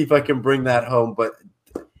let's see if I can bring that home. But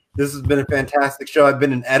this has been a fantastic show. I've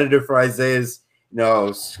been an editor for Isaiah's,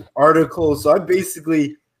 articles, so I've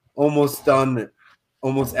basically almost done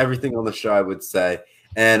almost everything on the show, I would say,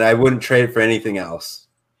 and I wouldn't trade it for anything else.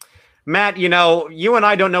 Matt, you and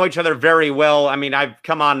I don't know each other very well. I mean, I've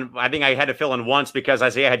come on, I think I had to fill in once because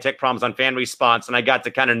Isaiah had tech problems on Fan Response, and I got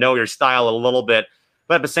to kind of know your style a little bit.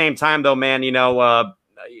 But at the same time, though, man,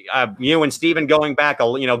 you and Steven going back a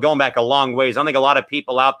long ways. I don't think a lot of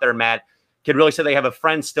people out there, Matt, could really say they have a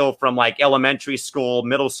friend still from like elementary school,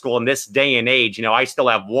 middle school in this day and age. I still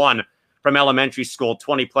have one from elementary school,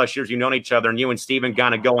 20 plus years. You've known each other, and you and Steven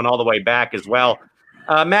kind of going all the way back as well.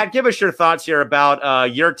 Matt, give us your thoughts here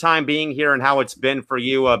about your time being here and how it's been for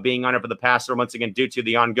you being on it for the past several months, again, due to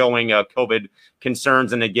the ongoing COVID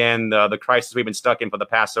concerns and, again, the crisis we've been stuck in for the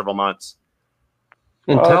past several months.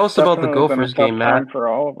 And tell us about the Gophers game, Matt. For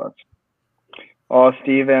all of us. Oh,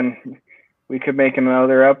 Steven, we could make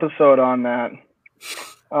another episode on that.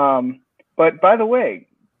 But by the way,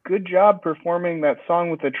 good job performing that song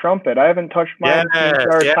with the trumpet. I haven't touched mine since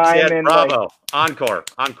our time in. Bravo! Encore.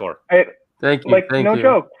 Thank you. No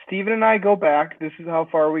joke. Steven and I go back. This is how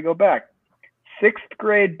far we go back. 6th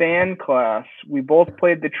grade band class. We both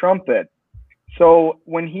played the trumpet. So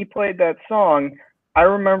when he played that song, I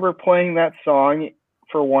remember playing that song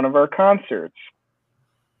for one of our concerts.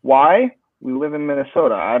 Why? We live in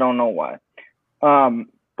Minnesota. I don't know why.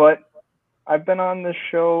 But I've been on this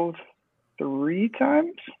show 3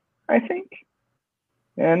 times, I think.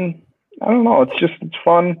 And I don't know. It's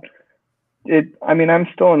fun. I'm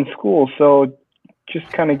still in school, so it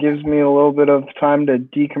just kind of gives me a little bit of time to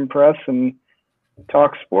decompress and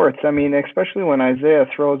talk sports. I mean, especially when Isaiah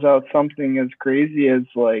throws out something as crazy as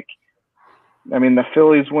like, I mean, the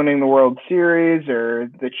Phillies winning the World Series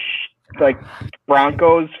or the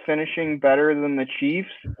Broncos finishing better than the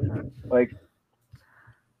Chiefs. Like,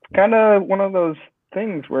 kind of one of those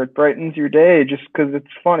things where it brightens your day just because it's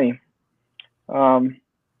funny. I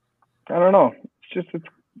don't know. It's a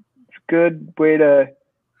good way to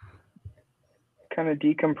kind of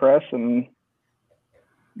decompress and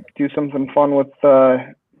do something fun with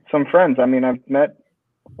some friends. I mean, I've met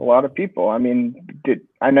a lot of people. I mean,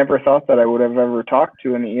 I never thought that I would have ever talked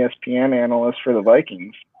to an ESPN analyst for the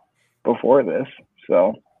Vikings before this.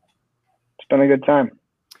 So it's been a good time.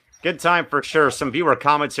 Good time for sure. Some viewer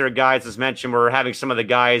comments here, guys. As mentioned, we're having some of the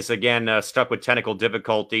guys, again, stuck with technical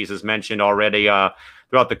difficulties, as mentioned already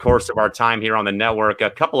throughout the course of our time here on the network. A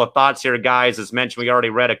couple of thoughts here, guys. As mentioned, we already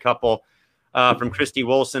read a couple from Christy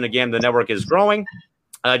Wilson. Again, the network is growing.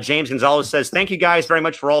 James Gonzalez says, thank you guys very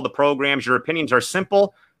much for all the programs. Your opinions are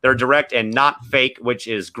simple. They're direct and not fake, which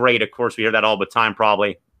is great. Of course, we hear that all the time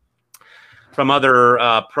probably from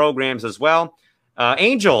other programs as well.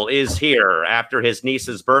 Angel is here after his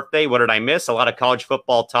niece's birthday. What did I miss? A lot of college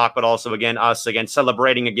football talk, but also, again, us, again,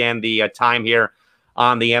 celebrating, again, the time here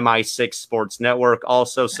on the MI6 Sports Network.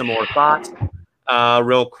 Also, some more thoughts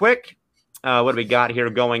real quick. What do we got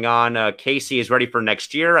here going on? Casey is ready for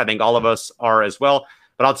next year. I think all of us are as well.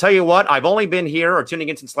 But I'll tell you what, I've only been here or tuning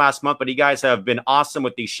in since last month, but you guys have been awesome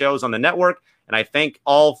with these shows on the network. And I thank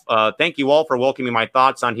you all for welcoming my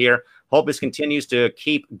thoughts on here. Hope this continues to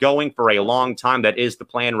keep going for a long time. That is the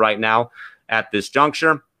plan right now at this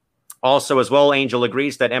juncture. Also, as well, Angel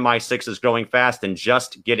agrees that MI6 is growing fast and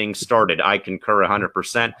just getting started. I concur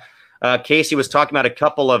 100%. Casey was talking about a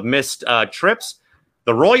couple of missed trips.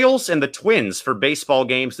 The Royals and the Twins for baseball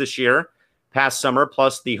games this year, past summer,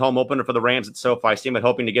 plus the home opener for the Rams at SoFi Stadium,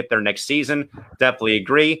 hoping to get there next season. Definitely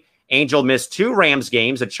agree. Angel missed 2 Rams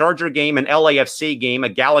games, a Charger game, an LAFC game, a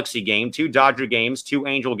Galaxy game, 2 Dodger games, 2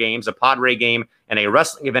 Angel games, a Padre game, and a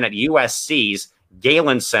wrestling event at USC's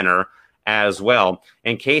Galen Center as well.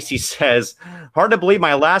 And Casey says, hard to believe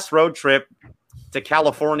my last road trip to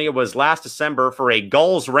California was last December for a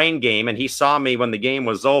Gulls rain game, and he saw me when the game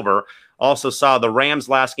was over. Also saw the Rams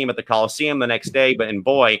last game at the Coliseum the next day, but and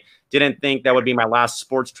boy, didn't think that would be my last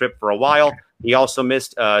sports trip for a while. He also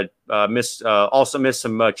missed some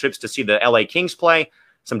trips to see the LA Kings play,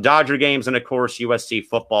 some Dodger games, and of course USC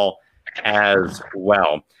football as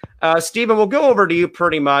well. Stephen, we'll go over to you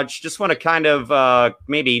pretty much. Just want to kind of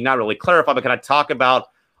maybe not really clarify, but kind of talk about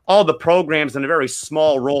all the programs in a very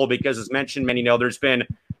small role because, as mentioned, man, there's been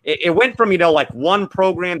it went from like 1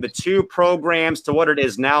 program to 2 programs to what it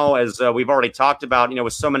is now, as we've already talked about.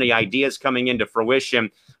 With so many ideas coming into fruition.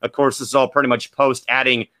 Of course, this is all pretty much post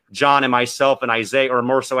adding John and myself and Isaiah, or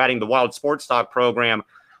more so adding the Wild Sports Talk program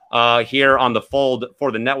here on the fold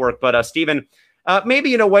for the network. But Stephen,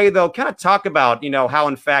 maybe in a way though, kind of talk about how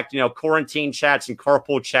in fact quarantine chats and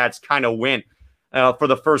carpool chats kind of went for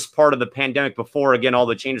the first part of the pandemic before again all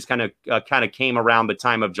the changes kind of came around the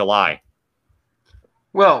time of July.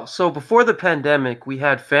 Well, so before the pandemic, we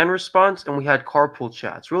had Fan Response and we had Carpool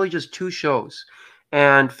Chats, really just 2 shows.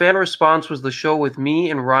 And Fan Response was the show with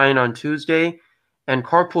me and Ryan on Tuesday, and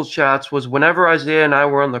Carpool Chats was whenever Isaiah and I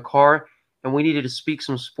were on the car and we needed to speak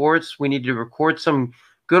some sports, we needed to record some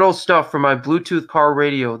good old stuff from my Bluetooth car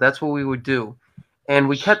radio. That's what we would do. And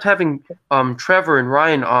we kept having Trevor and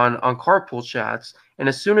Ryan on Carpool Chats, and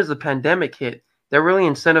as soon as the pandemic hit, that really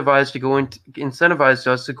incentivized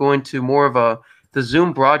us to go into more of the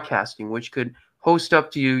Zoom broadcasting, which could host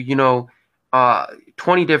up to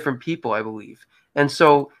 20 different people, I believe. And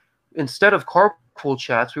so instead of carpool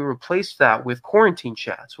chats, we replaced that with quarantine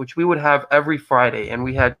chats, which we would have every Friday. And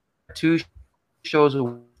we had 2 shows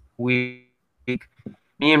a week,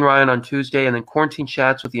 me and Ryan on Tuesday, and then quarantine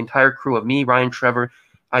chats with the entire crew of me, Ryan, Trevor,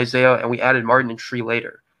 Isaiah, and we added Martin and Tree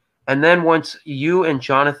later. And then once you and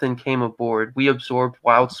Jonathan came aboard, we absorbed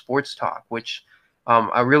Wild Sports Talk, which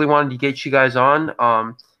I really wanted to get you guys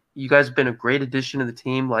on. You guys have been a great addition to the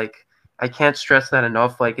team. Like, I can't stress that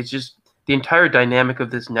enough. Like, it's just the entire dynamic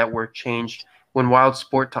of this network changed when Wild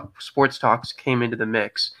Sports Talks came into the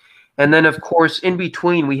mix. And then, of course, in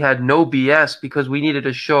between, we had No BS because we needed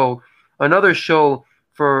another show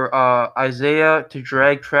for Isaiah to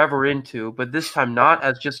drag Trevor into, but this time not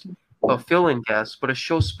as just a fill-in guest, but a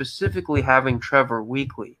show specifically having Trevor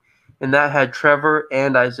weekly. And that had Trevor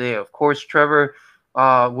and Isaiah. Of course, Trevor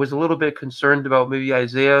was a little bit concerned about maybe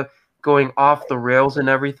Isaiah going off the rails and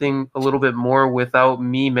everything a little bit more without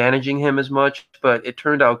me managing him as much, but it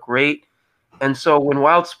turned out great. And so when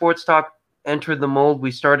Wild Sports Talk entered the mold, we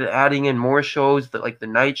started adding in more shows like the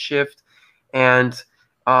night shift. and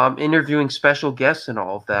interviewing special guests and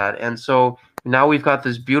all of that. And so now we've got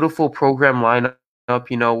this beautiful program lineup,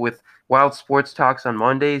 with Wild Sports Talks on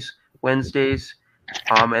Mondays, Wednesdays,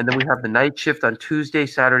 and then we have the night shift on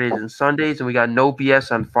Tuesdays, Saturdays, and Sundays, and we got No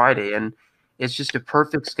BS on Friday. And it's just a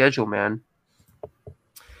perfect schedule, man.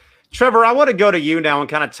 Trevor, I want to go to you now and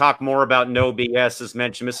kind of talk more about No BS. As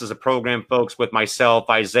mentioned, this is a program, folks, with myself,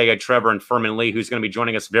 Isaiah, Trevor, and Furman Lee, who's going to be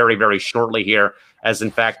joining us very, very shortly here, as in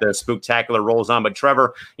fact the Spooktacular rolls on. But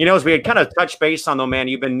Trevor, as we had kind of touched base on, though, man,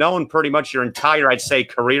 you've been known pretty much your entire, I'd say,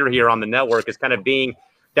 career here on the network as kind of being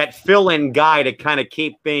that fill-in guy to kind of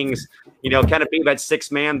keep things, kind of being that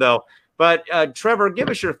sixth man, though. But Trevor, give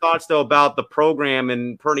us your thoughts, though, about the program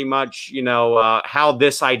and pretty much, how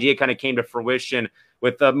this idea kind of came to fruition,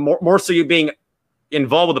 with more so you being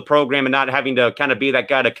involved with the program and not having to kind of be that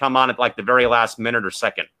guy to come on at like the very last minute or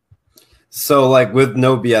second. So like with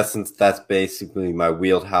No BS, since that's basically my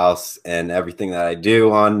wheelhouse and everything that I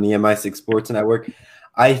do on the MI6 Sports Network,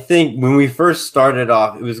 I think when we first started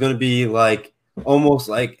off, it was going to be like almost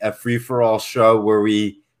like a free-for-all show where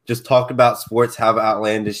we just talk about sports, have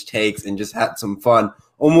outlandish takes, and just had some fun,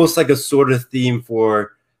 almost like a sort of theme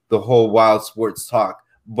for the whole Wild Sports Talk.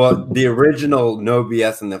 But the original No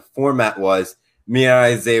BS and the format was me and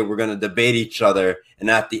Isaiah were going to debate each other. And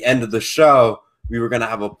at the end of the show, we were going to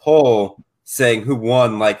have a poll saying who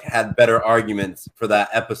won, like had better arguments for that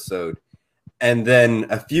episode. And then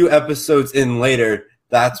a few episodes in later,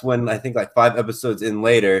 that's when I think like 5 episodes in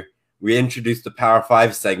later, we introduced the Power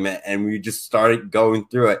 5 segment and we just started going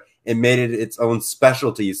through it. It made it its own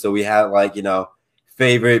specialty. So we had like,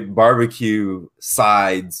 favorite barbecue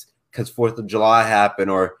sides, because 4th of July happened,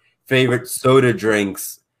 or favorite soda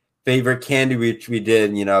drinks, favorite candy, which we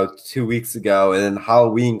did, 2 weeks ago, and then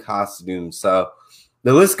Halloween costumes. So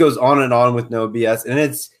the list goes on and on with No BS. And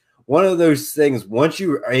it's one of those things, once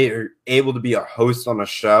you are able to be a host on a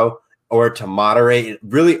show or to moderate, it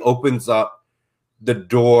really opens up the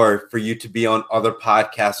door for you to be on other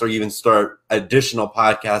podcasts or even start additional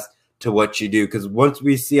podcasts to what you do. Because once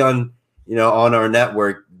we see on our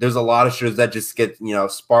network, there's a lot of shows that just get,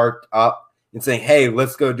 sparked up and saying, hey,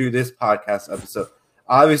 let's go do this podcast episode.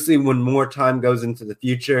 Obviously, when more time goes into the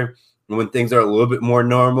future and when things are a little bit more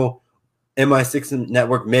normal, MI6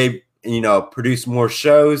 Network may, produce more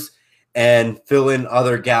shows and fill in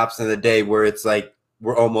other gaps in the day where it's like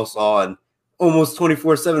we're almost on almost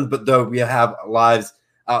 24/7, but though we have lives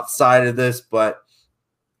outside of this. But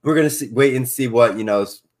we're going to wait and see what,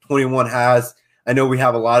 21 has. I know we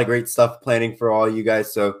have a lot of great stuff planning for all you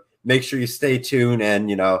guys, so make sure you stay tuned and,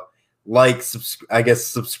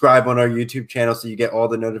 subscribe on our YouTube channel so you get all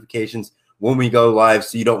the notifications when we go live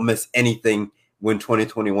so you don't miss anything when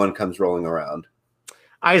 2021 comes rolling around.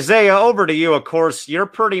 Isaiah, over to you. Of course, you're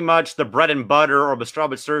pretty much the bread and butter, or the straw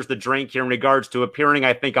that stirs the drink here in regards to appearing,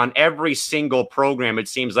 I think, on every single program. It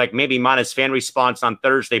seems like maybe minus Fan Response on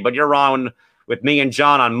Thursday, but you're on with me and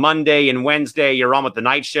John on Monday and Wednesday. You're on with the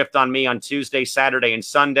night shift on me on Tuesday, Saturday, and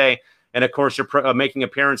Sunday. And, of course, you're making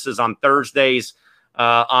appearances on Thursdays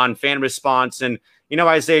on Fan Response. And,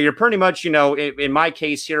 Isaiah, you're pretty much, in my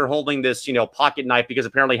case here, holding this, pocket knife, because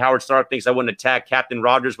apparently Howard Stark thinks I wouldn't attack Captain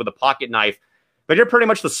Rogers with a pocket knife. But you're pretty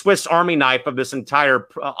much the Swiss Army knife of this entire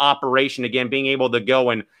operation, again, being able to go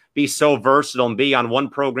and be so versatile and be on one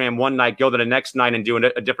program one night, go to the next night and do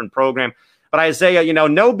a different program. But Isaiah,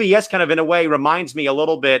 No BS kind of in a way reminds me a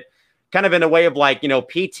little bit, kind of in a way of like,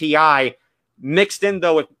 PTI mixed in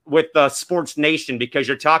though with Sports Nation, because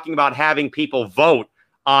you're talking about having people vote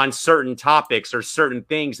on certain topics or certain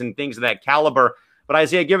things and things of that caliber. But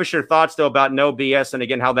Isaiah, give us your thoughts though about No BS and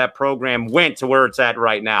again, how that program went to where it's at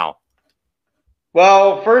right now.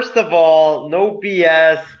 Well, first of all, No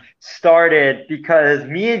BS started because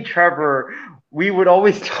me and Trevor, we would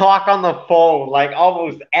always talk on the phone like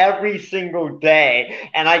almost every single day.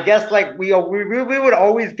 And I guess like we would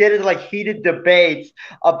always get into like heated debates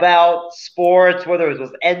about sports, whether it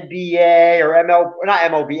was NBA or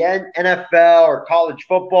NFL or college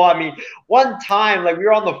football. I mean, one time like we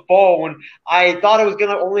were on the phone, I thought it was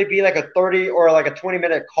going to only be like a 30 or like a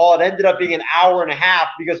 20-minute call. It ended up being an hour and a half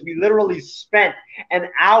because we literally spent an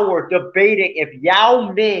hour debating if Yao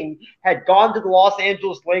Ming had gone to the Los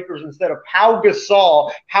Angeles Lakers instead of Pau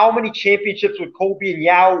Gasol, how many championships would Kobe and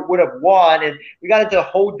Yao would have won, and we got into a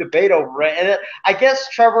whole debate over it. And I guess,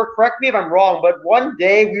 Trevor, correct me if I'm wrong, but one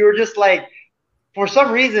day we were just like, for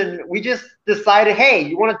some reason, we just decided, hey,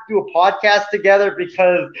 you want to do a podcast together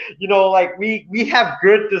because, like we have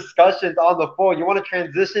good discussions on the phone. You want to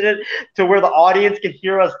transition it to where the audience can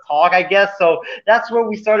hear us talk, I guess. So that's when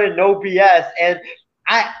we started No BS. And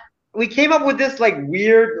we came up with this like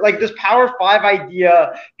weird, like this Power Five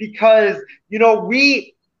idea because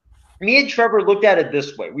me and Trevor looked at it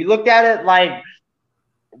this way. We looked at it like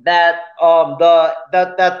that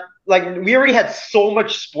like we already had so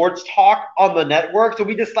much sports talk on the network, so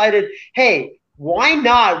we decided, hey, why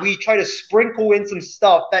not we try to sprinkle in some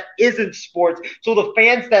stuff that isn't sports so the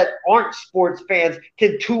fans that aren't sports fans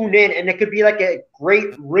can tune in, and it could be like a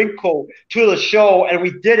great wrinkle to the show. And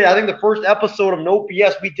we did it. I think the first episode of No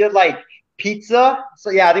BS, we did like pizza. So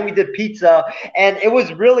yeah, I think we did pizza, and it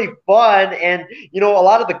was really fun. And a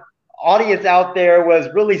lot of the audience out there was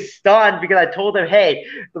really stunned because I told them, hey,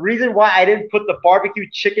 the reason why I didn't put the barbecue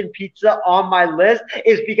chicken pizza on my list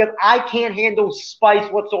is because I can't handle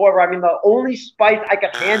spice whatsoever. I mean, the only spice I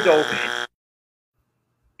could handle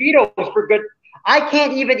Cheetos for good. I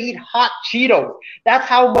can't even eat hot Cheetos. That's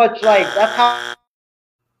how much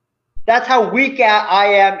that's how weak I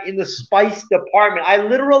am in the spice department. I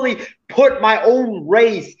literally put my own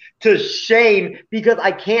race to shame because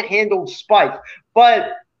I can't handle spice.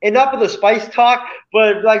 But enough of the spice talk,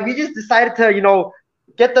 but like we just decided to,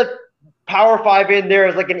 get the Power Five in there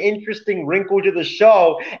as like an interesting wrinkle to the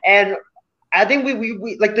show. And I think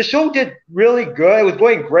we like the show did really good. It was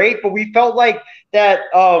going great, but we felt like that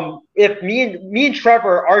if me and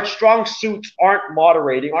Trevor, our strong suits aren't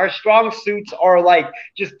moderating. Our strong suits are like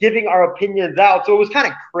just giving our opinions out. So it was kind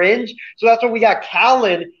of cringe. So that's when we got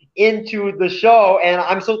Callan into the show, and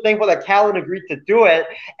I'm so thankful that Callan agreed to do it.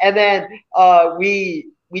 And then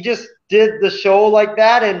we just did the show like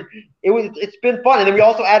that, and it's been fun. And then we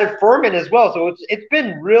also added Furman as well, so it's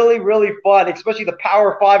been really, really fun, especially the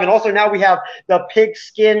Power Five. And also now we have the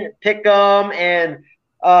Pigskin Pick'em, and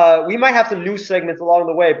we might have some new segments along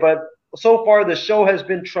the way. But so far the show has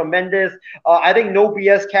been tremendous. I think No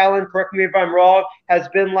BS, Callan, correct me if I'm wrong, has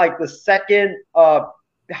been like the second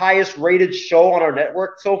highest rated show on our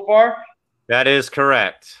network so far. That is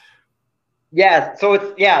correct. Yeah,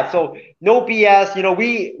 so so No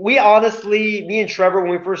BS, we honestly, me and Trevor,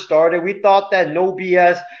 when we first started, we thought that No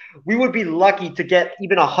BS, we would be lucky to get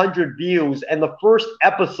even 100 views, and the first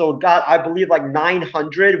episode got, I believe, like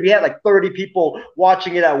 900. We had like 30 people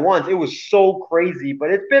watching it at once. It was so crazy, but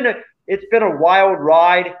it's been a wild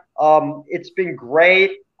ride. It's been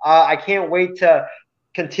great. I can't wait to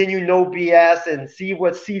continue No BS and see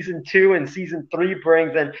what season 2 and season 3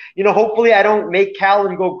 brings. And, hopefully I don't make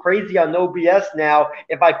Callan go crazy on No BS now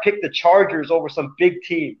if I pick the Chargers over some big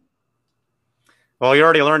team. Well, you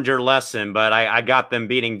already learned your lesson, but I got them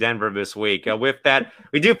beating Denver this week. With that,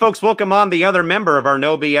 we do, folks, welcome on the other member of our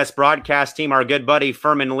No BS broadcast team, our good buddy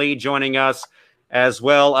Furman Lee, joining us as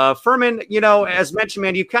well. Furman, as mentioned,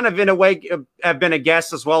 man, you kind of in a way have been a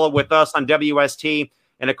guest as well with us on WST.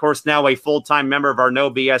 And, of course, now a full-time member of our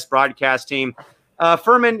No BS broadcast team.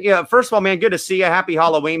 Furman, first of all, man, good to see you. Happy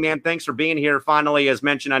Halloween, man. Thanks for being here finally. As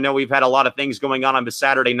mentioned, I know we've had a lot of things going on the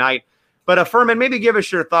Saturday night. But, Furman, maybe give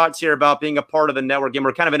us your thoughts here about being a part of the network. And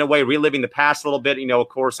we're kind of, in a way, reliving the past a little bit. Of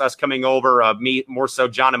course, us coming over, me, more so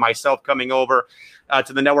John and myself coming over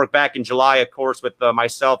to the network back in July, of course, with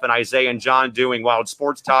myself and Isaiah and John doing Wild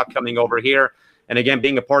Sports Talk coming over here. And, again,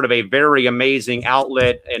 being a part of a very amazing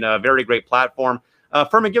outlet and a very great platform.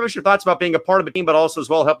 Furman, give us your thoughts about being a part of the team, but also as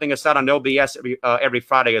well helping us out on No BS every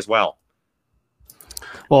Friday as well.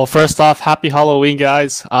 Well, first off, happy Halloween,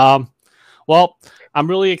 guys. Well, I'm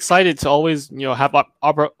really excited to always, have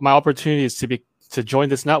my opportunities to join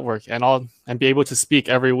this network and be able to speak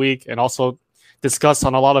every week and also discuss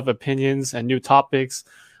on a lot of opinions and new topics,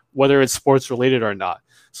 whether it's sports related or not.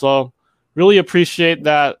 So, really appreciate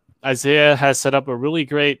that Isaiah has set up a really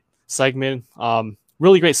great segment.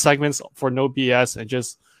 Really great segments for No BS, and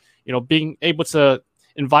just, being able to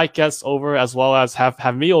invite guests over as well as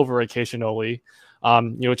have me over occasionally,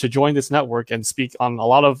 to join this network and speak on a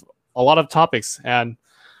lot of topics. And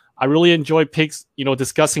I really enjoy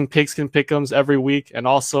discussing Pigskin Pick'ems every week, and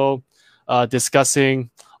also discussing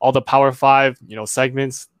all the Power Five,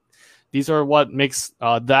 segments. These are what makes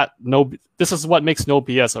this is what makes No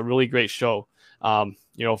BS a really great show,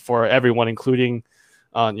 for everyone, including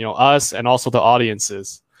us and also the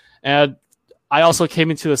audiences. And I also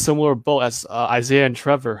came into a similar boat as Isaiah and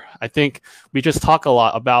Trevor. I think we just talk a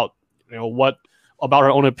lot about, about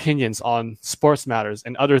our own opinions on sports matters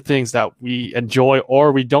and other things that we enjoy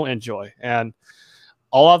or we don't enjoy. And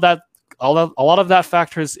a lot of that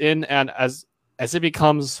factors in. And as it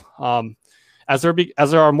becomes, as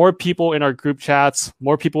there are more people in our group chats,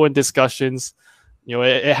 more people in discussions,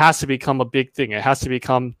 it has to become a big thing. It has to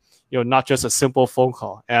become, not just a simple phone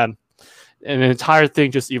call. And an entire thing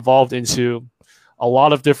just evolved into a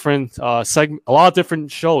lot of different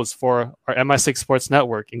shows for our MI6 Sports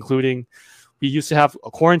Network, including we used to have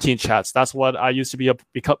quarantine chats. That's what I used to be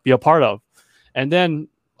a part of. And then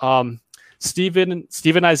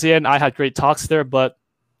Steven, Isaiah, and I had great talks there. But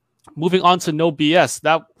moving on to No BS,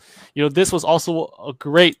 that this was also a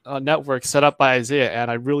great network set up by Isaiah, and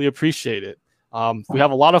I really appreciate it. We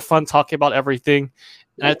have a lot of fun talking about everything,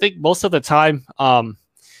 and I think most of the time,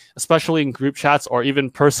 especially in group chats or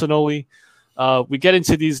even personally, we get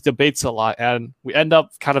into these debates a lot, and we end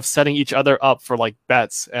up kind of setting each other up for like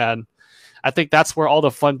bets, and I think that's where all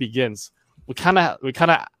the fun begins. We kind of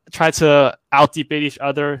try to out debate each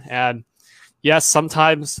other, and yes,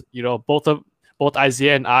 sometimes both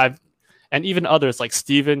Isaiah and I, and even others like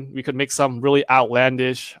Steven, we could make some really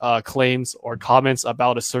outlandish claims or comments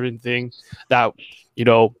about a certain thing that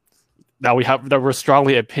we're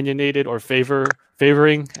strongly opinionated or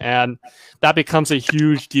favoring, and that becomes a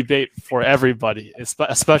huge debate for everybody,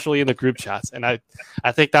 especially in the group chats. And I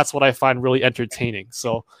think that's what I find really entertaining.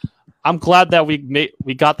 So I'm glad that we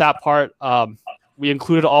got that part. We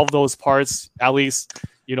included all of those parts, at least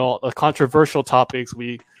the controversial topics.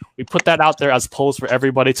 We put that out there as polls for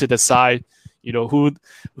everybody to decide,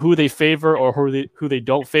 who they favor or who they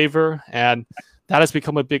don't favor, and that has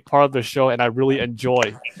become a big part of the show. And I really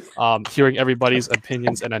enjoy hearing everybody's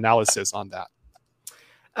opinions and analysis on that.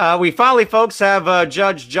 We finally, folks, have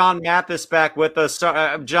Judge John Mathis back with us.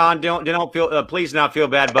 John, don't feel, please not feel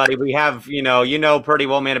bad, buddy. We have, pretty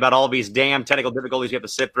well, man, about all these damn technical difficulties you have to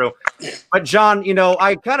sit through. But John,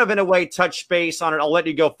 I kind of in a way touched base on it. I'll let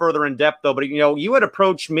you go further in depth though. But you had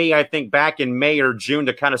approached me, I think, back in May or June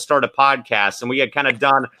to kind of start a podcast, and we had kind of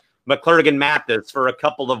done McClurgan Mathis for a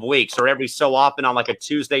couple of weeks, or every so often on like a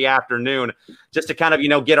Tuesday afternoon, just to kind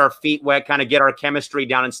of get our feet wet, kind of get our chemistry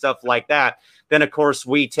down and stuff like that. Then, of course,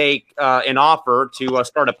 we take an offer to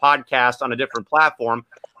start a podcast on a different platform.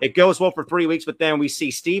 It goes well for 3 weeks, but then we see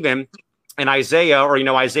Steven and Isaiah, or,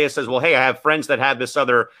 Isaiah says, well, hey, I have friends that have this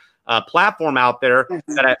other platform out there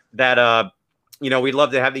that we'd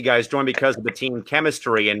love to have you guys join because of the team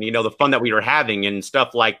chemistry and, the fun that we were having and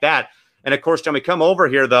stuff like that. And, of course, John, we come over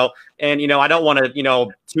here, though, and, I don't want to,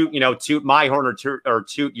 toot my horn or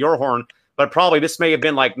toot your horn, but probably this may have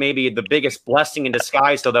been like maybe the biggest blessing in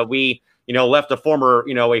disguise so that we – left a former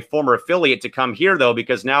affiliate to come here, though,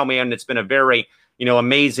 because now, man, it's been a very,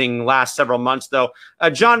 amazing last several months, though.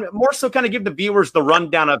 John, more so kind of give the viewers the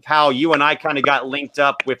rundown of how you and I kind of got linked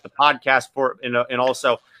up with the podcast and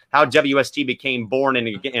also how WST became born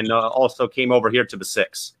and also came over here to the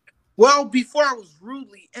Six. Well, before I was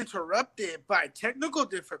rudely interrupted by technical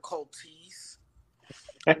difficulties,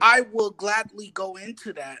 I will gladly go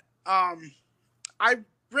into that. I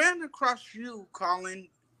ran across you, Colin,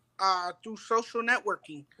 through social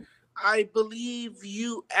networking. I believe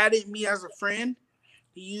you added me as a friend.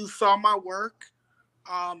 You saw my work.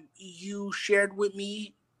 You shared with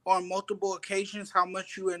me on multiple occasions how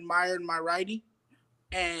much you admired my writing.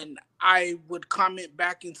 And I would comment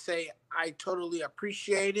back and say, I totally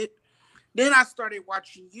appreciate it. Then I started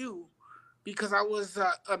watching you because I was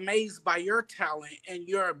amazed by your talent and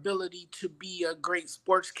your ability to be a great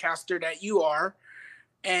sportscaster that you are.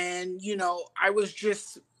 And, I was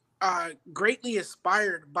just greatly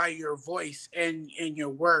inspired by your voice and your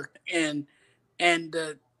work and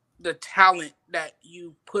the talent that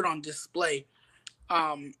you put on display.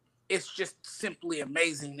 It's just simply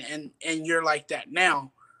amazing, and you're like that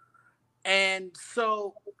now. And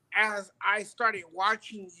so as I started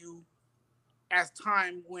watching you as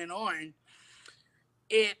time went on,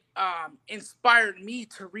 it inspired me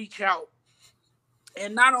to reach out,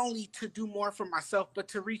 and not only to do more for myself, but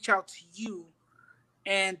to reach out to you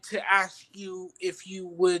and to ask you if you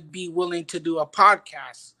would be willing to do a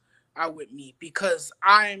podcast with me, because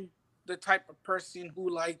I'm the type of person who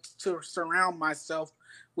likes to surround myself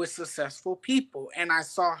with successful people. And I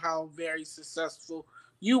saw how very successful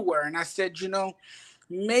you were. And I said,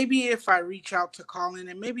 maybe if I reach out to Colin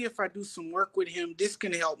and maybe if I do some work with him, this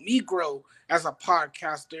can help me grow as a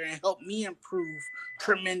podcaster and help me improve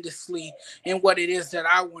tremendously in what it is that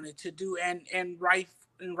I wanted to do. And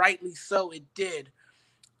rightly so, it did.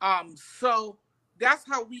 So that's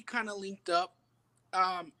how we kind of linked up.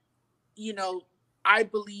 I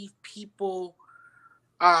believe people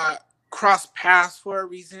cross paths for a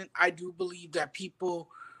reason. I do believe that people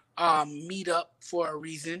meet up for a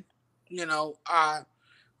reason.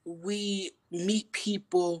 We meet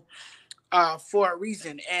people for a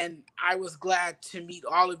reason. And I was glad to meet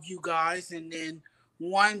all of you guys. And then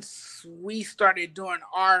once we started doing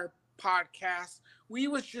our podcast, we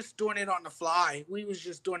was just doing it on the fly. We was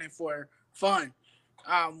just doing it for fun.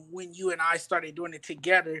 When you and I started doing it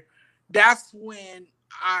together, that's when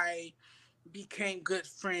I became good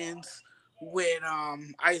friends with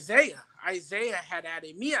Isaiah. Isaiah had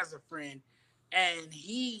added me as a friend, and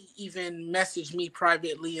he even messaged me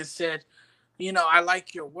privately and said, I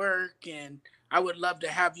like your work and I would love to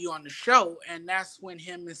have you on the show. And that's when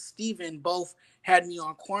him and Steven both had me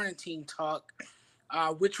on Quarantine Talk,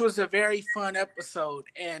 which was a very fun episode.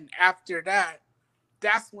 And after that,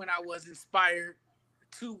 that's when I was inspired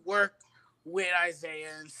to work with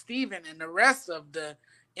Isaiah and Steven and the rest of the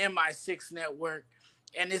MI6 network.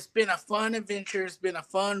 And it's been a fun adventure. It's been a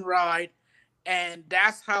fun ride. And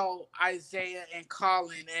that's how Isaiah and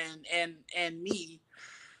Colin and me,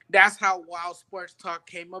 that's how Wild Sports Talk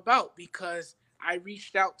came about, because I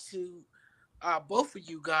reached out to both of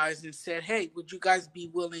you guys and said, hey, would you guys be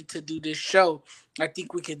willing to do this show? I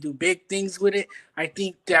think we can do big things with it. I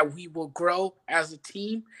think that we will grow as a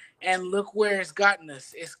team. And look where it's gotten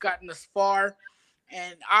us. It's gotten us far.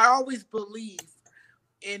 And I always believe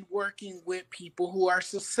in working with people who are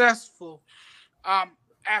successful.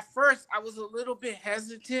 At first, I was a little bit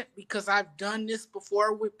hesitant because I've done this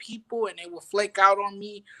before with people and they would flake out on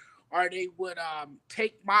me, or they would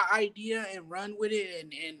take my idea and run with it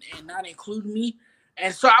and not include me.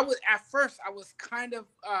 And so at first I was kind of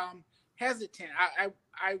hesitant.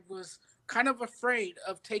 I was kind of afraid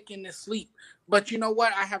of taking this leap. But you know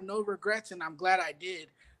what? I have no regrets, and I'm glad I did,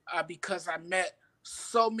 because I met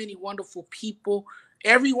so many wonderful people.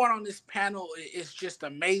 Everyone on this panel is just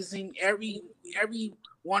amazing. Every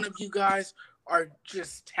one of you guys are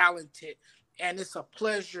just talented, and it's a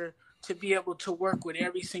pleasure to be able to work with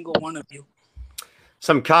every single one of you.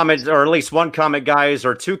 Some comments, or at least one comment, guys,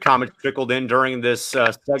 or two comments trickled in during this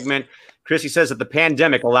segment. Chrissy says that the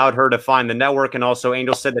pandemic allowed her to find the network, and also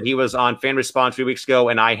Angel said that he was on Fan Response 3 weeks ago,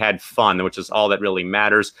 and I had fun, which is all that really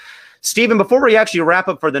matters. Stephen, before we actually wrap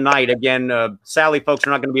up for the night, again, sadly, folks are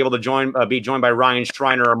not going to be able to be joined by Ryan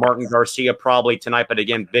Schreiner or Martin Garcia probably tonight. But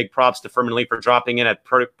again, big props to Furman Lee for dropping in at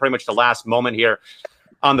pretty much the last moment here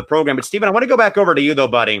on the program. But Stephen, I want to go back over to you, though,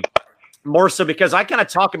 buddy, more so because I kind of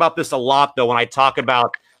talk about this a lot, though, when I talk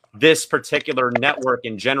about this particular network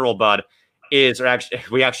in general, bud,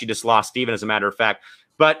 we actually just lost Stephen, as a matter of fact.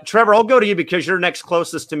 But Trevor, I'll go to you because you're next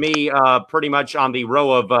closest to me pretty much on the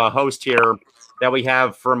row of host here that we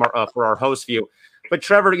have for our host view. But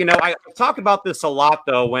Trevor, I talk about this a lot,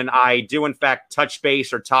 though, when I do, in fact, touch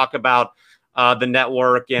base or talk about the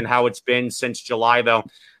network and how it's been since July, though.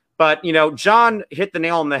 But, John hit the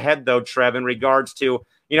nail on the head, though, Trev, in regards to,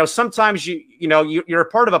 sometimes you're a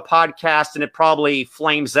part of a podcast and it probably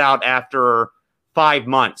flames out after 5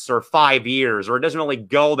 months or 5 years, or it doesn't really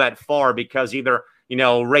go that far because either,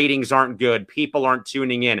 ratings aren't good, people aren't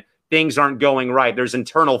tuning in, things aren't going right. There's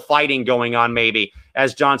internal fighting going on, maybe.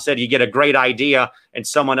 As John said, you get a great idea and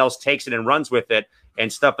someone else takes it and runs with it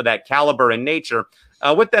and stuff of that caliber and nature.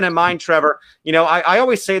 With that in mind, Trevor, I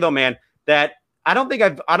always say, though, man, that I don't think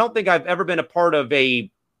I've ever been a part of a,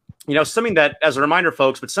 something that, as a reminder,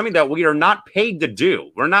 folks, but something that we are not paid to do.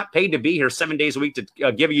 We're not paid to be here 7 days a week to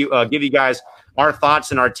give you guys our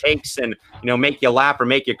thoughts and our takes and, make you laugh or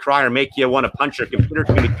make you cry or make you want to punch your computer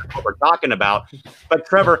screen to what we're talking about. But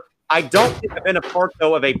Trevor, I don't think I've been a part,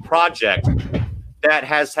 though, of a project that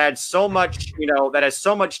has had so much, that has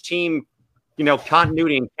so much team,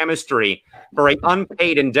 continuity and chemistry for an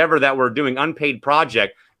unpaid endeavor that we're doing, unpaid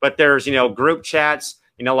project. But there's, group chats,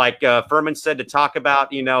 like Furman said, to talk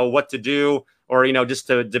about, what to do or, just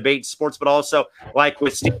to debate sports. But also, like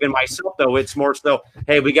with Steve and myself, though, it's more so,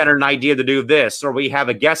 hey, we got an idea to do this, or we have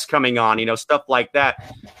a guest coming on, stuff like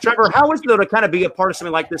that. Trevor, how is it, though, to kind of be a part of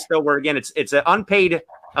something like this, though, where, again, it's an unpaid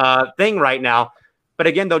thing right now. But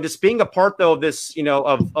again, though, just being a part, though, of this,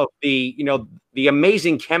 of the, the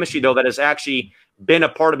amazing chemistry, though, that has actually been a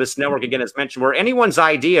part of this network, again, as mentioned, where anyone's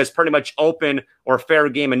idea is pretty much open or fair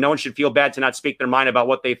game, and no one should feel bad to not speak their mind about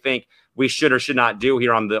what they think we should or should not do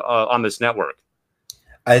here on this network.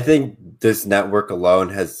 I think this network alone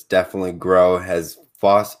has definitely grown, has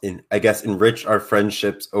enriched our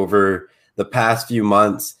friendships over the past few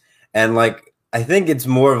months. And I think it's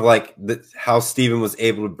more of how Steven was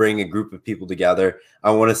able to bring a group of people together.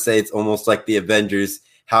 I want to say it's almost like the Avengers,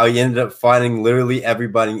 how he ended up finding literally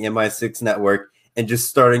everybody in MI6 network and just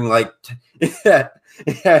starting you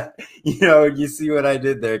see what I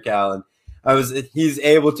did there, Callan. He's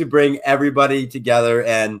able to bring everybody together,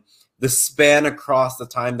 and the span across the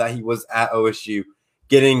time that he was at OSU,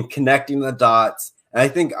 connecting the dots. And I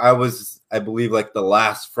think I believe the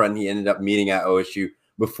last friend he ended up meeting at OSU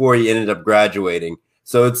before he ended up graduating.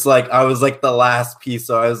 So it's I was the last piece.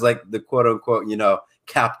 So I was the quote unquote,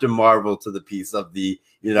 Captain Marvel to the piece of the,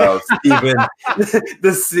 Steven,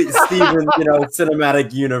 Steven,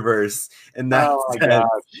 cinematic universe in that sense.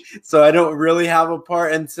 So I don't really have a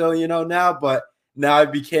part until, now, but now I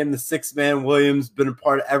became the six-man Williams, been a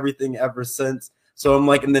part of everything ever since. So I'm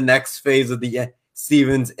like in the next phase of the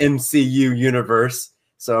Steven's MCU universe.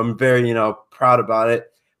 So I'm very, proud about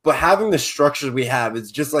it. But having the structures we have,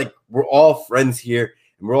 it's just like we're all friends here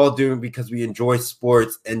and we're all doing it because we enjoy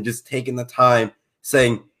sports and just taking the time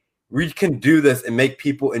saying we can do this and make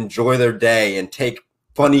people enjoy their day and take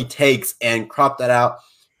funny takes and crop that out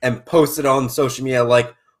and post it on social media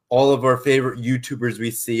like all of our favorite YouTubers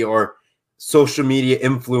we see or social media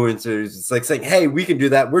influencers. It's like saying, hey, we can do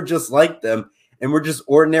that. We're just like them. And we're just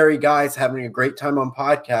ordinary guys having a great time on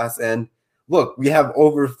podcasts. And look, we have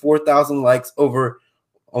over 4,000 likes, over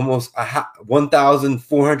almost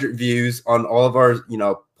 1,400 views on all of our,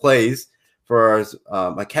 plays for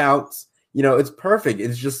our accounts. It's perfect.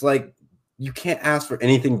 It's just like you can't ask for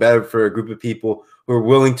anything better for a group of people who are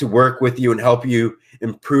willing to work with you and help you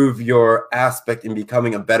improve your aspect in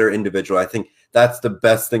becoming a better individual. I think that's the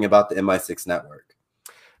best thing about the MI6 network.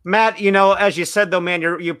 Matt, as you said, though, man,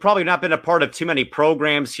 you've probably not been a part of too many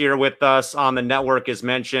programs here with us on the network, as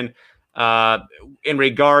mentioned, in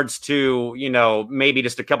regards to, maybe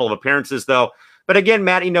just a couple of appearances, though. But again,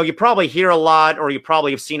 Matt, you probably hear a lot, or you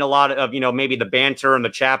probably have seen a lot of, maybe the banter in the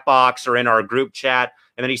chat box or in our group chat.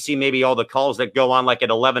 And then you see maybe all the calls that go on like at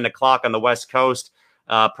 11 o'clock on the West Coast,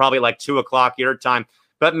 probably like 2 o'clock your time.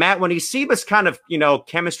 But Matt, when you see this kind of,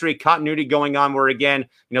 chemistry, continuity going on where, again,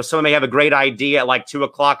 someone may have a great idea at like 2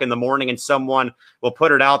 o'clock in the morning and someone will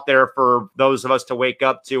put it out there for those of us to wake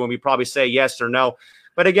up to, and we probably say yes or no.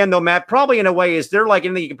 But again, though, Matt, probably in a way, is there like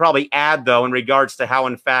anything you can probably add, though, in regards to how,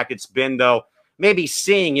 in fact, it's been, though, maybe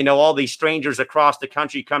seeing, all these strangers across the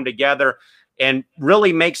country come together and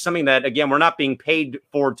really make something that, again, we're not being paid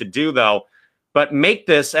for to do, though, but make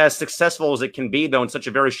this as successful as it can be, though, in such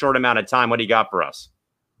a very short amount of time. What do you got for us?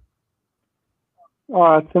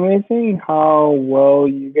 It's amazing how well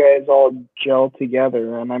you guys all gel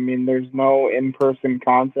together. And I mean, there's no in-person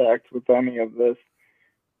contact with any of this.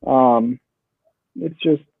 It's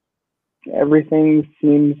just everyone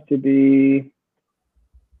seems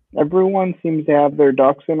to have their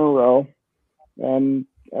ducks in a row and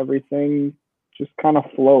everything just kind of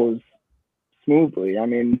flows smoothly. I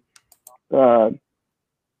mean,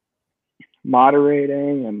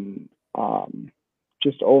 moderating and,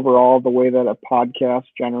 just overall the way that a podcast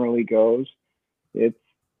generally goes, it's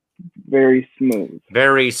very smooth.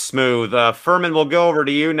 Very smooth. Furman, we'll go over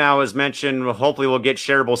to you now, as mentioned. Hopefully we'll get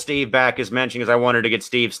Shareable Steve back, as mentioned, because I wanted to get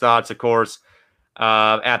Steve's thoughts, of course,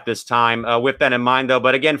 at this time. With that in mind, though,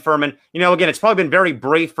 but again, Furman, again, it's probably been very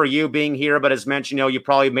brief for you being here, but as mentioned, you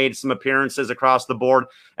probably made some appearances across the board.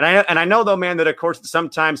 And I know, though, man, that, of course,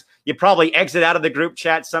 sometimes you probably exit out of the group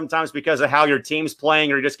chat sometimes because of how your team's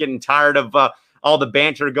playing, or you're just getting tired of all the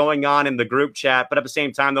banter going on in the group chat. But at the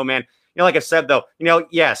same time, though, man, like I said, though,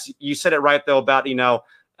 yes, you said it right, though, about,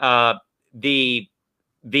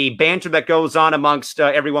 the banter that goes on amongst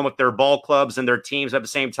everyone with their ball clubs and their teams. At the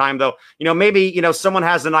same time, though, maybe, someone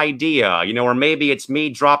has an idea, or maybe it's me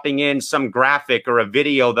dropping in some graphic or a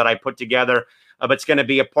video that I put together, but it's going to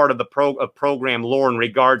be a part of the program lore in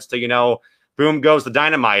regards to, boom goes the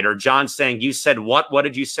dynamite, or John saying, you said what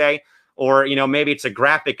did you say? Or, maybe it's a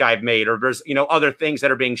graphic I've made, or there's, other things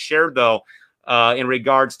that are being shared, though, in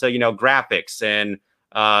regards to, graphics and,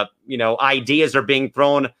 ideas are being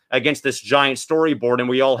thrown against this giant storyboard, and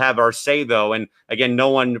we all have our say, though. And again, no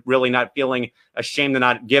one really not feeling ashamed to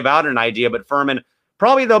not give out an idea. But Furman,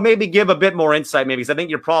 probably, though, maybe give a bit more insight, maybe, because I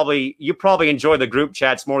think you probably enjoy the group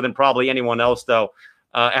chats more than probably anyone else, though,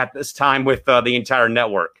 at this time with the entire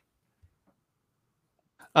network.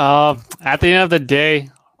 At the end of the day,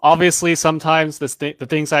 obviously, sometimes the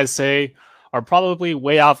things I say are probably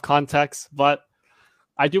way out of context, but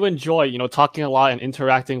I do enjoy, talking a lot and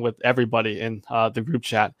interacting with everybody in the group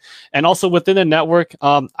chat. And also within the network,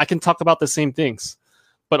 I can talk about the same things.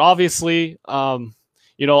 But obviously, a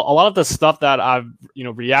lot of the stuff that I'm,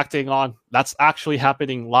 reacting on, that's actually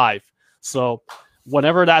happening live. So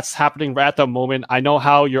whenever that's happening right at the moment, I know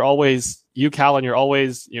how you're always, Callan, you're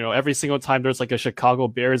always, every single time there's like a Chicago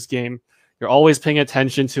Bears game, you're always paying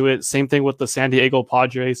attention to it. Same thing with the San Diego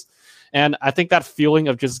Padres. And I think that feeling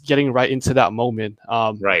of just getting right into that moment,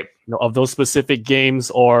 right, of those specific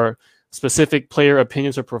games or specific player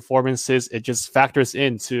opinions or performances, it just factors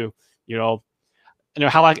into,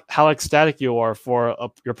 how ecstatic you are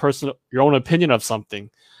for your own opinion of something.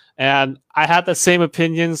 And I had the same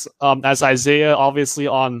opinions as Isaiah, obviously,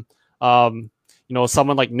 on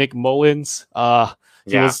someone like Nick Mullins.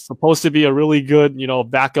 He was supposed to be a really good,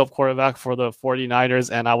 backup quarterback for the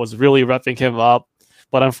 49ers, and I was really repping him up.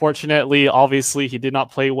 But unfortunately, obviously, he did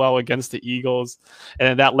not play well against the Eagles,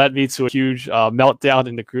 and that led me to a huge meltdown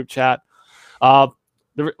in the group chat.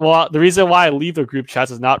 The reason why I leave the group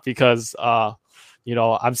chats is not because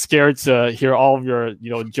I'm scared to hear all of your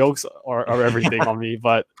jokes or everything on me,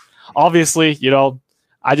 but obviously, at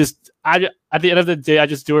the end of the day, I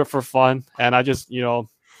just do it for fun, and I just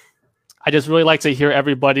really like to hear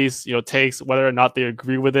everybody's takes, whether or not they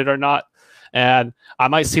agree with it or not. And I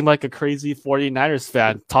might seem like a crazy 49ers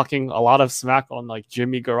fan talking a lot of smack on like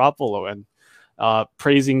Jimmy Garoppolo and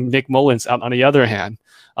praising Nick Mullins on the other hand.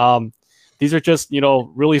 These are just,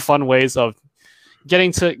 really fun ways of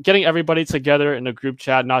getting everybody together in a group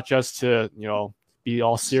chat, not just to, be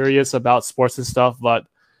all serious about sports and stuff. But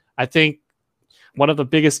I think one of the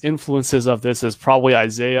biggest influences of this is probably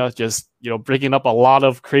Isaiah, just, bringing up a lot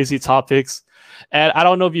of crazy topics. And I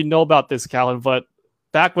don't know if you know about this, Callan, but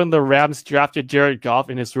back when the Rams drafted Jared Goff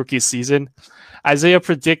in his rookie season, Isaiah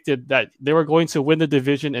predicted that they were going to win the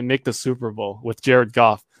division and make the Super Bowl with Jared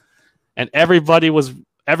Goff. And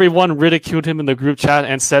everyone ridiculed him in the group chat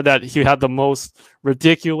and said that he had the most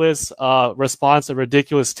ridiculous response and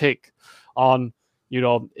ridiculous take on,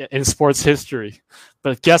 in sports history.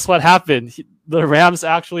 But guess what happened? The Rams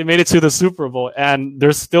actually made it to the Super Bowl, and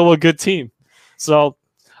they're still a good team. So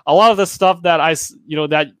a lot of the stuff that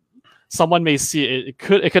that someone may see, it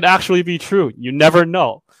could actually be true. You never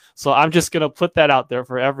know. So I'm just going to put that out there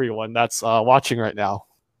for everyone that's watching right now.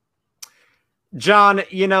 John,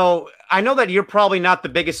 I know that you're probably not the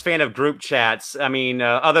biggest fan of group chats. I mean,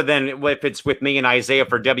 other than if it's with me and Isaiah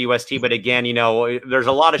for WST. But again, there's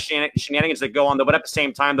a lot of shenanigans that go on, though. But at the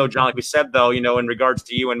same time, though, John, like we said, though, in regards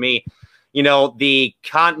to you and me, the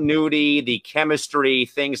continuity, the chemistry,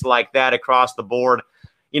 things like that across the board,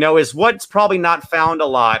 is what's probably not found a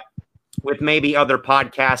lot with maybe other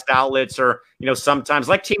podcast outlets or, sometimes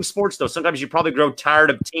like team sports, though. Sometimes you probably grow tired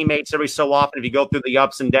of teammates every so often if you go through the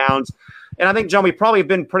ups and downs. And I think, John, we probably have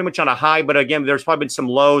been pretty much on a high, but again, there's probably been some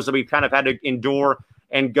lows that we've kind of had to endure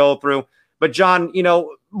and go through. But John,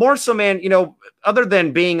 more so, man, other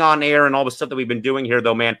than being on air and all the stuff that we've been doing here,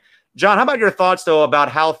 though, man, John, how about your thoughts, though, about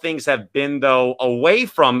how things have been, though, away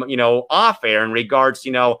from, off air in regards,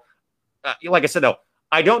 like I said, though,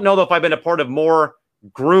 I don't know, though, if I've been a part of more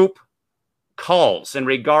group calls in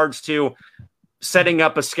regards to setting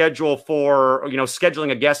up a schedule for,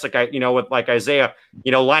 scheduling a guest like Isaiah,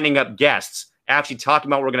 lining up guests, actually talking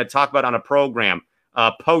about what we're going to talk about on a program,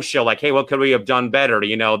 post show, like, hey, what could we have done better?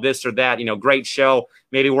 This or that, great show,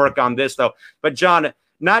 maybe work on this though. But John,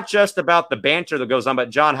 not just about the banter that goes on, but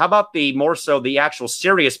John, how about more so the actual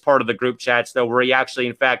serious part of the group chats though, where we actually,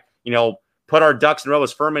 in fact, put our ducks in a row,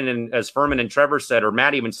 as Furman and Trevor said, or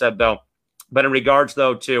Matt even said though. But in regards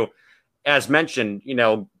though to, as mentioned,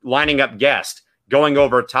 lining up guests, going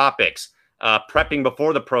over topics, prepping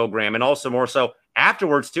before the program, and also more so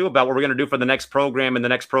afterwards too about what we're going to do for the next program and the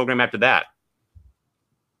next program after that.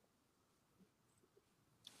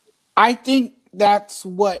 I think that's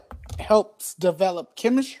what helps develop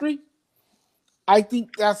chemistry. I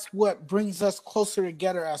think that's what brings us closer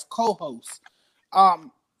together as co-hosts.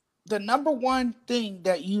 The number one thing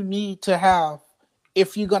that you need to have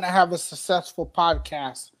if you're going to have a successful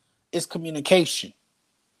podcast is communication.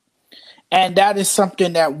 And that is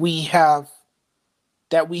something that we have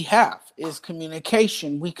is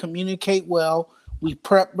communication. We communicate well. We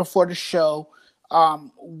prep before the show.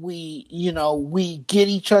 We get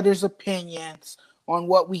each other's opinions on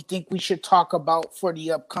what we think we should talk about for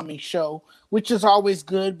the upcoming show, which is always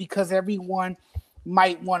good because everyone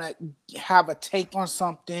might want to have a take on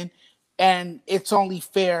something. And it's only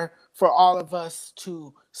fair for all of us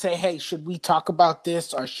to say, hey, should we talk about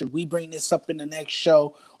this or should we bring this up in the next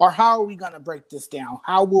show? Or how are we going to break this down?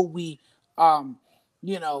 How will we,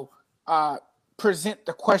 present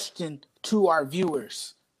the question to our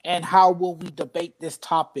viewers? And how will we debate this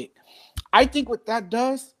topic? I think what that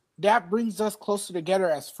does, that brings us closer together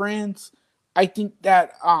as friends. I think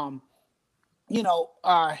that,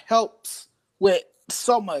 helps with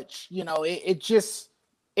so much.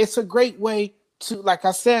 It's a great way to, like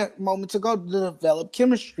I said moments ago, to develop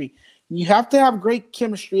chemistry. You have to have great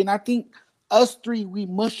chemistry. And I think us three, we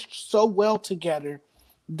mushed so well together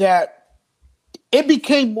that it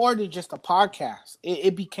became more than just a podcast.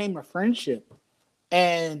 It became a friendship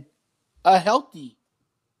and a healthy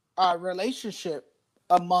relationship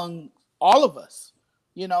among all of us,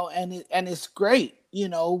 and it's great.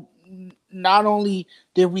 Not only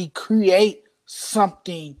did we create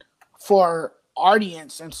something for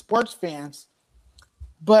audience and sports fans,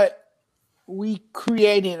 but we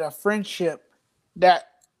created a friendship that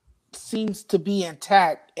seems to be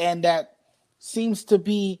intact, and that seems to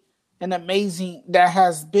be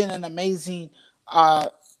has been an amazing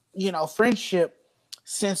friendship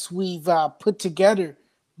since we've put together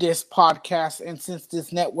this podcast and since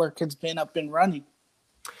this network has been up and running.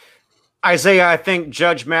 Isaiah, I think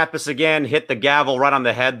Judge Mathis again hit the gavel right on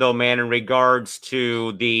the head, though, man, in regards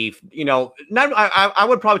to the, I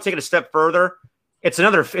would probably take it a step further. It's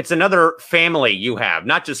another family you have,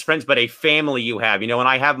 not just friends, but a family you have. And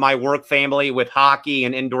I have my work family with hockey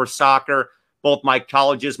and indoor soccer, both my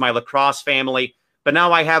colleges, my lacrosse family, but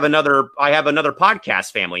now I have another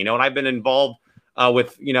podcast family, and I've been involved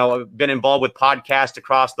with podcasts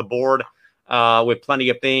across the board. With plenty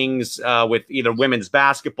of things, with either women's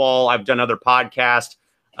basketball. I've done other podcasts,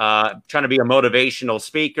 trying to be a motivational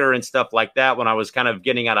speaker and stuff like that when I was kind of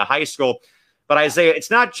getting out of high school. But Isaiah,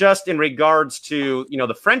 it's not just in regards to,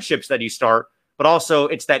 the friendships that you start, but also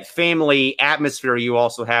it's that family atmosphere you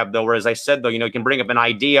also have, though, where, as I said, though, you can bring up an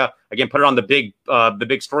idea, again, put it on the big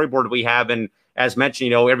storyboard we have. And as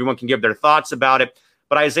mentioned, everyone can give their thoughts about it.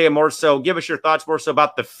 But Isaiah, more so, give us your thoughts more so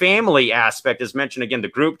about the family aspect, as mentioned, again, the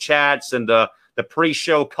group chats and the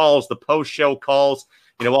pre-show calls, the post-show calls,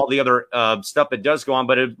 all the other stuff that does go on.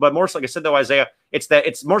 But more so, like I said, though, Isaiah,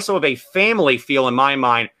 it's more so of a family feel in my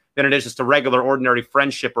mind than it is just a regular, ordinary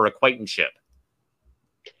friendship or acquaintanceship.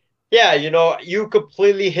 Yeah, you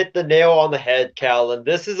completely hit the nail on the head, Cal. And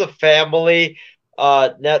this is a family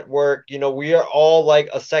network. We are all like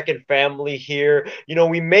a second family here.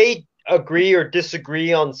 We may agree or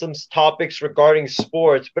disagree on some topics regarding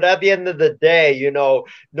sports, but at the end of the day,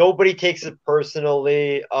 nobody takes it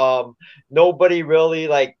personally. Nobody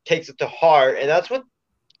really takes it to heart, and that's what's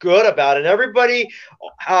good about it. And everybody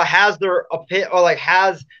has their opinion, or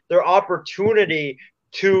has their opportunity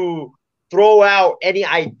to throw out any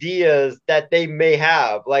ideas that they may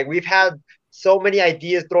have. We've had so many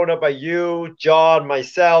ideas thrown up by you, John,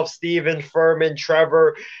 myself, Steven, Furman,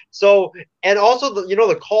 Trevor. So, and also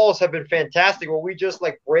the calls have been fantastic where we just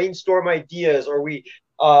brainstorm ideas, or we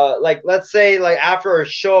let's say after a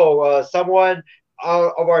show, someone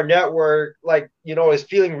of our network is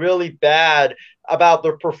feeling really bad about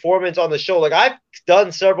their performance on the show. I've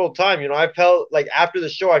done several times, I felt after the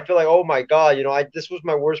show, I feel oh my God, this was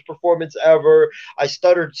my worst performance ever. I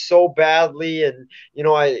stuttered so badly, and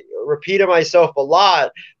I repeated myself a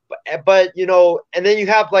lot, but and then you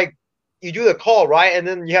have you do the call, right? And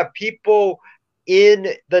then you have people in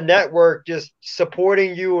the network just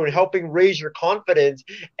supporting you and helping raise your confidence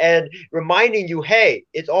and reminding you, hey,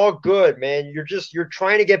 it's all good, man. You're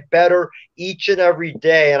trying to get better each and every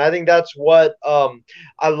day. And I think that's what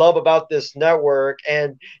I love about this network.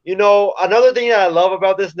 And another thing that I love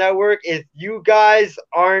about this network is you guys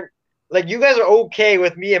are okay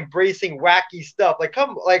with me embracing wacky stuff.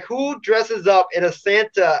 Who dresses up in a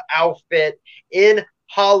Santa outfit in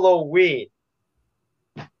Halloween?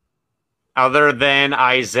 Other than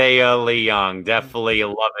Isaiah Leung. Definitely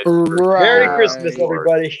love it. Right. Merry Christmas,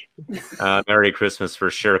 everybody. Merry Christmas for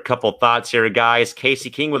sure. A couple thoughts here, guys. Casey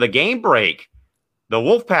King with a game break. The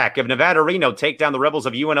Wolfpack of Nevada Reno take down the Rebels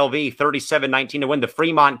of UNLV 37-19 to win the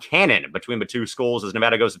Fremont Cannon between the two schools as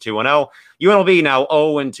Nevada goes to 2-0. UNLV now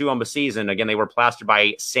 0-2 on the season. Again, they were plastered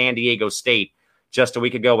by San Diego State just a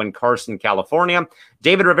week ago in Carson, California.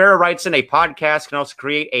 David Rivera writes in, a podcast can also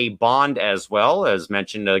create a bond as well. As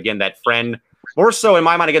mentioned, again, that friend, more so in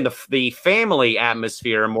my mind, again, the family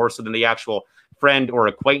atmosphere, more so than the actual friend or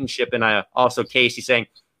acquaintanceship. And also Casey saying,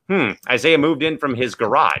 Isaiah moved in from his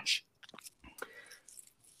garage.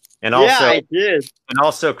 And also, yeah, I did. And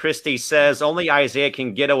also Christy says, only Isaiah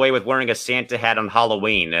can get away with wearing a Santa hat on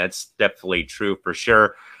Halloween. That's definitely true for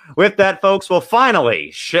sure. With that, folks, we'll finally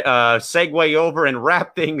segue over and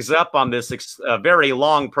wrap things up on this very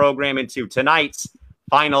long program into tonight's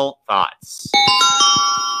final thoughts.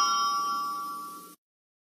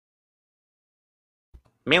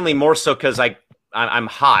 Mainly more so because I'm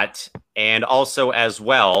hot, and also as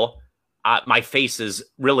well, my face is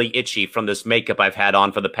really itchy from this makeup I've had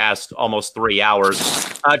on for the past almost 3 hours.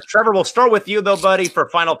 Trevor, we'll start with you, though, buddy, for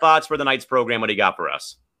final thoughts for the night's program. What do you got for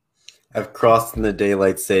us? I've crossed in the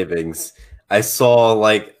daylight savings. I saw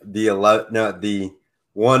the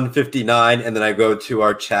 1:59, and then I go to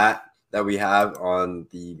our chat that we have on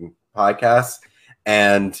the podcast,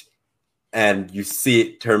 and you see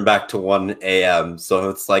it turn back to 1 a.m. So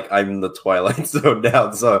it's I'm in the twilight zone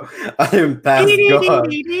now. So I am past God.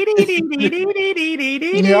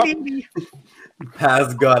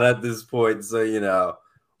 Past God at this point. So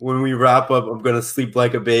when we wrap up, I'm gonna sleep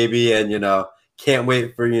like a baby, and can't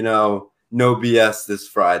wait for, No BS this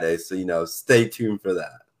Friday. So, stay tuned for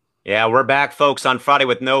that. Yeah, we're back, folks, on Friday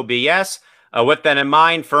with No BS. With that in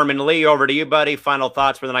mind, Furman Lee, over to you, buddy. Final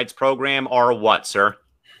thoughts for the night's program are what, sir?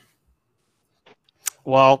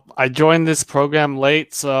 Well, I joined this program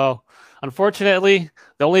late, so unfortunately,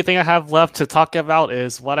 the only thing I have left to talk about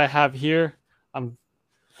is what I have here. I'm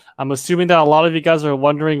assuming that a lot of you guys are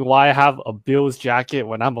wondering why I have a Bills jacket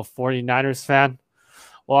when I'm a 49ers fan.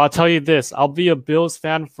 Well, I'll tell you this. I'll be a Bills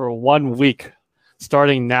fan for 1 week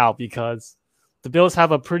starting now because the Bills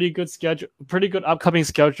have a pretty good schedule, pretty good upcoming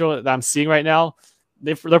schedule that I'm seeing right now.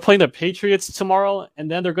 They're playing the Patriots tomorrow, and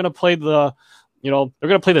then they're going to play the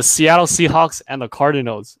Seattle Seahawks and the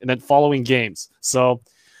Cardinals in the following games. So,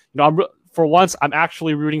 for once, I'm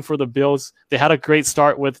actually rooting for the Bills. They had a great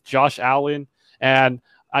start with Josh Allen, and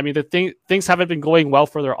I mean, things haven't been going well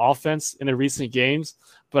for their offense in the recent games,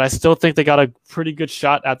 but I still think they got a pretty good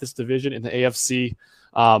shot at this division in the AFC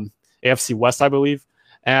West, I believe.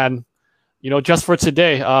 And just for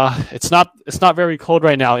today, it's not very cold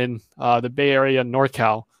right now in the Bay Area,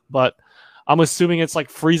 NorCal, but I'm assuming it's like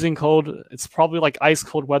freezing cold. It's probably like ice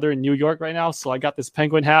cold weather in New York right now. So I got this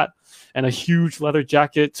penguin hat and a huge leather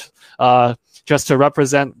jacket just to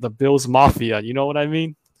represent the Bills Mafia. You know what I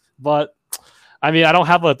mean? But I mean, I don't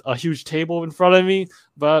have a huge table in front of me,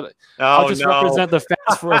 but I'll just represent the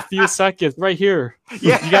fans for a few seconds right here.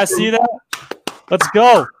 Yeah. You guys see that? Let's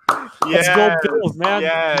go. Let's go Bills, man.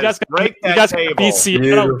 Yes. You guys got beat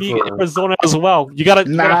Seattle, beat Arizona as well. You gotta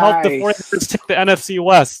help the 49ers take the NFC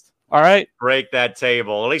West. All right, break that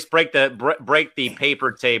table. At least break the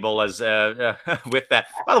paper table as with that.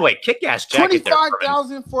 By the way, kick-ass jacket.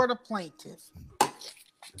 25,000 for the plaintiff.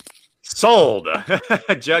 Sold.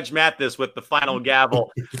 Judge Mathis with the final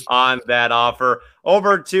gavel on that offer.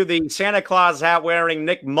 Over to the Santa Claus hat wearing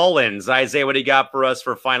Nick Mullins. Isaiah, what do you got for us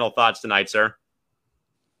for final thoughts tonight, sir?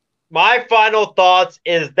 My final thoughts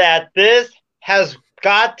is that this has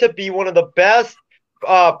got to be one of the best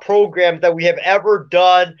programs that we have ever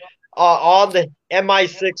done on the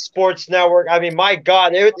MI6 Sports Network. I mean, my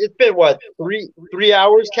God, it's been what, three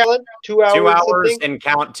hours, Kellen? 2 hours? 2 hours and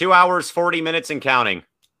count. 2 hours, 40 minutes and counting.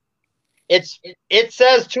 It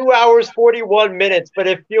says 2 hours, 41 minutes, but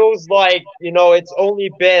it feels like, it's only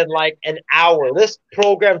been like an hour. This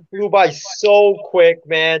program flew by so quick,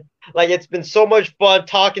 man. Like, it's been so much fun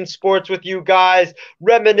talking sports with you guys,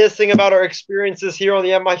 reminiscing about our experiences here on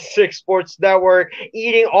the MI6 Sports Network,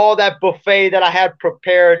 eating all that buffet that I had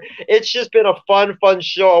prepared. It's just been a fun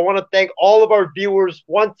show. I want to thank all of our viewers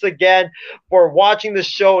once again for watching the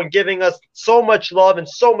show and giving us so much love and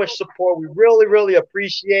so much support. We really, really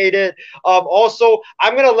appreciate it. Also,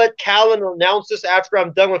 I'm going to let Callan announce this after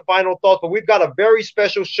I'm done with final thoughts, but we've got a very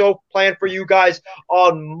special show planned for you guys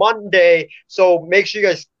on Monday, so make sure you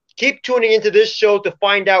guys keep tuning into this show to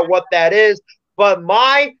find out what that is. But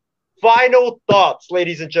my final thoughts,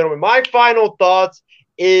 ladies and gentlemen, my final thoughts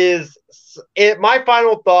is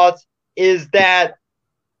that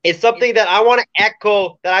it's something that I want to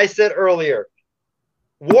echo that I said earlier.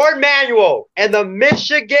 Warren Manuel and the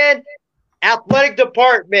Michigan Athletic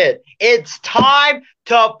Department, it's time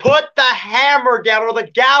to put the hammer down, or the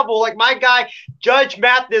gavel, like my guy Judge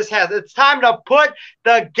Mathis has. It's time to put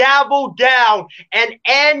the gavel down and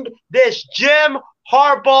end this Jim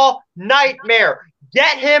Harbaugh nightmare.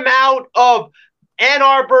 Get him out of Ann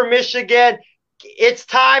Arbor, Michigan. It's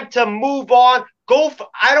time to move on.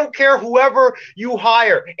 I don't care whoever you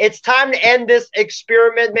hire. It's time to end this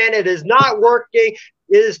experiment, man. It is not working.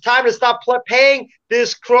 It is time to stop paying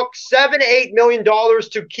this crook $7 to $8 million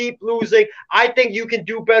to keep losing. I think you can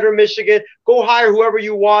do better, Michigan. Go hire whoever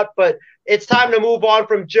you want, but it's time to move on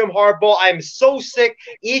from Jim Harbaugh. I'm so sick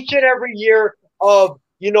each and every year of,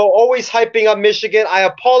 always hyping up Michigan. I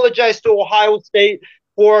apologize to Ohio State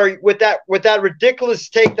with that ridiculous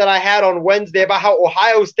take that I had on Wednesday about how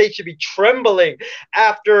Ohio State should be trembling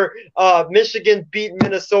after Michigan beat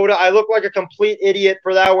Minnesota. I look like a complete idiot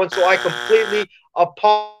for that one, so I completely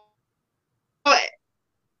apologize.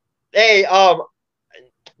 Hey,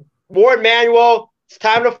 Warren Manuel, it's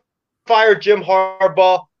time to fire Jim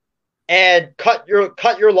Harbaugh and cut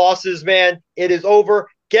your losses, man. It is over.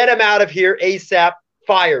 Get him out of here ASAP.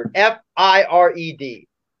 Fired. Fired.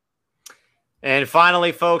 And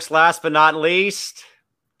finally, folks, last but not least,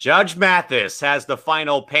 Judge Mathis has the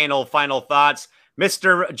final panel, final thoughts.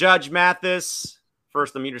 Mr. Judge Mathis,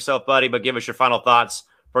 first unmute yourself, buddy, but give us your final thoughts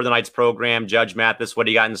for the night's program. Judge Mathis, what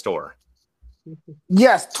do you got in store?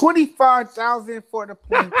 Yes, 25,000 for the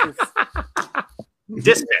plaintiffs.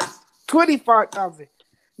 Dismissed. 25,000.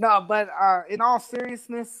 No, but in all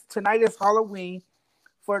seriousness, tonight is Halloween.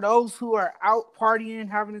 For those who are out partying,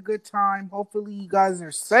 having a good time, hopefully you guys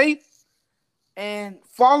are safe and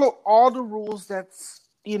follow all the rules that's,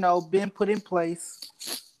 been put in place.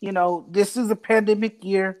 You know, this is a pandemic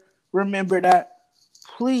year. Remember that.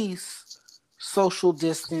 Please social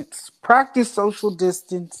distance. Practice social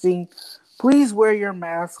distancing. Please wear your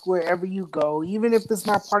mask wherever you go. Even if it's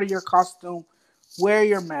not part of your costume, wear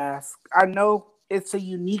your mask. I know it's a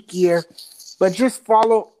unique year, but just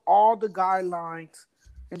follow all the guidelines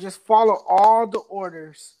and just follow all the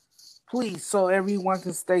orders, please, so everyone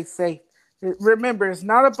can stay safe. Remember, it's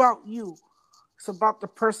not about you. It's about the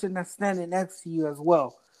person that's standing next to you as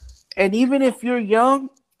well. And even if you're young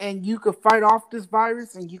and you could fight off this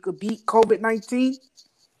virus and you could beat COVID-19,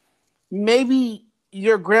 maybe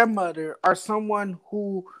your grandmother or someone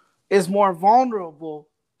who is more vulnerable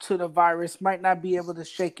to the virus might not be able to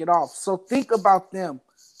shake it off. So think about them.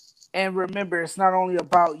 And remember, it's not only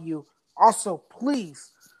about you. Also,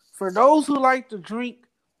 please, for those who like to drink,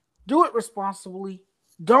 do it responsibly.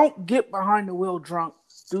 Don't get behind the wheel drunk.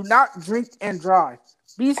 Do not drink and drive.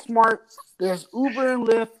 Be smart. There's Uber and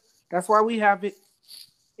Lyft. That's why we have it.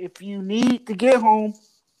 If you need to get home,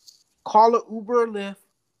 call an Uber or Lyft,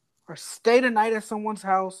 or stay the night at someone's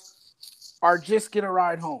house, or just get a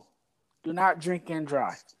ride home. Do not drink and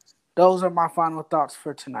drive. Those are my final thoughts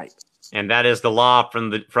for tonight. And that is the law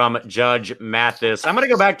from Judge Mathis. I'm going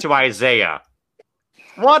to go back to Isaiah.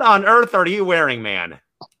 What on earth are you wearing, man?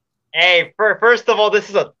 Hey, first of all, this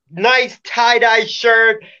is a nice tie-dye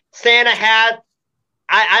shirt, Santa hat.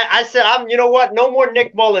 I said, you know what? No more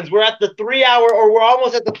Nick Mullins. We're at the 3 hour, or we're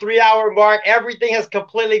almost at the 3 hour mark. Everything has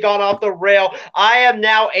completely gone off the rail. I am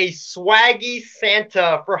now a swaggy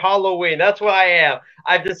Santa for Halloween. That's what I am.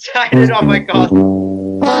 I've decided on my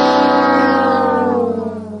costume.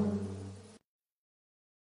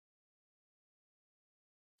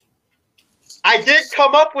 I did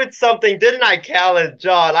come up with something, didn't I, Cal and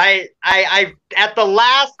John? I at the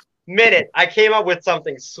last minute, I came up with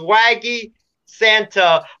something swaggy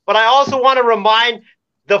Santa, but I also want to remind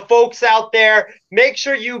the folks out there, make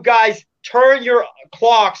sure you guys turn your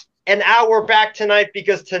clocks an hour back tonight,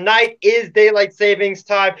 because tonight is daylight savings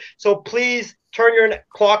time. So please turn your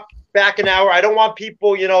clock back an hour. I don't want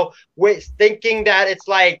people, thinking that it's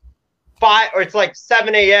like 5 or it's like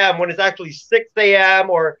 7 a.m. when it's actually 6 a.m.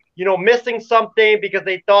 or, missing something because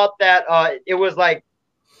they thought that it was like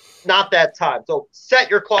not that time. So set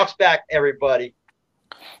your clocks back, everybody.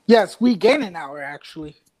 Yes, we gain an hour,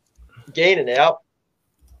 actually. Gaining it up.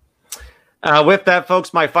 With that,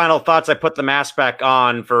 folks, my final thoughts. I put the mask back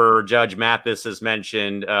on for Judge Mathis, as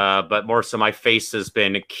mentioned, but more so my face has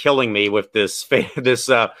been killing me with this.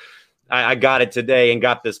 I got it today and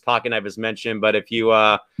got this pocket knife, as mentioned. But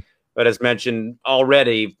but as mentioned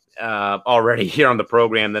already here on the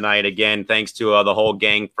program tonight, again, thanks to the whole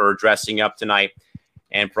gang for dressing up tonight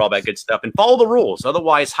and for all that good stuff. And follow the rules.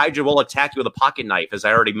 Otherwise, Hydra will attack you with a pocket knife, as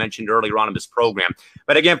I already mentioned earlier on in this program.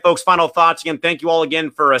 But again, folks, final thoughts. Again, thank you all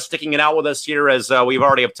again for sticking it out with us here, as we've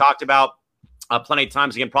already have talked about plenty of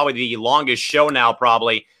times. Again, probably the longest show now,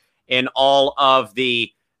 probably, in all of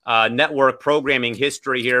the network programming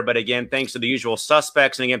history here. But again, thanks to the usual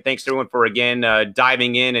suspects. And again, thanks to everyone for, again,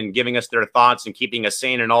 diving in and giving us their thoughts and keeping us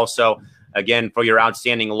sane. And also, again, for your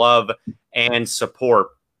outstanding love and support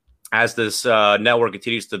as this network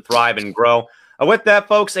continues to thrive and grow. With that,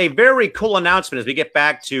 folks, a very cool announcement as we get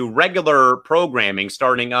back to regular programming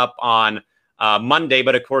starting up on Monday.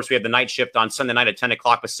 But, of course, we have the night shift on Sunday night at 10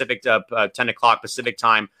 o'clock Pacific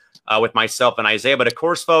time with myself and Isaiah. But, of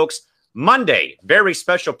course, folks, Monday, very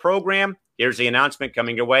special program. Here's the announcement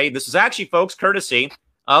coming your way. This is actually, folks, courtesy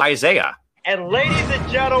of Isaiah. And ladies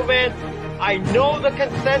and gentlemen, I know the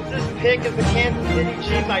consensus pick is the Kansas City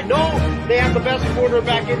Chiefs. I know they have the best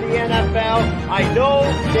quarterback in the NFL. I know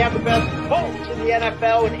they have the best coach in the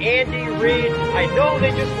NFL in Andy Reid. I know they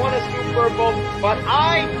just won a Super Bowl, but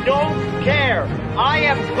I don't care. I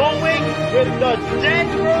am going with the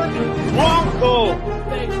Denver Broncos.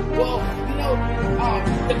 Well,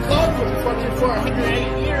 the club was functioning for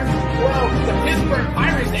 108 years. Well, the Pittsburgh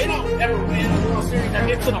Pirates, they don't ever win a World Series or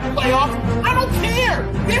get to the playoffs. I don't care.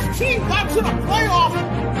 This team got to the playoffs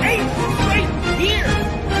 8 straight years.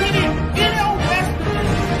 Winning NL West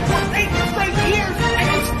for 8 straight years, and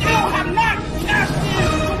they still have not cashed in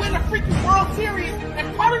to win a freaking World Series.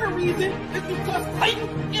 And part of the reason is because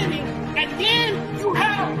Clayton inning, and then you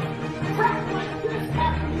have crap like this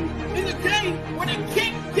happening in the game when they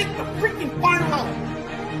can't get the freaking final out.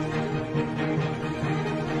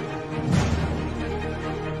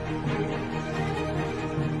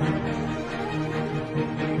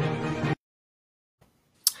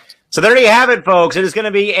 So there you have it, folks. It is going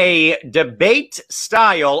to be a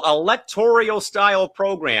debate-style, electoral-style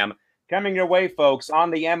program coming your way, folks, on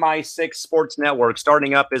the MI6 Sports Network,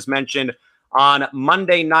 starting up, as mentioned, on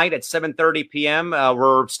Monday night at 7:30 p.m.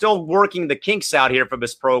 We're still working the kinks out here for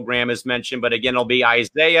this program, as mentioned, but again, it'll be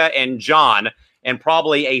Isaiah and John and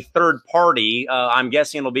probably a third party. I'm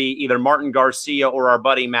guessing it'll be either Martin Garcia or our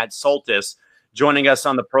buddy Matt Soltis joining us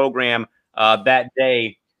on the program that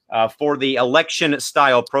day for the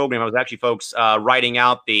election-style program. I was actually, folks, writing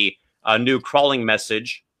out the new crawling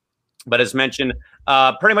message. But as mentioned,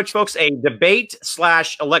 pretty much, folks, a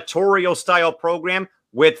debate/electoral style program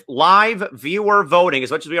with live viewer voting,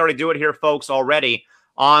 as much as we already do it here, folks, already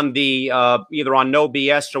on the either on No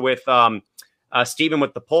BS or with Stephen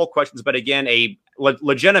with the poll questions. But again, a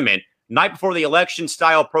legitimate night before the election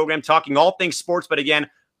style program, talking all things sports. But again,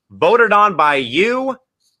 voted on by you,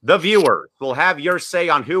 the viewer. We'll have your say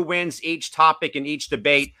on who wins each topic in each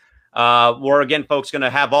debate. We're, again, folks, going to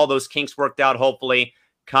have all those kinks worked out, hopefully,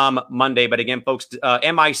 come Monday. But again, folks,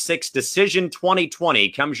 MI6 Decision 2020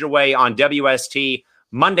 comes your way on WST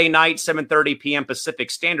Monday night, 7:30 p.m.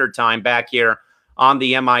 Pacific Standard Time, back here on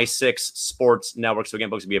the MI6 Sports Network. So again,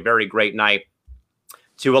 folks, it'll be a very great night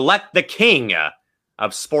to elect the king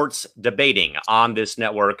of sports debating on this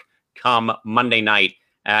network come Monday night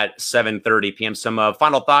at 7:30 p.m. Some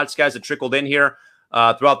final thoughts, guys, that trickled in here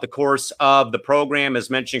throughout the course of the program. As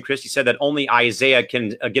mentioned, Christy said that only Isaiah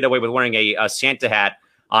can get away with wearing a Santa hat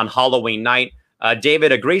on Halloween night.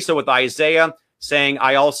 David agrees so with Isaiah, saying,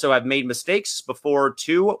 I also have made mistakes before,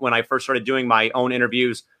 too, when I first started doing my own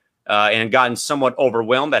interviews and gotten somewhat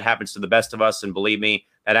overwhelmed. That happens to the best of us, and believe me,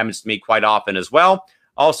 that happens to me quite often as well.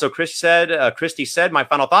 Also, Christy said, my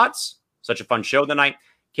final thoughts. Such a fun show tonight.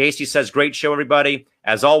 Casey says, great show, everybody,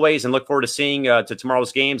 as always, and look forward to seeing to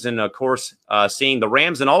tomorrow's games and, of course, seeing the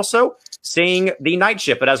Rams and also seeing the night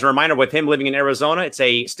shift. But as a reminder, with him living in Arizona,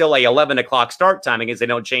 it's still a 11 o'clock start time because they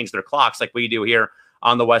don't change their clocks like we do here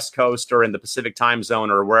on the West Coast or in the Pacific time zone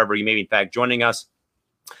or wherever you may be, in fact, joining us.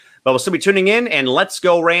 But we'll still be tuning in, and let's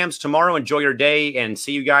go Rams tomorrow. Enjoy your day, and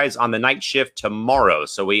see you guys on the night shift tomorrow.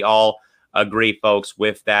 So we all agree, folks,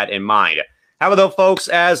 with that in mind. How about, folks,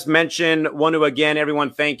 as mentioned, want to, again,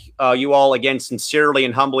 everyone, thank you all again sincerely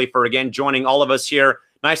and humbly for, again, joining all of us here.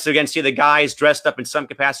 Nice to, again, see the guys dressed up in some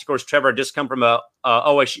capacity. Of course, Trevor had just come from a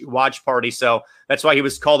OSU watch party, so that's why he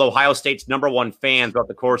was called Ohio State's #1 fan throughout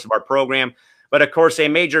the course of our program. But, of course, a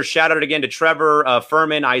major shout-out again to Trevor,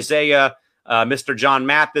 Furman, Isaiah, Mr. John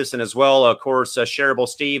Mathis, and as well, of course, Shareable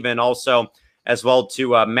Steve, and also as well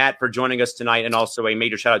to Matt for joining us tonight, and also a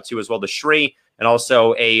major shout-out to as well to Shree, and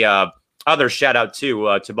also a other shout-out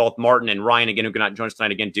to both Martin and Ryan, again, who cannot join us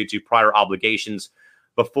tonight, again, due to prior obligations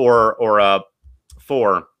before or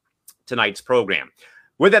for tonight's program.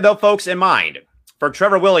 With that, though, folks, in mind, for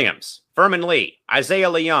Trevor Williams, Furman Lee,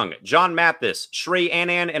 Isaiah Leung, John Mathis, Shree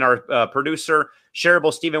Annan, and our producer,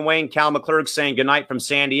 Shareable Stephen Wayne, Cal McClurg saying goodnight from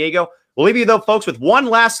San Diego. We'll leave you, though, folks, with one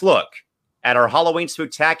last look at our Halloween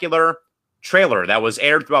Spooktacular trailer that was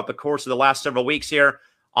aired throughout the course of the last several weeks here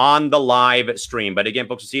on the live stream. But again,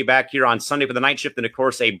 folks, we'll see you back here on Sunday for the night shift, and of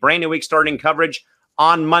course, a brand new week starting coverage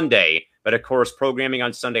on Monday. But of course, programming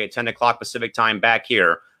on Sunday at 10 o'clock Pacific time back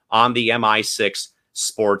here on the MI6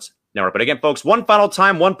 Sports Network. But again, folks, one final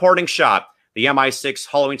time, one parting shot. The MI6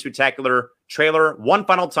 Halloween Spooktacular trailer. One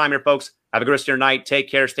final time here, folks. Have a good rest of your night. Take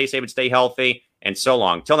care, stay safe, and stay healthy. And so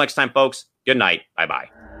long. Till next time, folks. Good night.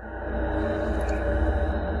 Bye-bye.